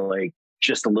all like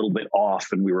just a little bit off,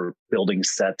 and we were building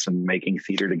sets and making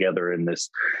theater together in this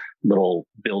little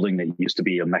building that used to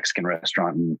be a Mexican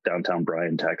restaurant in downtown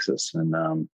Bryan, Texas. And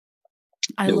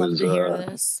I love to hear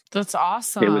this. That's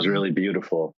awesome. It was really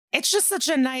beautiful. It's just such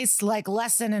a nice like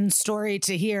lesson and story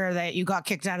to hear that you got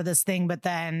kicked out of this thing, but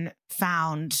then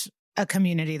found a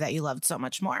community that you loved so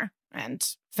much more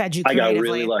and fed you creatively. I got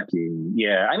really lucky.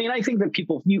 Yeah. I mean, I think that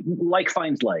people, like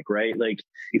finds like, right? Like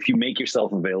if you make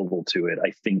yourself available to it,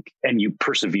 I think, and you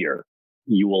persevere,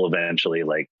 you will eventually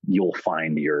you'll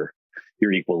find your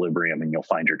equilibrium and you'll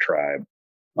find your tribe,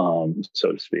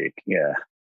 so to speak. Yeah.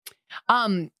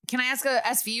 Can I ask a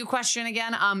SVU question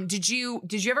again? Did you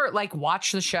ever like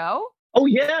watch the show? Oh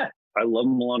yeah. I love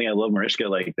Maloney. I love Mariska.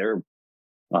 Like they're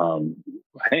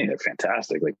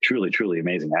fantastic. Like truly, truly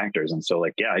amazing actors. And so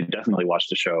like, yeah, I definitely watched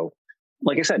the show.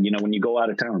 Like I said, when you go out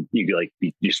of town, you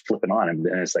just flip it on and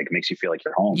it's like, it makes you feel like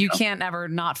you're home. You can't ever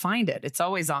not find it. It's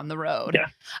always on the road.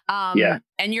 Yeah. Yeah.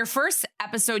 And your first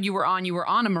episode you were on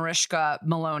a Mariska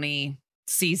Maloney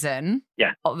season.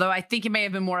 Yeah. Although I think it may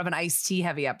have been more of an Ice-T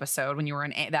heavy episode when you were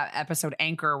in that episode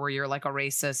Anchor, where you're like a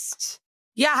racist.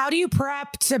 Yeah. How do you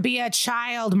prep to be a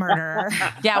child murderer?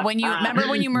 Yeah. Remember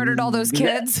when you murdered all those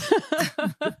kids?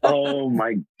 Oh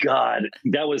my God.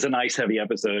 That was an ice heavy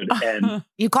episode. And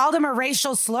you called him a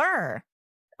racial slur.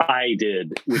 I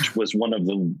did, which was one of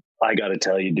the, I got to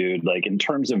tell you, dude, like in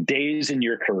terms of days in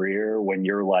your career when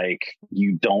you're like,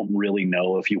 you don't really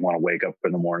know if you want to wake up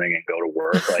in the morning and go to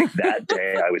work. Like that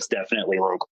day, I was definitely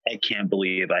like, I can't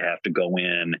believe I have to go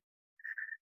in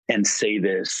and say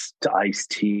this to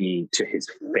Ice-T to his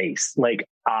face. Like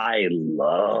I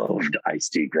loved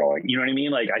Ice-T growing, you know what I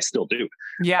mean? Like I still do.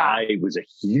 Yeah. I was a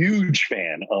huge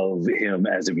fan of him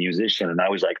as a musician. And I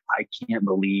was like, I can't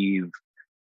believe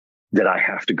that I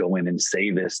have to go in and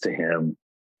say this to him.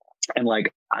 And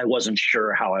like, I wasn't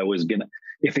sure how I was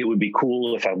if it would be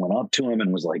cool if I went up to him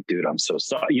and was like, dude, I'm so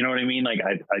sorry. You know what I mean? Like,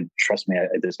 I trust me,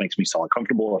 this makes me so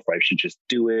uncomfortable, if I should just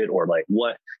do it or like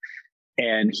what.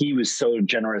 And he was so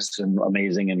generous and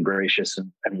amazing and gracious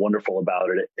and wonderful about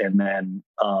it. And then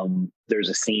there's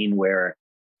a scene where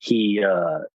he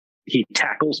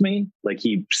tackles me, like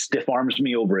he stiff arms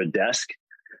me over a desk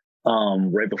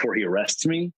right before he arrests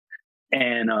me.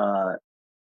 And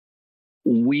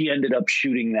we ended up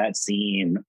shooting that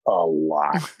scene a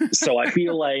lot. So I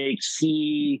feel like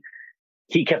he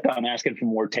kept on asking for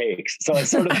more takes. So I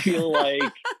sort of feel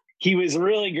like he was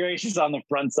really gracious on the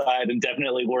front side and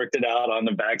definitely worked it out on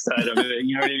the back side of it.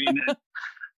 You know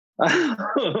what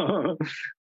I mean?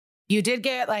 You did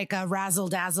get like a razzle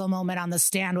dazzle moment on the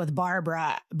stand with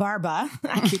Barba.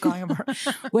 I keep calling her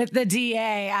with the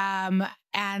DA. And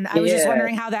I was just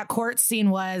wondering how that court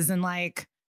scene was and like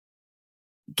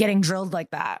getting drilled like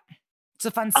that. It's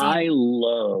a fun scene. I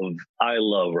love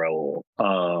Raul.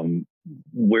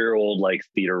 We're old like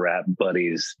theater rat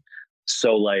buddies.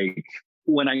 So like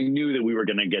when I knew that we were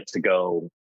going to get to go,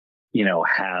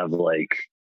 have like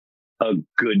a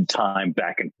good time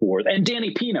back and forth, and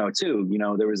Danny Pino too,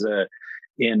 there was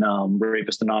in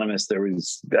Rapist Anonymous,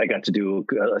 I got to do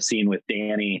a scene with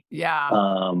Danny.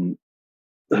 Yeah.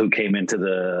 Who came into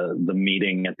the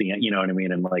meeting at the end, you know what I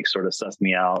mean? And like sort of sussed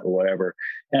me out or whatever.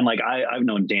 And like, I've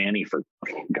known Danny for,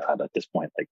 God, at this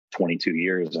point, like 22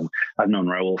 years. And I've known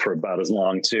Raul for about as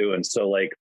long too. And so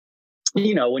like,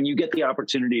 when you get the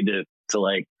opportunity to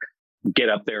like get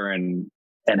up there and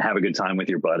have a good time with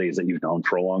your buddies that you've known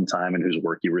for a long time and whose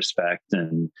work you respect.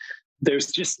 And there's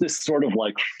just this sort of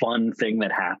like fun thing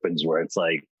that happens where it's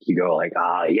like, you go like,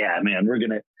 yeah, man, we're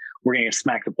going to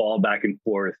smack the ball back and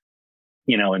forth.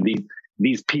 And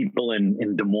these people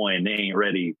in Des Moines, they ain't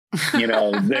ready. You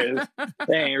know,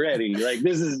 they ain't ready. Like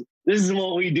this is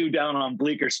what we do down on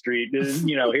Bleecker Street.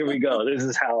 You know, here we go. This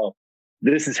is how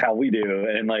we do.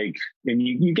 And like, and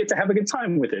you get to have a good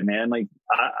time with it, man. Like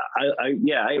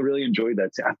I really enjoyed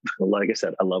that. Like I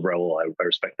said, I love Raul. I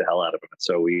respect the hell out of him.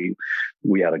 So we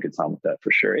had a good time with that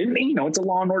for sure. And you know, it's a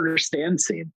Law and Order stand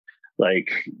scene.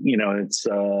 Like, you know,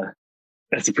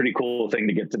 that's a pretty cool thing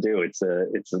to get to do. It's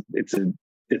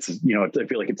you know, I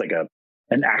feel like it's like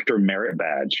an actor merit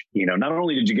badge. You know, not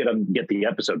only did you get the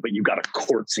episode, but you got a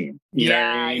court scene. You know what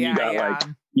I mean? Like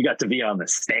you got to be on the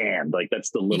stand. Like that's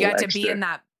the little You got extra. to be in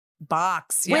that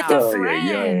box with a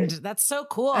friend. That's so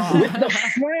cool. With the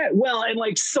friend. Well, and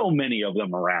like so many of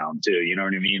them around too. You know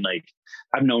what I mean? Like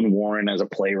I've known Warren as a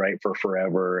playwright for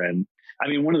forever, and I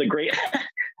mean one of the great.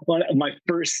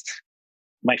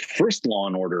 my first Law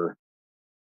and Order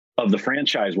of the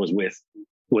franchise was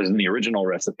in the original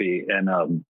recipe,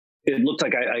 and it looked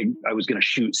like I was going to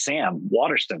shoot Sam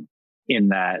Waterston in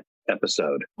that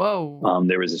episode. Whoa!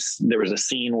 There was a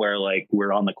scene where like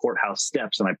we're on the courthouse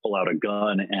steps, and I pull out a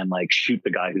gun and like shoot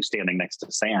the guy who's standing next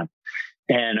to Sam.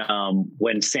 And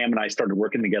when Sam and I started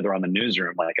working together on the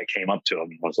newsroom, like I came up to him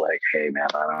and was like, "Hey, man,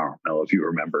 I don't know if you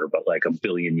remember, but like a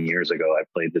billion years ago, I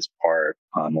played this part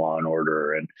on Law and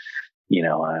Order, and you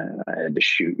know, I had to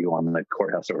shoot you on the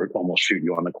courthouse, or almost shoot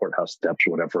you on the courthouse steps,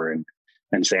 or whatever."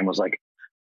 And Sam was like,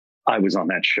 "I was on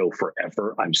that show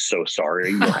forever. I'm so sorry.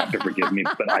 You'll have to forgive me,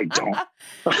 but I don't,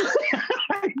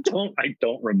 I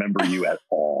don't remember you at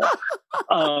all."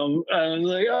 I was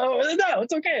like, "Oh no,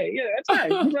 it's okay. Yeah, it's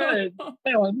fine. It's fine.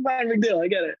 It's not a big deal. I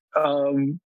get it."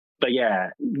 But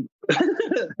yeah,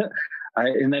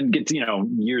 and then get to, you know,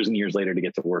 years and years later to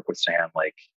get to work with Sam,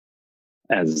 like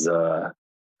as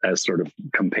sort of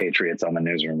compatriots on the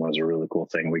newsroom was a really cool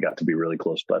thing. We got to be really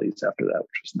close buddies after that,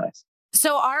 which was nice.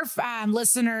 So our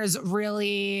listeners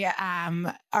really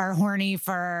are horny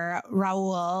for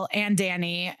Raul and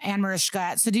Danny and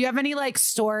Mariska. So do you have any like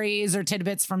stories or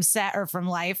tidbits from set or from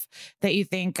life that you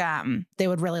think they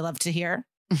would really love to hear?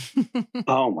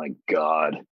 Oh my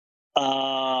God.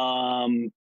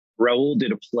 Raul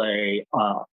did a play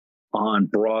on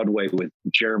Broadway with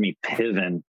Jeremy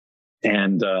Piven,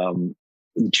 and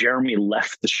Jeremy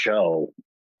left the show.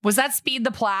 Was that Speed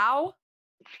the Plow?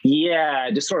 Yeah,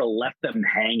 just sort of left them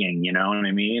hanging, you know what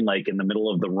I mean? Like in the middle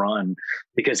of the run,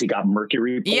 because he got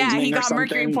mercury poisoning. Yeah, he got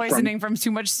mercury poisoning from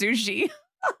too much sushi.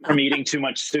 From eating too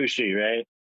much sushi, right?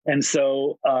 And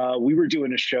so we were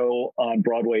doing a show on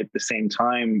Broadway at the same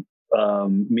time.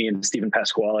 Me and Stephen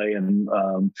Pasquale and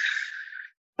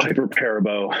Piper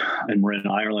Parabo and Marin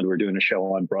Ireland were doing a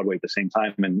show on Broadway at the same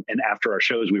time. And after our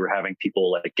shows, we were having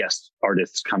people like guest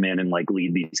artists come in and like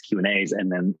lead these Q&As.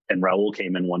 And Raul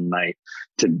came in one night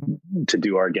to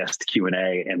do our guest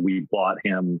Q&A, and we bought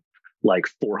him like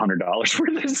 $400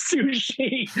 worth of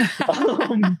sushi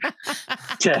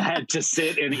to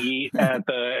sit and eat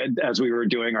as we were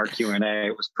doing our Q&A.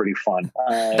 It was pretty fun.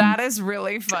 That is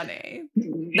really funny.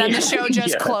 Then the show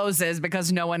just closes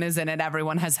because no one is in it.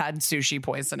 Everyone has had sushi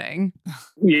poisoning.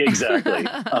 Yeah, exactly.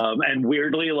 And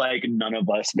weirdly, like none of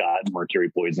us got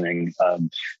mercury poisoning.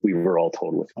 We were all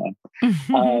totally fine.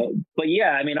 But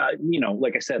yeah, I mean, you know,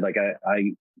 like I said, like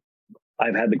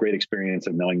I've had the great experience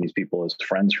of knowing these people as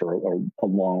friends for a long,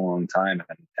 long time,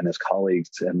 and as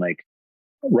colleagues. And like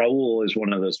Raul is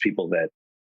one of those people that,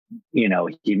 you know,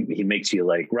 he makes you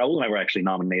like. Raul and I were actually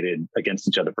nominated against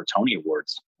each other for Tony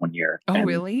Awards one year. Oh, and,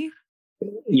 really?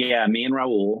 Yeah, me and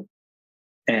Raul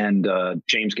and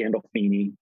James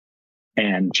Gandolfini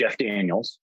and Jeff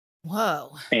Daniels.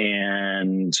 Whoa.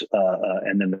 And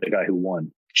then the guy who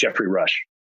won, Jeffrey Rush.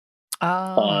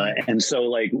 Oh. And so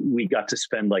like we got to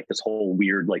spend like this whole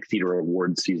weird like theater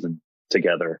awards season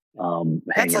together.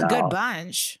 That's a good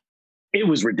bunch. It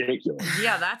was ridiculous.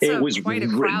 Yeah, that's quite a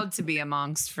crowd to be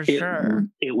amongst for sure.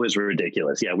 It was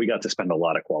ridiculous. Yeah, we got to spend a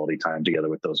lot of quality time together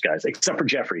with those guys, except for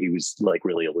Jeffrey. He was like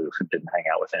really aloof and didn't hang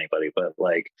out with anybody. But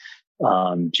like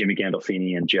Jimmy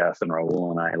Gandolfini and Jeff and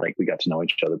Raul and I, like we got to know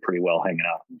each other pretty well, hanging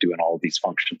out and doing all of these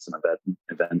functions and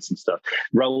events and stuff.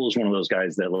 Raul is one of those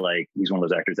guys that like, he's one of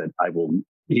those actors that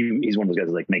he's one of those guys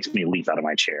that like makes me leap out of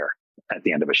my chair at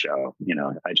the end of a show. You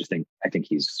know, I think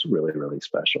he's really, really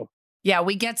special. Yeah,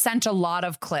 we get sent a lot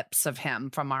of clips of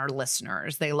him from our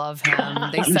listeners. They love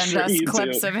him. They send us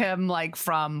clips of him like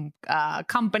from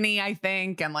Company, I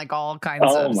think, and like all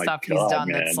kinds of stuff he's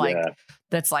done. Man,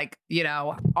 that's like, you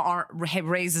know,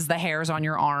 raises the hairs on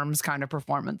your arms kind of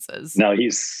performances. No,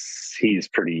 he's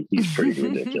pretty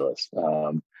ridiculous.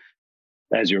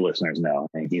 as your listeners know,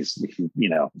 and he's, you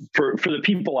know, for the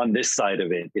people on this side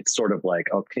of it, it's sort of like,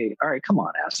 okay, all right, come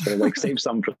on, Esther, like save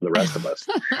some for the rest of us.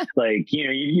 Like, you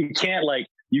know, you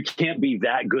can't be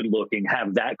that good looking,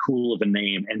 have that cool of a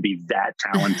name, and be that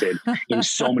talented in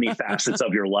so many facets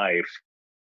of your life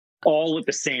all at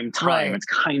the same time. Right. It's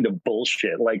kind of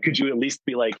bullshit. Like, could you at least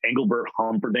be like Engelbert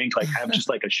Humperdinck, like have just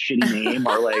like a shitty name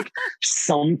or like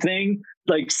something,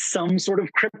 like some sort of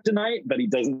kryptonite, but he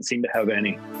doesn't seem to have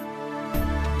any.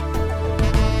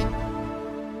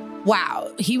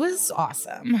 Wow, he was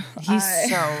awesome. He's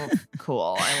so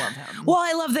cool. I love him. Well,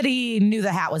 I love that he knew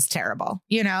the hat was terrible,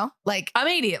 you know? Like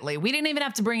immediately. We didn't even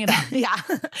have to bring it up. Yeah.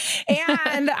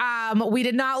 And we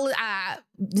did not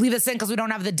leave this in because we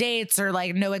don't have the dates or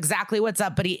like know exactly what's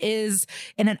up, but he is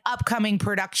in an upcoming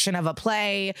production of a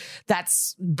play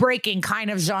that's breaking kind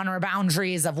of genre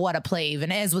boundaries of what a play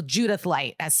even is with Judith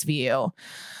Light, SVU.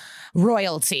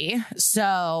 Royalty.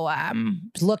 So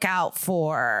look out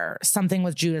for something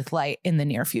with Judith Light in the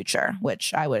near future,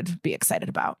 which I would be excited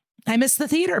about. I miss the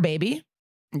theater, baby.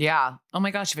 Yeah. Oh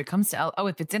my gosh. If it comes to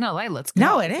if it's in LA, let's go.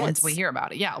 No, it is. Once we hear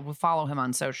about it. Yeah. We'll follow him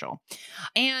on social.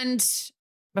 And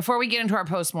before we get into our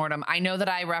postmortem, I know that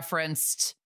I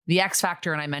referenced the X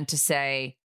Factor and I meant to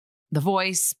say The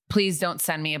Voice. Please don't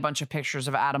send me a bunch of pictures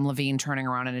of Adam Levine turning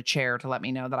around in a chair to let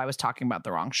me know that I was talking about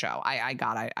the wrong show.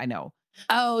 I know.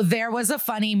 Oh, there was a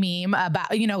funny meme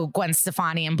about, you know, Gwen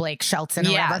Stefani and Blake Shelton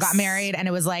or whatever got married. And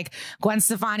it was like, Gwen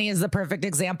Stefani is the perfect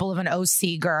example of an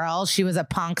OC girl. She was a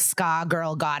punk ska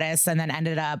girl goddess and then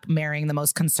ended up marrying the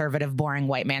most conservative, boring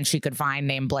white man she could find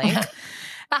named Blake.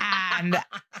 And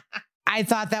I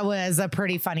thought that was a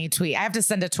pretty funny tweet. I have to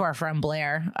send it to our friend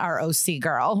Blair, our OC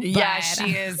girl. Yeah,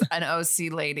 she is an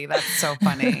OC lady. That's so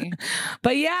funny.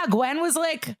 But yeah, Gwen was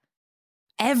like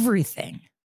everything.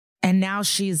 And now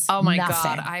she's nothing.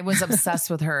 God. I was obsessed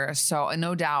with her. So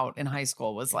no doubt in high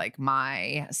school was like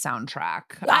my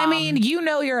soundtrack. I mean, you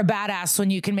know, you're a badass when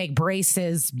you can make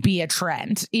braces be a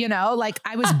trend, you know, like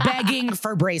I was begging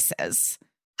for braces.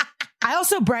 I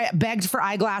also begged for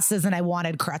eyeglasses and I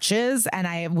wanted crutches and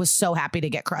I was so happy to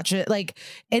get crutches. Like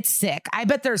it's sick. I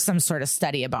bet there's some sort of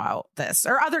study about this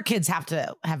or other kids have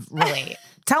really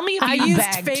tell me if I you used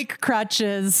begged. fake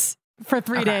crutches for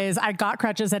 3 days. I got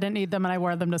crutches. I didn't need them and I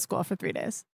wore them to school for 3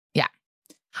 days. Yeah.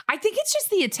 I think it's just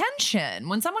the attention.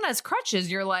 When someone has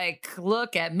crutches, you're like,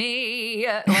 look at me.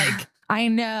 Like I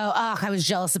know. I was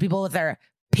jealous of people with their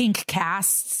pink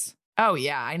casts. Oh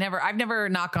yeah. I've never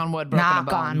knock on wood, broken a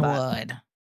bone. Knock on wood.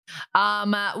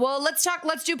 Well,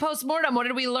 let's do postmortem. What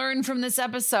did we learn from this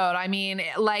episode? I mean,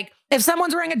 like if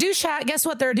someone's wearing a douche hat, guess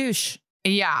what? They're a douche.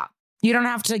 Yeah. You don't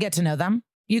have to get to know them.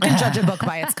 You can judge a book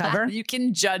by its cover. You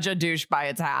can judge a douche by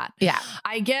its hat. Yeah.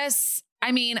 I guess,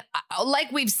 I mean,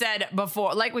 like we've said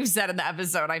before, like we've said in the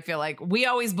episode, I feel like we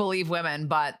always believe women,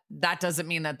 but that doesn't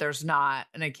mean that there's not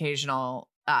an occasional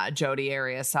Jodi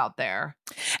Arias out there.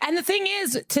 And the thing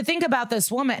is to think about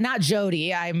this woman, not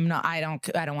Jodi. I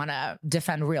don't want to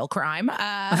defend real crime.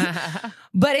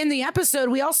 But in the episode,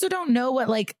 we also don't know what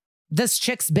like this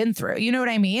chick's been through. You know what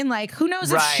I mean? Like, who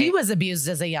knows if she was abused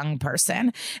as a young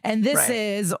person? And this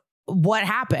is what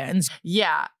happens.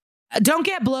 Yeah. Don't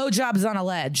get blowjobs on a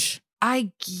ledge.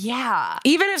 Even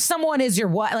if someone is your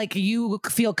what, like you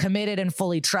feel committed and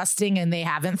fully trusting and they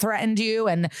haven't threatened you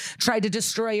and tried to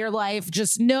destroy your life,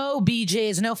 just no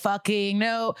BJs, no fucking,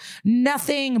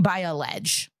 nothing by a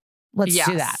ledge. Let's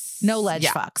do that. No ledge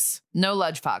fucks. No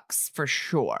ledge fucks for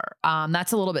sure.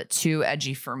 That's a little bit too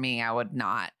edgy for me. I would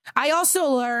not. I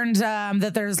also learned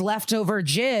that there's leftover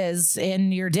jizz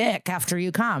in your dick after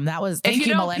you come. That was thank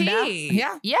you, Melinda. Pee.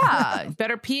 Yeah.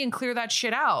 Better pee and clear that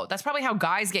shit out. That's probably how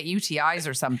guys get UTIs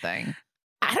or something.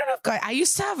 I don't know. I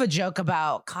used to have a joke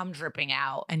about cum dripping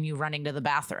out and you running to the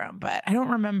bathroom, but I don't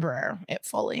remember it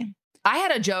fully. I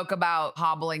had a joke about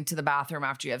hobbling to the bathroom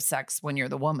after you have sex when you're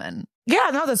the woman.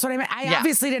 Yeah, no, that's what I meant. I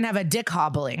obviously didn't have a dick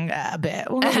hobbling bit.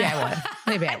 Well, maybe I would.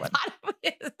 Maybe I would.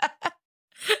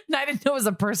 I didn't know it was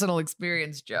a personal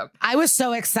experience joke. I was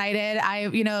so excited.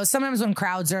 Sometimes when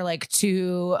crowds are like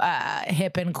too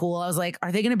hip and cool, I was like,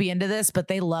 are they going to be into this? But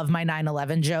they love my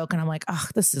 9/11 joke. And I'm like, oh,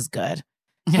 this is good.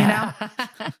 You know?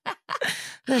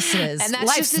 This is and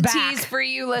that's just a tease for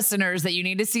you listeners that you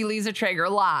need to see Lisa Traeger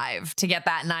live to get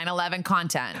that 9/11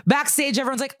 content. Backstage,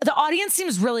 everyone's like, the audience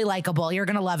seems really likable. You're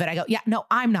going to love it. I go, yeah, no,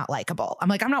 I'm not likable. I'm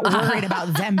like, I'm not worried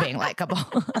about them being likable.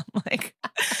 I'm like,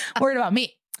 worried about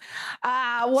me.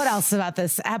 What else about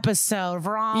this episode?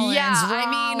 Rollins.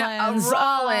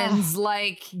 Rollins,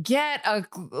 I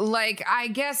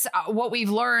guess what we've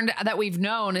learned that we've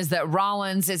known is that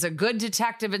Rollins is a good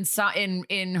detective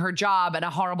in her job and a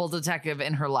horrible detective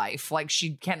in her life. Like she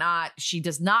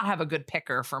does not have a good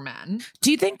picker for men.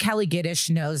 Do you think Kelly Giddish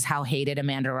knows how hated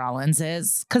Amanda Rollins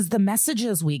is? Because the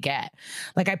messages we get,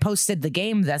 like I posted the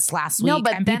game this last week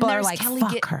and people are like,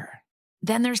 fuck her.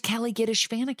 Then there's Kelly Giddish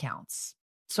fan accounts.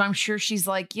 So I'm sure she's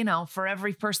like, for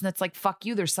every person that's like, fuck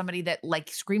you, there's somebody that like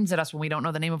screams at us when we don't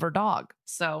know the name of her dog.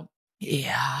 So,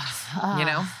 yeah.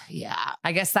 Yeah.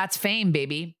 I guess that's fame,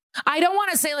 baby. I don't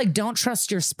want to say like, don't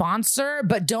trust your sponsor,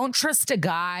 but don't trust a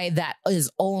guy that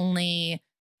is only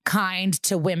kind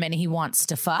to women he wants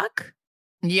to fuck.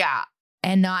 Yeah.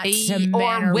 And not to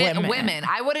men or women.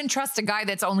 I wouldn't trust a guy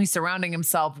that's only surrounding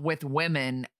himself with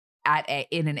women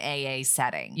in an AA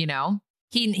setting,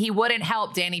 He wouldn't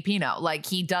help Danny Pino. Like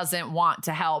he doesn't want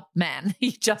to help men. He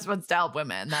just wants to help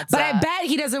women. But I bet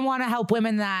he doesn't want to help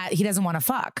women that he doesn't want to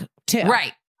fuck too.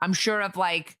 Right. I'm sure if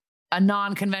like a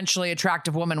non-conventionally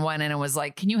attractive woman went in and was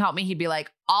like, can you help me? He'd be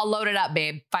like, I'll load it up,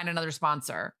 babe. Find another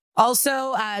sponsor.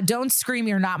 Also, don't scream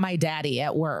you're not my daddy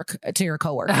at work to your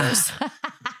coworkers.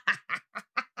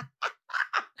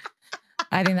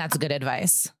 I think that's good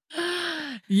advice.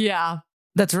 Yeah.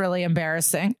 That's really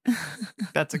embarrassing.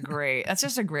 That's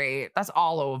that's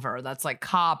all over. That's like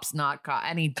cops, not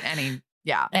any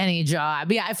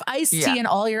job. Yeah. If Ice-T and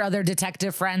all your other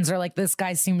detective friends are like, this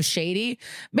guy seems shady,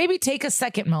 maybe take a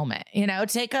second moment,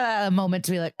 take a moment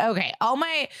to be like, okay, all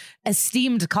my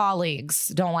esteemed colleagues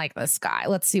don't like this guy.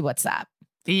 Let's see what's up.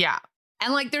 Yeah.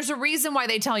 And like, there's a reason why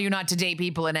they tell you not to date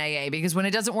people in AA, because when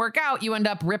it doesn't work out, you end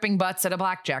up ripping butts at a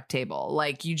blackjack table.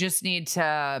 Like you just need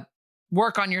to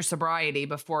work on your sobriety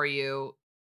before you,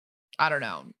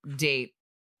 date.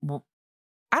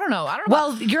 I don't know.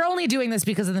 Well, you're only doing this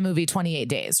because of the movie 28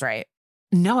 Days, right?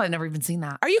 No, I've never even seen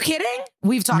that. Are you kidding?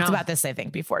 We've talked about this, I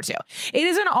think, before too. It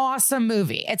is an awesome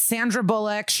movie. It's Sandra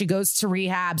Bullock. She goes to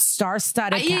rehab,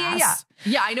 star-studded cast.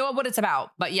 Yeah, I know what it's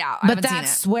about, but I haven't seen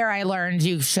it. Where I learned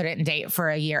you shouldn't date for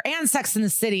a year. And Sex and the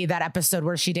City, that episode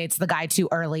where she dates the guy too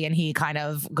early and he kind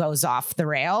of goes off the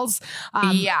rails.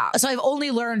 So I've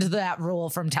only learned that rule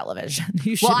from television.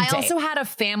 I also had a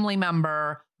family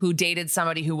member who dated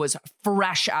somebody who was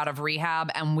fresh out of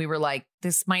rehab. And we were like,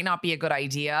 this might not be a good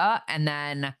idea. And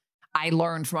then I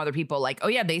learned from other people like, oh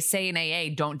yeah, they say in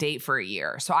AA, don't date for a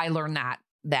year. So I learned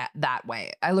that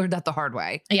way. I learned that the hard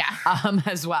way. Yeah.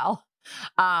 As well.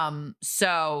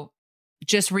 So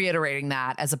just reiterating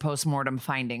that as a postmortem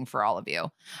finding for all of you.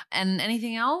 And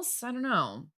anything else? I don't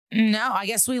know. No, I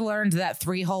guess we learned that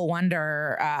 3-Hole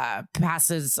Wonder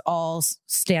passes all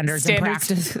standards and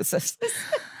practices.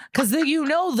 Because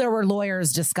there were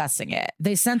lawyers discussing it.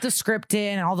 They sent the script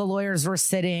in and all the lawyers were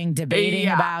sitting, debating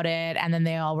about it. And then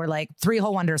they all were like,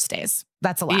 3-Hole Wonder stays.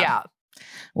 That's allowed. Yeah.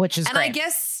 Which is great.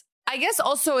 And I guess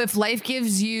also if life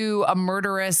gives you a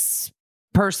murderous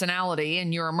personality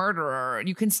and you're a murderer,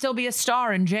 you can still be a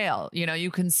star in jail. You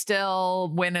can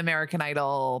still win American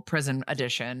Idol Prison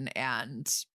Edition and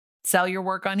sell your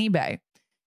work on eBay.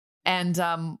 And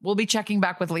we'll be checking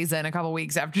back with Lisa in a couple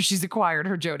weeks after she's acquired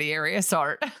her Jodi Arias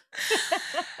art.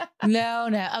 No.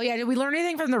 Oh, yeah. Did we learn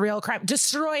anything from the real crime?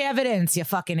 Destroy evidence, you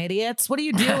fucking idiots. What are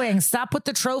you doing? Stop with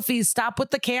the trophies. Stop with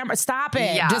the camera. Stop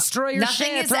it. Yeah. Destroy your shit.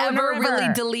 Nothing is ever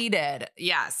really deleted.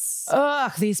 Yes.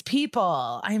 Ugh, these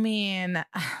people. I mean,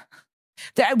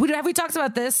 have we talked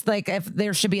about this? Like if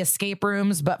there should be escape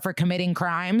rooms, but for committing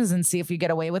crimes and see if you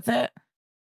get away with it?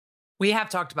 We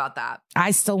have talked about that. I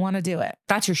still want to do it.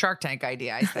 That's your Shark Tank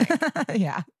idea, I think.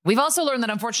 Yeah. We've also learned that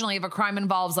unfortunately, if a crime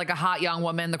involves like a hot young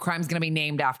woman, the crime's going to be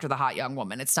named after the hot young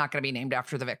woman. It's not going to be named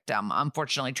after the victim.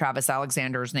 Unfortunately, Travis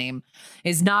Alexander's name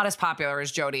is not as popular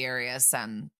as Jodi Arias.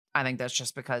 And I think that's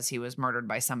just because he was murdered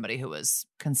by somebody who was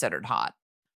considered hot.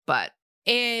 But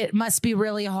it must be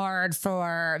really hard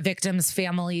for victims'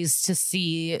 families to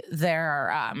see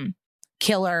their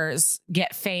killers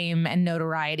get fame and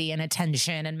notoriety and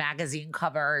attention and magazine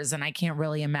covers. And I can't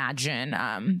really imagine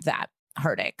that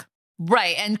heartache.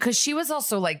 Right. And because she was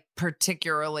also like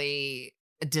particularly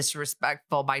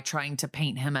disrespectful by trying to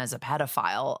paint him as a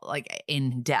pedophile, like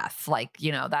in death, like,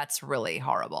 that's really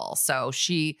horrible. So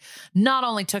she not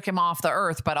only took him off the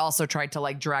earth, but also tried to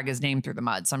like drag his name through the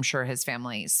mud. So I'm sure his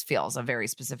family feels a very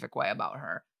specific way about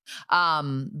her.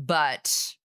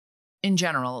 But in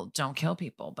general, don't kill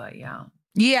people, but yeah.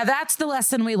 Yeah, that's the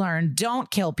lesson we learned.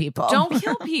 Don't kill people. Don't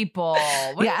kill people.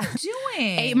 What are you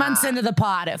doing? 8 months into the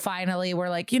pod, we're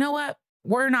like, you know what?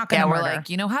 We're not going to murder. We're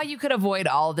like, how you could avoid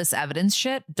all of this evidence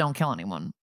shit? Don't kill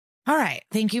anyone. All right.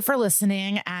 Thank you for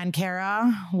listening. And Kara,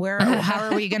 how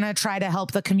are we going to try to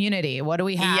help the community? What do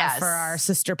we have for our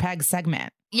Sister Peg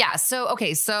segment? Yeah. So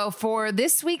for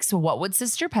this week's What Would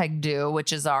Sister Peg Do,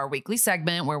 which is our weekly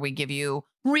segment where we give you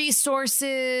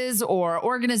resources or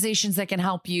organizations that can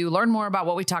help you learn more about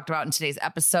what we talked about in today's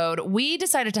episode, we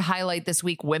decided to highlight this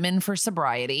week Women for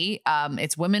Sobriety.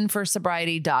 It's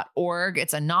womenforsobriety.org.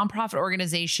 It's a nonprofit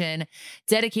organization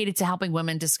dedicated to helping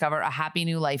women discover a happy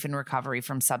new life in recovery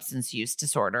from substance use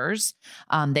disorders.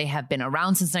 They have been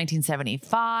around since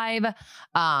 1975.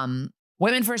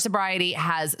 Women for Sobriety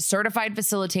has certified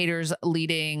facilitators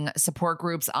leading support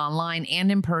groups online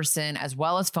and in person, as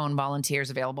well as phone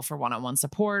volunteers available for one-on-one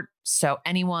support. So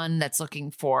anyone that's looking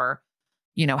for,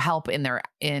 help in their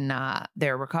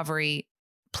recovery,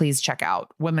 please check out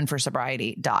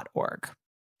womenforsobriety.org.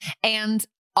 And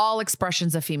all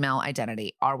expressions of female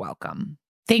identity are welcome.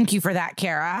 Thank you for that,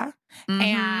 Kara. Mm-hmm.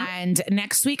 And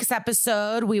next week's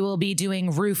episode, we will be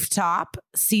doing Rooftop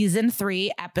Season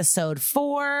 3, Episode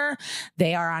 4.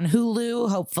 They are on Hulu.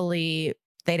 Hopefully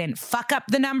they didn't fuck up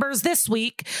the numbers this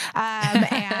week.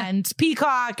 And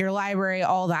Peacock, your library,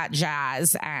 all that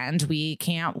jazz. And we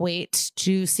can't wait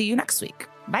to see you next week.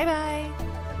 Bye-bye.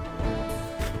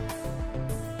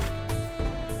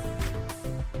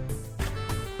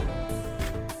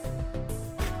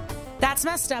 That's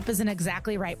Messed Up is an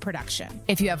Exactly Right production.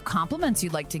 If you have compliments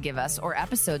you'd like to give us or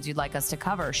episodes you'd like us to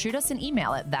cover, shoot us an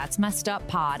email at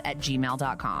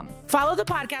that'smesseduppod@gmail.com. Follow the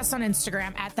podcast on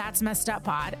Instagram at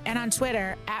that'smesseduppod and on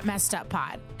Twitter at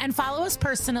messeduppod. And follow us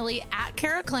personally at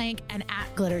Kara Clank and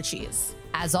at Glitter Cheese.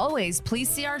 As always, please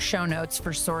see our show notes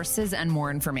for sources and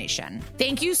more information.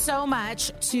 Thank you so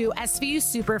much to SVU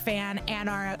Superfan and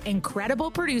our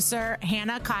incredible producer,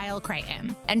 Hannah Kyle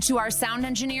Creighton. And to our sound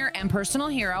engineer and personal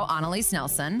hero, Annalise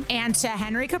Nelson. And to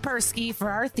Henry Kapersky for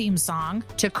our theme song.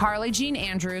 To Carly Jean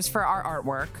Andrews for our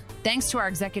artwork. Thanks to our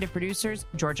executive producers,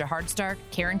 Georgia Hardstark,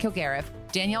 Karen Kilgariff,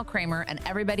 Danielle Kramer, and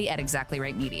everybody at Exactly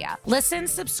Right Media. Listen,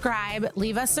 subscribe,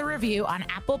 leave us a review on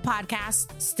Apple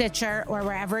Podcasts, Stitcher, or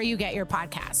wherever you get your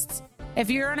podcasts. If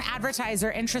you're an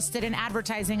advertiser interested in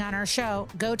advertising on our show,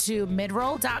 go to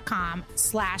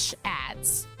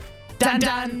midroll.com/ads. Dun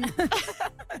dun.